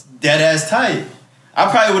in the dead ass tight. I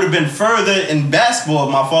probably would have been further in basketball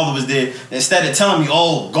if my father was there. Instead of telling me,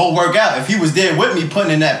 "Oh, go work out." If he was there with me,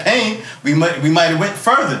 putting in that pain, we might have went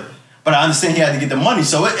further. But I understand he had to get the money,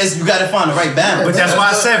 so you got to find the right balance. But that's why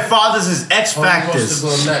I said fathers is X factors. Who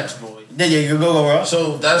wants to go next, boy? Yeah, go, bro.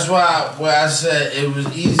 So that's why I said it was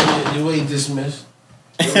easier. The way he dismissed.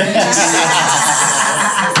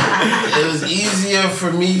 It was easier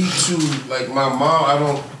for me to, like, my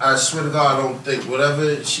mom. I swear to God, I don't think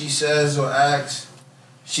whatever she says or acts,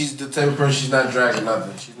 she's the type of person. She's not dragging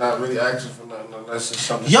nothing. She's not really asking for nothing unless it's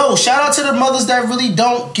something. Yo, shout out to the mothers that really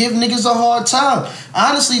don't give niggas a hard time.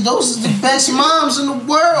 Honestly, those are the best moms in the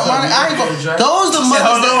world. Man. I ain't gonna. Those the mothers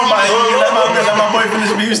Hold on, that. let my boy finish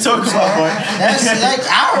what he was talking about, boy. That's like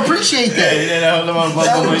I appreciate that. Yeah, let my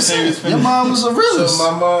boy finish. Your mom was a realist.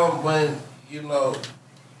 So my mom, when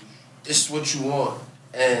it's what you want,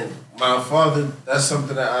 and my father, that's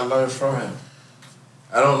something that I learned from him.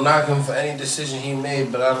 I don't knock him for any decision he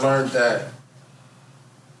made, but I learned that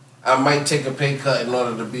I might take a pay cut in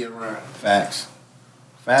order to be around. Facts.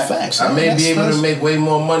 I may be able to make way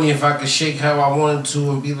more money if I could shake how I wanted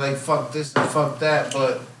to and be like, fuck this and fuck that,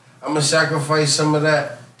 but I'm going to sacrifice some of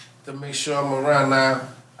that to make sure I'm around. Now,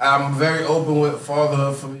 I'm very open with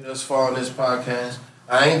fatherhood for me thus far on this podcast.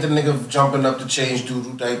 I ain't the nigga jumping up to change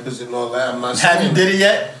doodle diapers and all that. I'm not saying Have you did it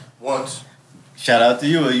yet? Once. Shout out to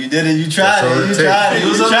you. You did it. You tried That's all it. You it tried it.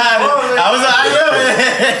 takes. You tried it. I was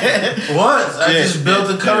like, Once. I Yeah. just built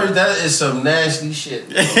the courage. That is some nasty shit.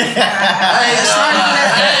 It's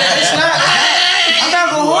not. I'm not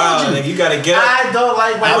gonna Wow, hold you. nigga, you gotta get up. I don't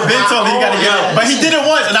like when I've been told him you gotta get it. But he did it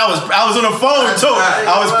once and I was on the phone too.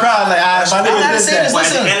 I was proud, like, my I nigga gotta did say that. this, But at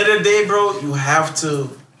listen. the end of the day, bro, you have to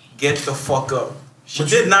get the fuck up. She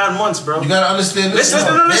did 9 months, bro. You gotta understand this. Listen.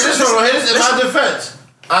 Here's in my defense.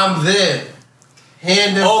 I'm there.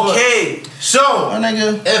 Hand and foot. Okay. So, My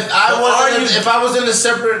nigga. if I was in a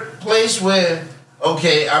separate place where,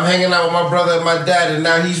 okay, I'm hanging out with my brother and my dad, and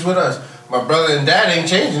now he's with us. My brother and dad ain't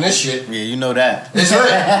changing this shit. Yeah, you know that. It's lit.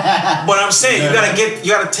 But I'm saying you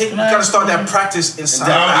gotta start that practice inside.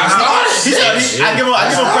 I give him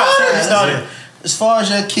props. He started. As far as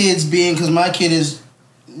your kids being, because my kid is,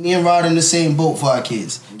 me and Rod in the same boat for our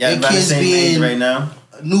kids. Yeah, Your about the kids same age being right now.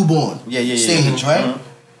 newborn Yeah. stage, right? Mhm.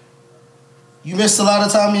 You missed a lot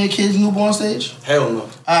of time in your kid's newborn stage? Hell no.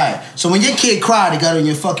 Alright, so when your kid cried, it got on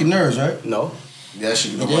your fucking nerves, right? No. That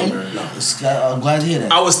shit You go did? on. I'm glad to hear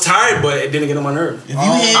that. I was tired, but it didn't get on my nerve. If you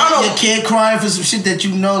hear I don't- your kid crying for some shit that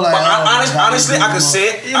you know, like, But oh, my God, honestly, I could say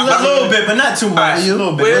it. A little bit, but not too much. Alright, A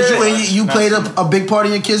little bit. wait, But you played a big part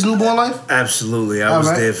of your kid's newborn life? Absolutely, I was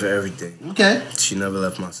Alright. there for everything. Okay. She never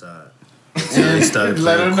left my side. Until they started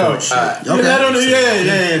Let her playing know. court shit. Okay. Let her know.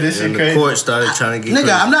 Yeah. This shit And the crazy. court started trying to get Nigga,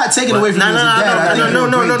 crazy. I'm not taking But- away from you as a dad. I think No. you're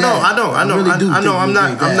a great dad. I know. really do I think know. you're a I'm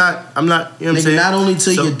great dad. not. You know what I'm Nigga, saying? not only to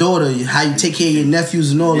So- your daughter, how you take care of your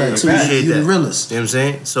nephews and all that too. appreciate You're the that. realest. You know what I'm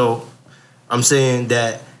saying? So, I'm saying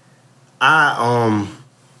that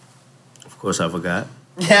of course I forgot.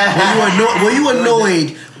 Were you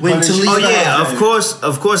annoyed when Talib? Oh yeah,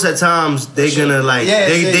 of course. At times they gonna like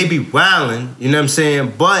they be wilding. You know what I'm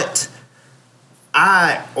saying? But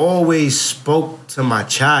I always spoke to my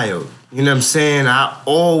child. You know what I'm saying? I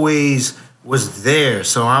always was there.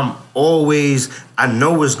 So I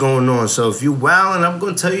know what's going on. So if you wilding, I'm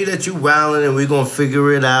gonna tell you that you wilding, and we're gonna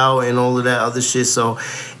figure it out and all of that other shit. So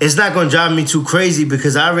it's not gonna drive me too crazy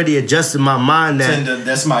because I already adjusted my mind that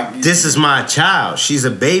this is my child. She's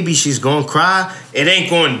a baby. She's gonna cry. It ain't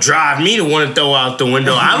gonna drive me to want to throw out the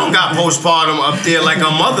window. I don't got postpartum up there like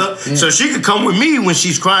her mother, so she could come with me when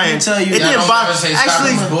she's crying. tell you, it I didn't don't bother. ever say stop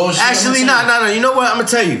this bullshit. Actually, I'm gonna no. You know what? I'm gonna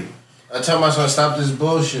tell you. I tell my son, stop this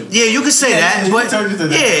bullshit. Yeah, you can say that, you but told you to that.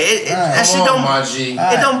 that shit Come on, don't. my G.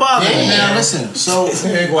 It don't bother me. Now listen, so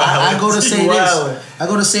I go to say this. I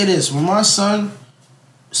go to say this. When my son,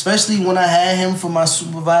 especially when I had him for my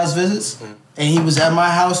supervised visits, and he was at my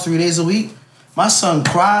house 3 days a week, my son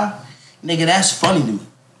cry, nigga, that's funny to me.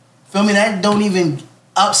 Feel me? That don't even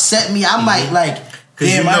upset me. I might like, 'Cause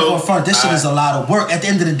damn, you I know- go front. This shit is a lot of work. At the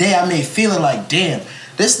end of the day, I may feel it like, damn,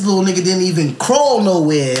 this little nigga didn't even crawl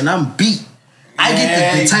nowhere, and I'm beat. I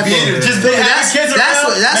get the type of just that's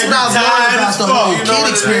what I was learning about the whole You know kid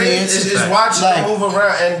what experience. It's watching Like- them move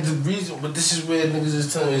around, and the reason, but this is where niggas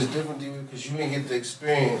is telling you it's different because you ain't get the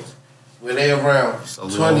experience where they around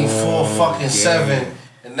 24 fucking 7,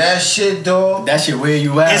 and that shit, dog. That shit where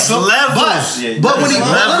you at? It's levels. Yeah, But when he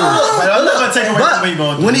I'm not gonna take away from where you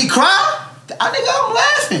going. when he cried, I think I'm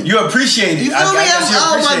laughing. laughing. You appreciate it. You feel me?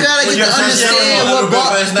 Oh my God, I get to understand what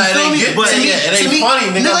brought. You feel me? To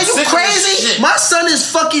me, nigga, you crazy? My son is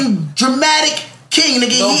fucking dramatic king,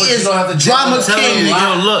 nigga. No, He is you don't have to drama tell king, me.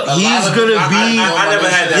 nigga. Yo, look, A lot he's of gonna people- be. I never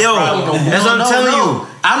had that Yo, problem. that's what I'm telling you.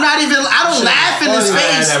 I'm not even. I don't laugh in his I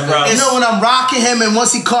had face. that problem. You know when I'm rocking him, and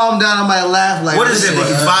once he calmed down, I might laugh like. What is this it?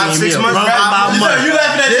 Like nigga 5, 6 months? run my mouth. You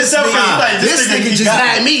laughing at yourself? This nigga just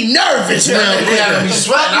had me nervous, real quick.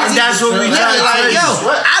 That's what we Nigga, try to like, tell yo,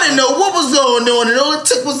 you. I didn't know what was going on, and all it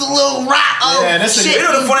took was a little rock. Oh, Yeah, that's shit. You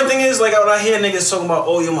know the funny thing is, like when I hear niggas talking about,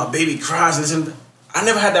 oh, yo, my baby cries and this and that, I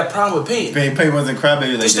never had that problem with Payne. Payne wasn't a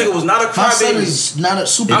crybaby like This that. nigga was not a My son crybaby. is not a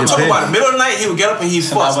super. I'm talking about the middle of the night, he would get up and he'd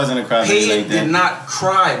fuss. I wasn't a crybaby Payne like that. did not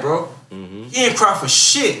cry, bro. He didn't cry for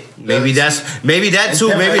shit. Maybe that too.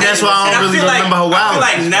 Maybe that's why I And don't really feel like, remember her I feel wild.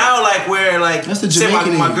 like now, like where, like, That's the say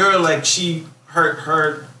Jamaican my in you. girl, like she,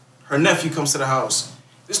 her nephew comes to the house.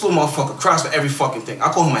 This little motherfucker cries for every fucking thing.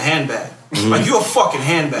 I call him a handbag. Like you a fucking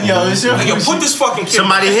handbag. Yo, it's your- like, yo, put this fucking kid.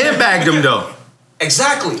 Somebody handbagged him though.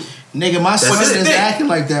 Exactly. Nigga, my son this is the thing. acting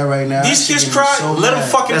like that right now. These That kids shit cry. is so Let them bad.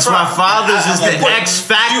 fucking That's cry. why fathers is the You put- X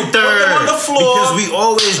factor. You put them on the floor. Because we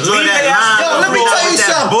always draw Leave that their ass line. on the Let me floor tell you with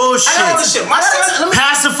that something. bullshit. I got all this shit. My son.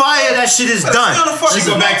 Pacifier, that shit is done. on the fucking She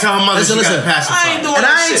go back to her mother. Listen, She got listen. pacifier. I ain't doing And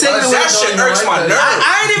that I ain't shit. taking away That shit irks my nerves.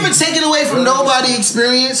 I ain't even taking away from nobody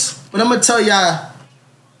experience, but I'm gonna tell y'all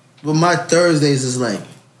what my Thursdays is like.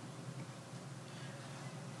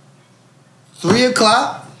 3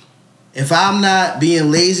 o'clock. If I'm not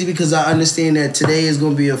being lazy because I understand that today is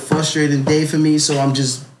gonna be a frustrating day for me, so I'm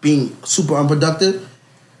just being super unproductive.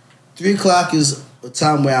 3 o'clock is a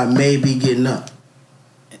time where I may be getting up.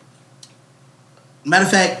 Matter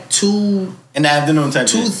of fact, 2 In the afternoon type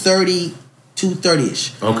shit. 2:30,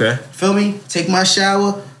 2:30ish. Okay. Feel me? Take my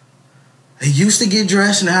shower. I used to get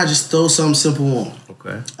dressed and I just throw something simple on.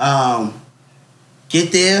 Okay.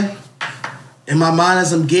 Get there. In my mind,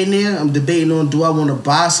 as I'm getting there, I'm debating on, do I want to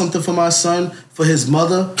buy something for my son, for his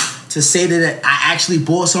mother, to say that I actually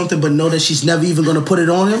bought something but know that she's never even going to put it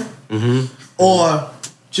on him? Mm-hmm. Or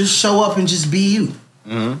just show up and just be you.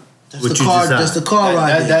 Mm-hmm. That's What the you car. decide. That's the car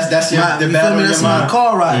ride. That's your- the you battle feel me? in That's your my mind.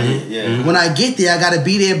 car ride. Yeah. When I get there, I gotta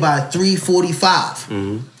be there by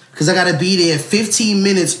 3:45 because I gotta be there 15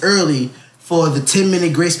 minutes early for the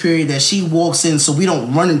 10-minute grace period that she walks in, so we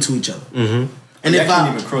don't run into each other. Mm-hmm. And I if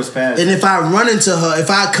can't even cross paths. and if I run into her, if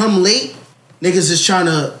I come late, niggas is trying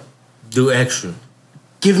to Do extra.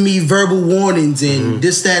 give me verbal warnings and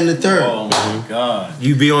this, that, and the third. Oh my God.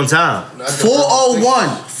 You be on time.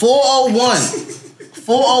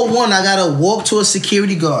 401, I gotta walk to a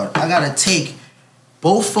security guard. I gotta take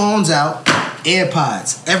both phones out,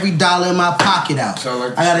 AirPods, every dollar in my pocket out. Sound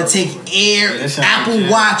like I gotta the take that sound like Apple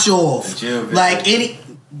jail. Watch off. A jail visit. Like any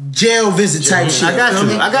jail visit type shit. I got feel you.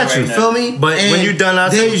 me? I got you. Right Feel me? But when you done, I'll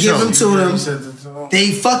tell then you give them something. to them.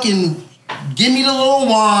 They fucking give me the little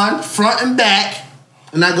wand, front and back,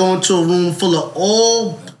 and I go into a room full of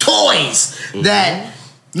all toys that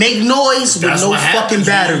make noise with no fucking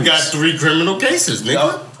batteries. You got 3 criminal cases,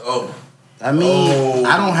 nigga. Oh, I mean,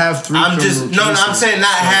 I don't have 3 I'm just criminal I'm cases. saying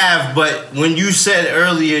not have, but when you said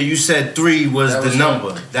earlier, you said 3 was That the was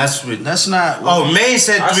number. That's what. That's not. Oh, Maine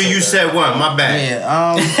said I 3. said You that. said 1. My bad.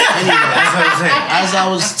 Yeah. Anyway, That's what I'm saying. as I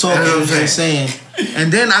was That's what talking, I'm I was saying,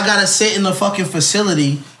 and then I gotta sit in the fucking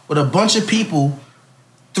facility with a bunch of people,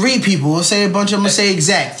 3 people. We'll say a bunch. I'm gonna say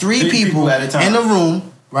exact 3 3 people people at a time. in a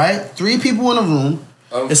room, right? 3 people in a room.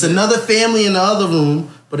 It's another family in the other room,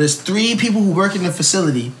 but it's 3 people who work in the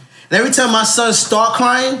facility. And every time my son start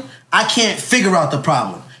crying, I can't figure out the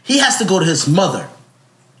problem. He has to go to his mother.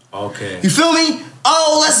 Okay. You feel me?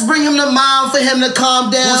 Oh, let's bring him to mom for him to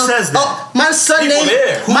calm down. Who says that? Oh, my son People name.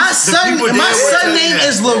 there. My Who's the son. people there? My Who son says name that?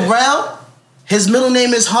 is Laurel. His middle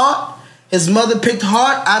name is Hart. His mother picked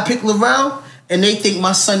Hart. I picked Laurel, and they think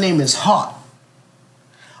my son name is Hart.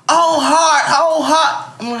 Oh, Hart. Oh, Hart.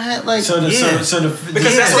 I'm gonna have like. So the Yeah. so the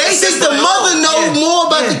Because that's what They the think the system mother knows. knows Yeah. more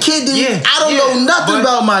about Yeah. the kid than Yeah. I don't Yeah. know nothing But-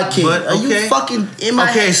 about my kid. but, Are you okay. fucking in my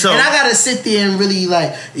Okay, head? so- And I gotta sit there and really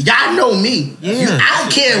like, y'all know me. Yeah. I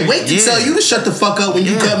can't wait to Yeah. tell you to shut the fuck up when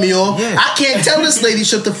you Yeah. cut me off. Yeah. I can't tell this lady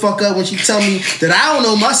shut the fuck up when she tell me that I don't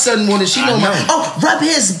know my son more than she know my. know. Oh, rub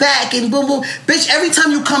his back and boom boom. Bitch, every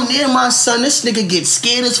time you come near my son, this nigga gets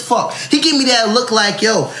scared as fuck. He give me that look like,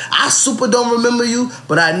 yo, I super don't remember you,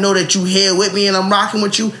 but I know that you here with me and I'm rocking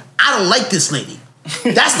with you. I don't like this lady.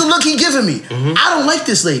 That's the look he giving me. I don't like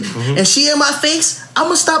this lady. And she in my face, I'm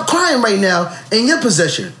gonna stop crying right now in your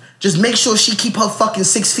possession. Just make sure she keep her fucking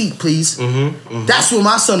 6 feet, please. That's when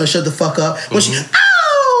my son will shut the fuck up. When she,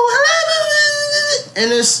 oh,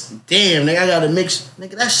 and it's, damn, nigga, I gotta mix,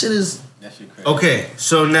 nigga, that shit is That shit crazy. Okay,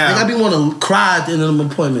 so Nigga, now I be want to cry at the end of them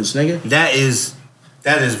appointments, nigga. that is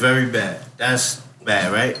very bad. That's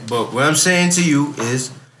bad, right? But what I'm saying to you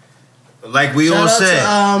is, like we all Shout said,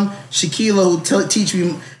 out to Shaquille who teach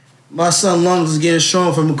me my son lungs is getting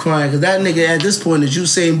strong from crying, because that nigga at this point is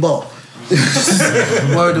Usain Bolt.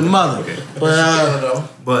 Word to mother.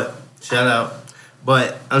 but shout out.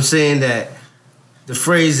 But I'm saying that the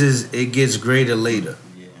phrase is it gets greater later.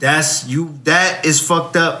 That is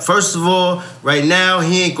fucked up. First of all, right now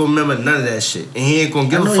he ain't gonna remember none of that shit, and he ain't gonna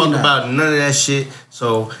give a fuck about none of that shit.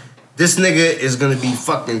 So this nigga is gonna be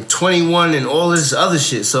fucking 21 and all this other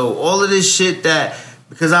shit. So all of this shit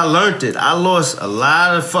because I learned it, I lost a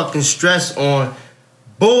lot of fucking stress on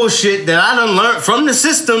bullshit that I done learned from the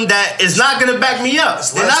system that is not gonna back me up.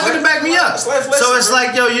 They're not gonna back me up. So it's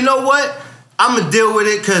like, yo, you know what? I'm gonna deal with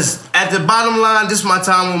it, because at the bottom line, this is my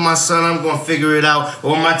time with my son, I'm gonna figure it out.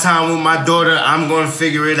 Or my time with my daughter, I'm gonna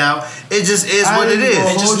figure it out. It just is what it is.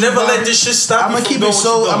 And just never let this shit stop I'm you gonna from keep doing it what so.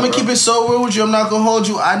 you're doing, I'm gonna bro. keep it so real with you. I'm not gonna hold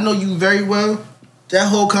you. I know you very well. That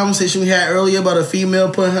whole conversation we had earlier about a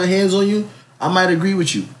female putting her hands on you, I might agree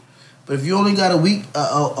with you. But if you only got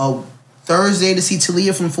a Thursday to see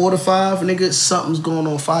Talia from 4 to 5, nigga, something's going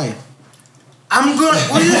on fire. I'm going.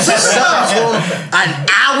 What are you talking about? An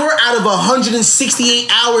hour out of 168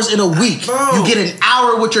 hours in a week, Bro. you get an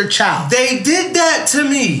hour with your child. They did that to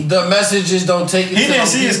me. The messages don't take it. He didn't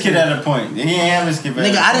see his kid at a point. He ain't have his kid at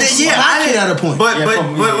Nigga, a I point. didn't see my kid at a point. But Yeah,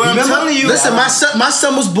 from me. what I'm Remember? telling you, Listen, my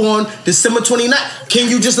son was born December 29th. Can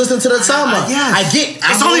you just listen to the timeline? Yes. I get.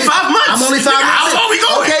 It's only 5 months. I'm only 5 Nigga, months. how far we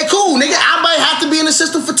going? Okay, cool, nigga. I might have to be in the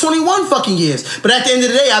system for 21 fucking years. But at the end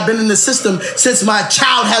of the day, I've been in the system since my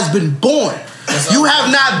child has been born. You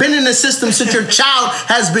have not been in the system since your child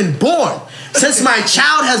has been born. Since my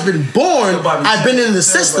child has been born, I've been in the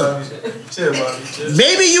system.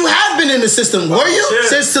 Maybe you have been in the system. Were you?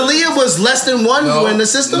 Since Talia was less than 1, you were in the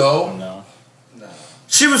system? No.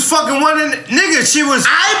 she was fucking one nigga. She was.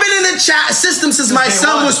 I've been in the system since my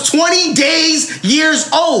son was 20 years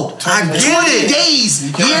old. I get 20 it. days,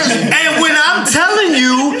 years. And when I'm telling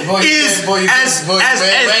you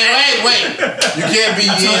Wait. You can't be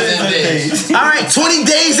years and days. All right, 20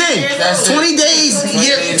 days in. That's 20 it.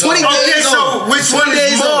 days, 20 Okay, days so old. which one 20 is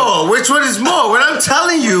days old. more? Which one is more? What I'm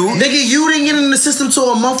telling you, Nigga, you didn't get in the system till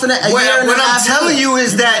a month and a year and what a I'm half. telling you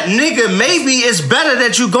is that nigga, maybe it's better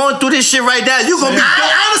that you going through this shit right now. You gonna be.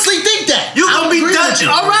 I honestly think that. You I'm gonna be agreeing done. with you.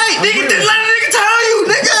 All right, nigga. Let a nigga tell you,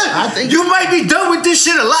 nigga. I think- you might be done with this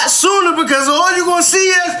shit a lot sooner, because all you gonna see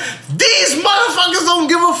is these motherfuckers don't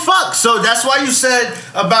give a fuck. So that's why you said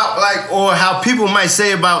about or how people might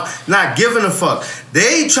say about not giving a fuck.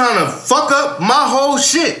 They trying to fuck up my whole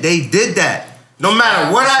shit. They did that. No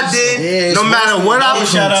matter what I did, no matter what I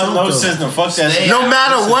Shout out low system. Fuck that shit. no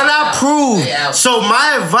matter what I prove. Stay out. So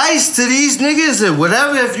my advice to these niggas is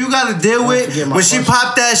whatever, if you gotta deal with, forget my when she question.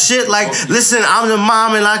 popped that shit, like, listen, I'm the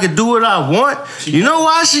mom and I can do what I want. You know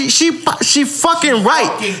why? She fucking right.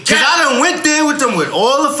 Cause I done went there with them with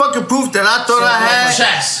all the fucking proof that I thought I had.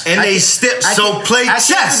 chess. And they stepped, can't- play I can't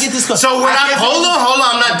chess. forget this question. So when I can't hold forget on,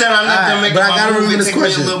 I'm not done. I'm not done making but I my gotta move. remember this Take me a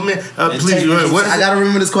question. little minute. Please, what is I it? gotta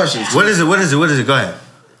remember this question. What is it? Go ahead.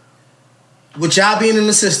 With y'all being in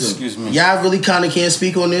the system, Excuse me. y'all really kind of can't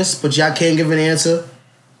speak on this, but y'all can't give an answer.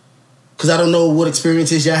 Because I don't know what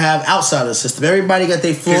experiences y'all have outside of the system. Everybody got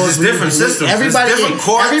their flaws. it's different systems. Everybody, It's different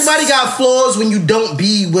courts. everybody got flaws when you don't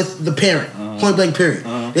be with the parent. Point blank, period.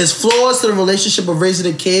 There's flaws to the relationship of raising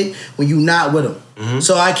a kid when you're not with them.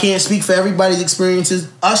 So I can't speak for everybody's experiences.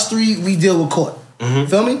 Us three, we deal with court.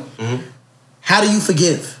 Feel me? How do you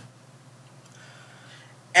forgive?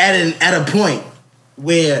 At a point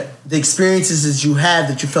where the experiences that you have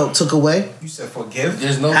that you felt took away, You said forgive?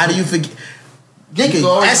 There's no. how do you forgive? You Nigga, can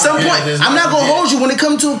always at some forgive, point, there's I'm no not gonna forgive. hold you. When it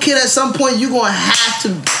comes to a kid, at some point, you're gonna have to.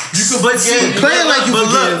 But see, playing like you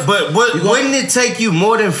forgive. wouldn't it take you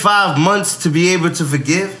more than 5 months to be able to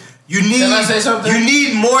forgive? You need. Can I say something? You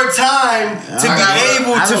need more time to be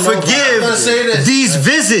able I to don't know if forgive I'm gonna say this. these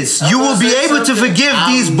visits. I'm You will gonna be say able to something. forgive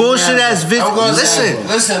these bullshit ass visits. I'm gonna say-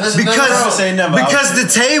 Listen, listen. because Say never. because the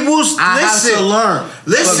tables. I listen, have to learn.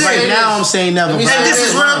 Listen. But right now, I'm saying never. Let me bro. say And this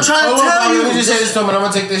is what I'm trying to Hold on, tell Bobby, you. Let me just say this to him, and I'm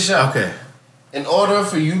gonna take this shot. Okay. In order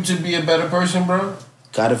for you to be a better person, bro,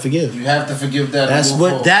 Gotta forgive. you have to forgive that. and That's move what.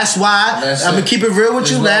 forward. That's why That's I'm gonna it. keep it real with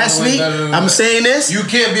There's you. no Last way week, better than I'm that. saying this. You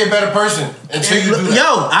can't be a better person until you do that.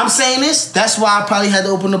 Yo, I'm saying this. That's why I probably had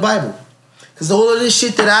to open the Bible. Because all of this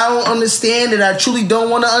shit that I don't understand, that I truly don't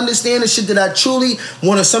want to understand, the shit that I truly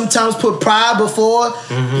want to sometimes put pride before,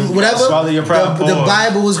 whatever, Swallow your pride the forward.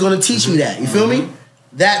 Bible is going to teach me that. You feel me?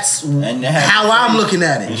 That's And they have how I'm faith looking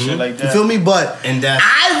at it. and shit like You that. feel me? But And that's-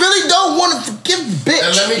 I really don't want to forgive bitch.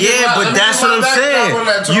 And let me Yeah, get but let me that's get my what I'm background saying. on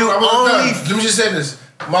that, Tony. You I was only- done. Let me just say this.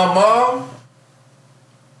 My mom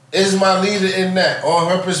is my leader in that, on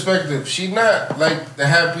her perspective. She not like the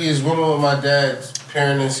happiest woman with my dad's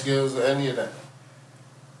parenting skills or any of that.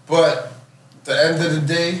 But at the end of the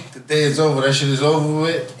day is over. That shit is over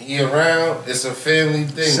with. He around. It's a family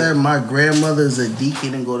thing. Sir, my grandmother is a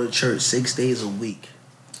deacon and go to church 6 days a week.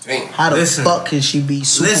 Damn. How the Listen. fuck can she be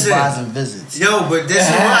supervising visits? Yo, but this is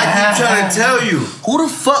what I keep trying to tell you. Who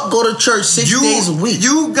the fuck go to church 6 days a week?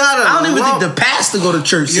 You gotta. I don't even lump, think the pastor go to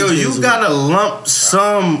church 6 Yo, days a you week. gotta lump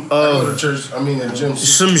some I go of to church. I mean, the gym.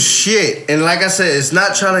 some shit. And like I said, it's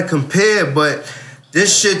not trying to compare, but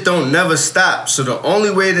this shit don't never stop. So the only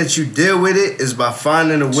way that you deal with it is by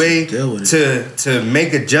finding a way deal with to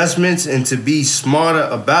make adjustments and to be smarter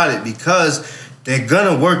about it, because they're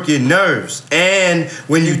gonna work your nerves. And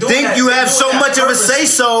when you doing think that- you you're have doing so that much of a purposely. say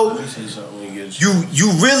so, Say something when you get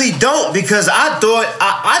you really don't, because I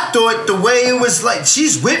thought the way it was like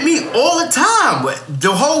she's with me all the time. But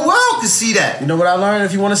the whole world could see that. You know what I learned?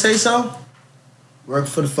 If you want to say so, work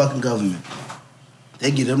for the fucking government. They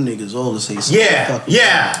get them niggas all to say so. Yeah,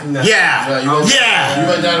 yeah, Nah, yeah, you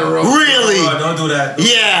went down the road. Really? Oh, don't do that.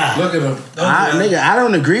 Yeah. Look at him. Nigga, I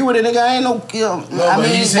don't agree with it, nigga. I ain't no. No, but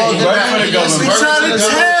he said he well, worked for the government. we Worked trying for to the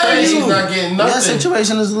government. tell He's you. not getting that nothing.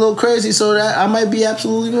 situation is a little crazy, so that I might be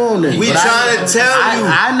absolutely wrong there. We But trying to tell you.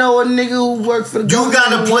 I know a nigga who worked for the You government.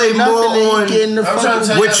 gotta and play ain't nothing, more and he on getting the I'm trying to fucking.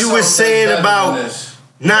 tell what you was saying about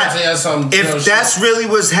not. Tell you something, you know, If that's really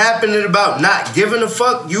what's happening about not giving a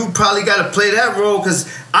fuck, you probably gotta play that role. Cause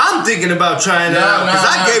I'm thinking about trying it out. Cause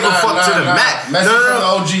I gave a fuck to the max. Message from the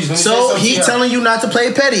OGs. Let me say So something he to y'all. telling you not to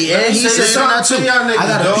play petty, Let and me he say said not to. something to y'all niggas, I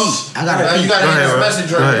gotta dog. pee. I gotta You pee. gotta Go hear ahead, this bro.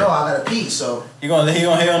 message Go right ahead. here. I gotta pee. So He gonna hear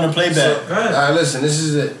on the playback. Go ahead. All right, listen. This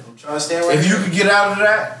is it. I'm trying to stand right If you here. could get out of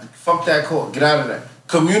that, fuck that court. Get out of that.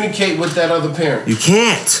 Communicate with that other parent. You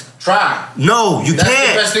can't. Try. No, you That's the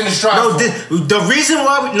can't. best thing to strive No, for. the reason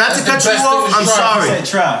why we, not That's to the cut you best off, thing to I'm strive. sorry. He said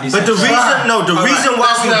try. He But said the try. reason, no, the All right, reason why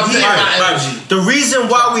that's what I'm we putting here, my energy. the reason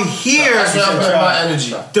why we here, That's where I'm putting my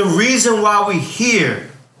energy. the reason why we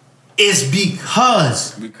here is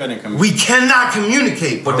because We couldn't come. we cannot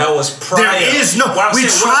communicate. But bro. that was prior. There is no. What I'm We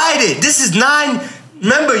saying, what- tried it. This is 9.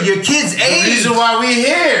 Remember your kid's The age. reason why we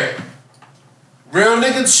here, real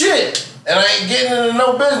nigga shit, and I ain't getting into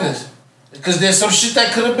no business, because there's some shit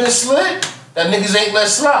that could have been slid that niggas ain't let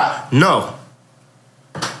slide. No.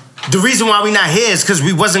 The reason why we not here is because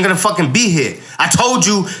we wasn't gonna fucking be here. I told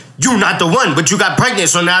you, you not the one, but you got pregnant,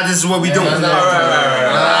 so now this is what we doing. That's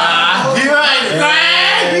not- You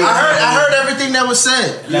right, I heard everything that was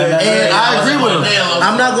said, and I agree with him.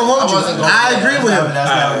 I'm not gonna hold you. I agree with him.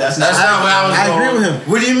 That's That's not what I was I going. agree with him.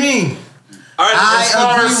 What do you mean? All right, I As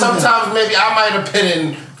far agree as with him. sometimes maybe I might have put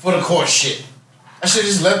in for the court shit. I should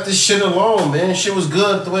just left this shit alone, man. Shit was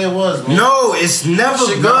good the way it was, man. No, it's never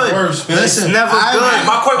Shit got good. worse, man. It's Listen, never I- good.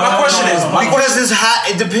 my question is, Because it's hot.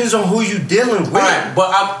 It depends on who you dealing with. Alright,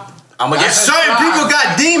 but I'm gonna get Certain people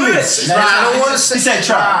got demons. Right. I don't want to say. He said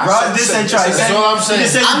try. Bro, this said try. That's all I'm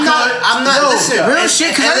saying. I'm not. Yo, Listen, real and-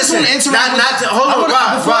 shit, 'cause and I just listen, wanna interact with- Not to hold I on, wanna-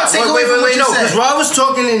 Rob. before I take away from what you No, said. because Rob was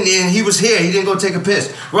talking and he was here. He didn't go take a piss.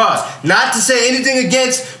 Rob, not to say anything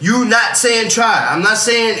against you. Not saying try. I'm not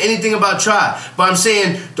saying anything about try. But I'm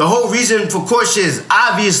saying the whole reason for court shit is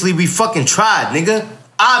obviously we fucking tried, nigga.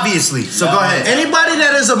 Obviously. So go ahead. Anybody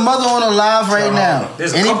that is a mother on a live right now,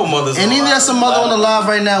 There's a couple mothers on Any the that's a live. mother on the live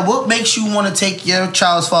right now, what makes you want to take your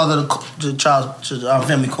child's father to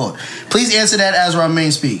family court? Please answer that as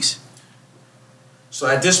Ramin speaks. So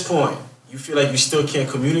at this point, you feel like you still can't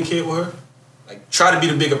communicate with her? Like try to be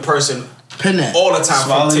the bigger person Pin that. all the time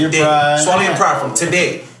Swallow from your today. pride. Swallow your pride from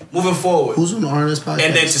today, moving forward. Who's on the Honest podcast?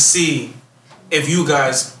 And then to see if you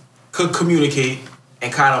guys could communicate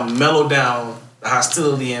and kind of mellow down the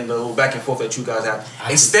hostility and the little back and forth that you guys have.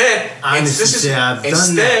 Instead,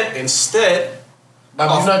 But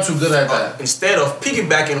I'm not too good at that. instead of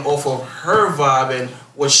piggybacking off of her vibe and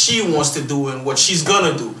what she wants to do and what she's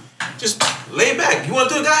gonna do, just lay back. You want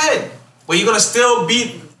to do it? Go ahead. But you're gonna still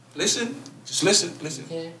be. Listen.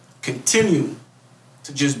 Continue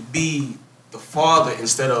to just be the father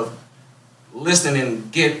instead of listening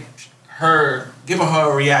and giving her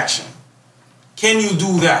a reaction. Can you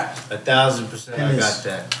do that? 1,000%. I got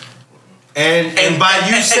that. And by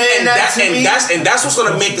you saying that to me, that's what's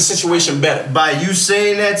gonna make the situation better. by you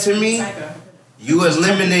saying that to me, you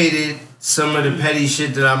eliminated some of the petty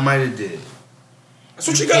shit that I might have did. That's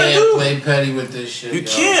what you gotta Can't do. play petty with this shit. You yo.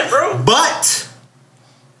 can't, bro. But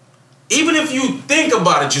Even if you think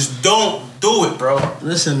about it, just don't do it, bro.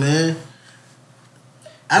 Listen, man.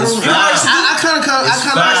 I don't. It's foul.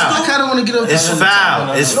 I kind of want to get up. It's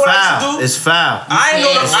foul. It's You know what I foul. used to do? It's foul.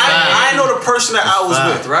 I know the person that I was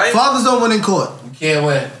foul. with, right? Fathers don't win in court You can't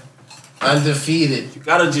win. Undefeated. You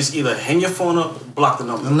gotta just either hang your phone up, block the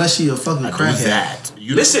number. unless you're a fucking Do crackhead. that.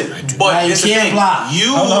 Listen, Now but you here's the can't thing. block.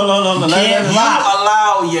 You No. can't block.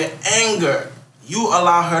 allow your anger. You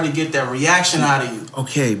allow her to get that reaction out of you.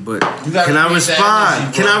 Okay, but You gotta can I create that respond?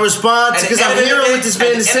 energy, Can bro. I respond? At the Because end I'm of the hearing day- what this at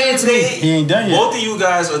man the is end saying of to the me. day, He ain't done yet. Both of you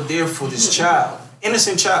guys are there for this child,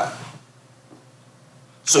 innocent child.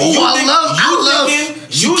 So Oh, you I think love- you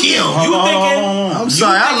she thinking killed. you I'm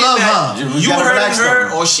sorry, I thinking love that her. You gotta relax hurting her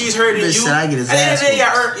though. or she's hurting Listen, you. I get his At the end of the day,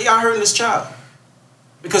 ass y'all hurting this child.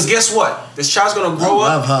 Because guess what? This child's gonna grow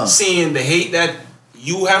love her. up seeing the hate that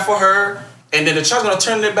you have for her, and then the child's gonna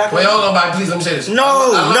turn their back on Wait, you. hold on, buddy. Please let me say this.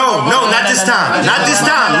 No, not this time. Not this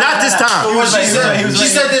time. Not this time. What she said, he was she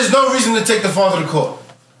like- said there's no reason to take the father to court.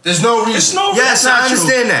 There's no reason. It's no. Yes, that's not I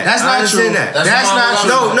understand that. That's I not understand true. that. That's not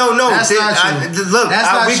true. No. That's not true. Look,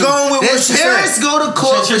 That's not we true. going with what There's she parents said. go to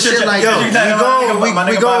court for shit like Yo, that. we my going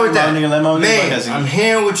nigga with Bobby, that. my nigga Man, Bobby. I'm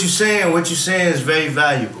hearing what you're saying. What you're saying is very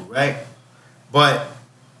valuable, right? But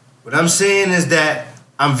what I'm saying is that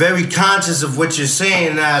I'm very conscious of what you're saying,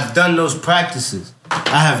 and I've done those practices.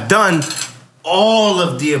 I have done all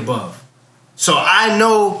of the above. So I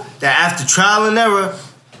know that after trial and error,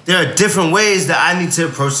 there are different ways that I need to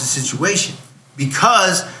approach the situation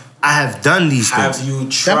because I have done these Have things. you been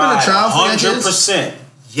a tried? trial for your kids? 100%.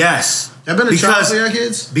 Yes. Y'all been to trial for your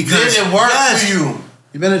kids? Because Did it work yes. for you?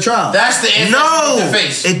 You been to trial? That's the answer No, you need to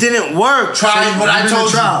face. it didn't work. Try what I been to told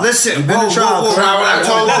you. trial. Listen, You been to trial. Try what I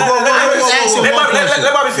told you.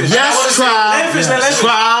 Let Bobby finish. Yes, Let him finish.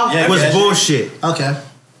 trial Yeah, was yeah. bullshit. Okay.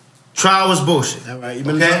 Trial was bullshit. All right. You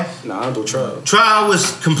been to Okay? trial? No, I don't do trial. Trial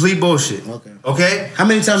was complete bullshit. Okay. Okay? How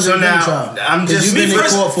many times So have you been now, to trial? I'm 'Cause just you've been in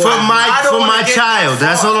first- court for I my don't wanna get child. that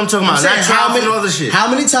That's far. all I'm talking I'm about. saying, Not trial and all the shit. how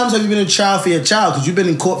many times have you been in trial for your child? Because you've been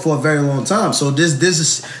in court for a very long time. So this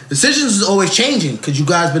is, decisions is always changing because you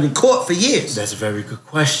guys been in court for years. That's a very good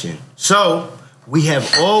question. So we have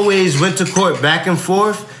always went to court back and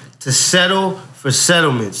forth to settle for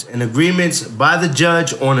settlements and agreements by the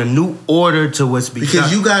judge on a new order to what's become.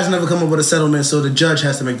 Because you guys never come up with a settlement, so the judge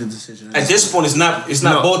has to make the decision. At this point, it's not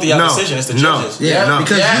both of y'all decision. It's the judges. Yeah, no,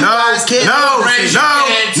 because Yeah. you guys can't raise your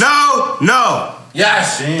kids. no.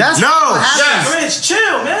 Yes. That's No. what happens. Rich,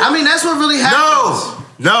 chill, man. I mean, that's what really happens.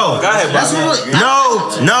 No. Go ahead, That's Bobby. what really,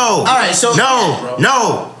 No. All right, so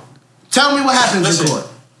No. tell me what happens Listen. in court.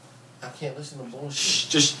 I can't listen to bullshit.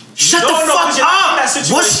 Just Shut no, the no, fuck 'cause you're not in up. that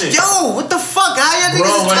situation. What the fuck? How y'all Bro,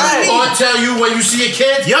 niggas when telling the me? court tell you when you see a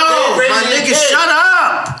kid, Yo, they raising my your nigga, kid. shut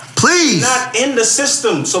up. Please. Not in the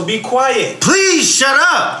system, so be quiet. Please shut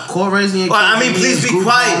up. Court raising your Well, kids I mean, means please be group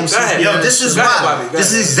quiet. homes. Go ahead. Yo, this is Go ahead, why. Bobby. Go This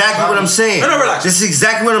is ahead. exactly what I'm saying. No, relax. This is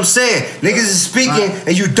exactly what I'm saying. Niggas is speaking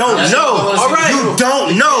and you don't That's know. what I wanna All right. You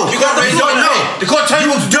don't know. You got the You floor don't now. know. The court tell you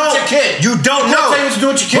what to do with your kid. You don't The court know. tell you what to do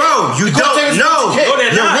with your kid. Bro, you The court tell don't you what to do know. with your kid. No,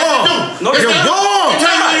 they're You're not. wrong. No, they're You're not. wrong. They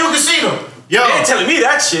tell you when you can see them. They ain't Yo, telling me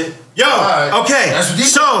that shit. yo. Alright. Okay. That's what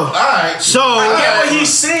these- So, Alright. I get what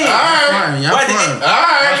he's saying. Alright. Fine, y'all Why did fine. it-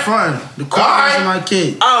 Alright. Y'all fine. The court All right. raising my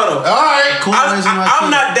kid. I don't know. Alright. Court raising my kid. I'm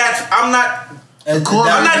not that. I'm not The court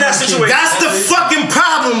I'm not in raising that my kid. situation. that's the fucking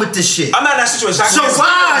problem with this shit. in that situation. I can So get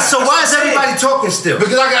why? something. So That's why what is I'm saying. everybody talking still?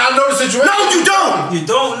 Because I know the situation. No, you don't. You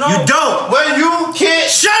don't know. You don't. When you can't.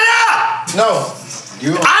 Shut up. No.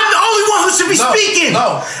 You. I'm the only one who should be No, speaking.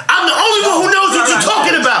 no. I'm the only one who knows what you're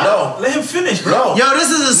talking about. No. Let him finish, bro. No. Yo, this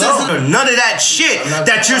is a system. None of that shit not-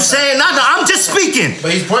 that you're saying. I'm just speaking. But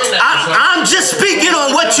he's pointing at you. I'm just speaking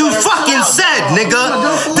on what you fucking said, nigga.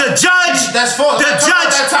 The judge. That's false. The I'm talking about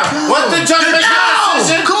judge. that time. Once the judge makes that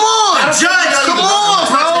decision. Come on, Judge, come on,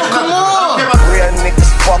 bro. Come on. Real niggas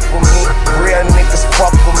fuck with me. Real niggas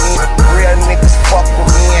fuck with me. Real niggas fuck with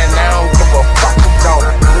me, and I don't give a fuck who don't.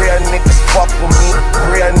 Real niggas fuck with me.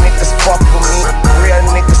 Real niggas fuck with me. Real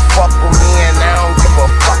niggas fuck with me, and I don't give a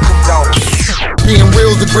fuck who don't. Being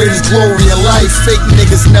real's the greatest glory in life. Fake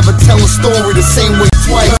niggas never tell a story the same way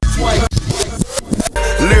twice.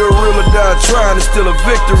 Live real or die trying, it's still a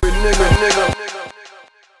victory, nigga.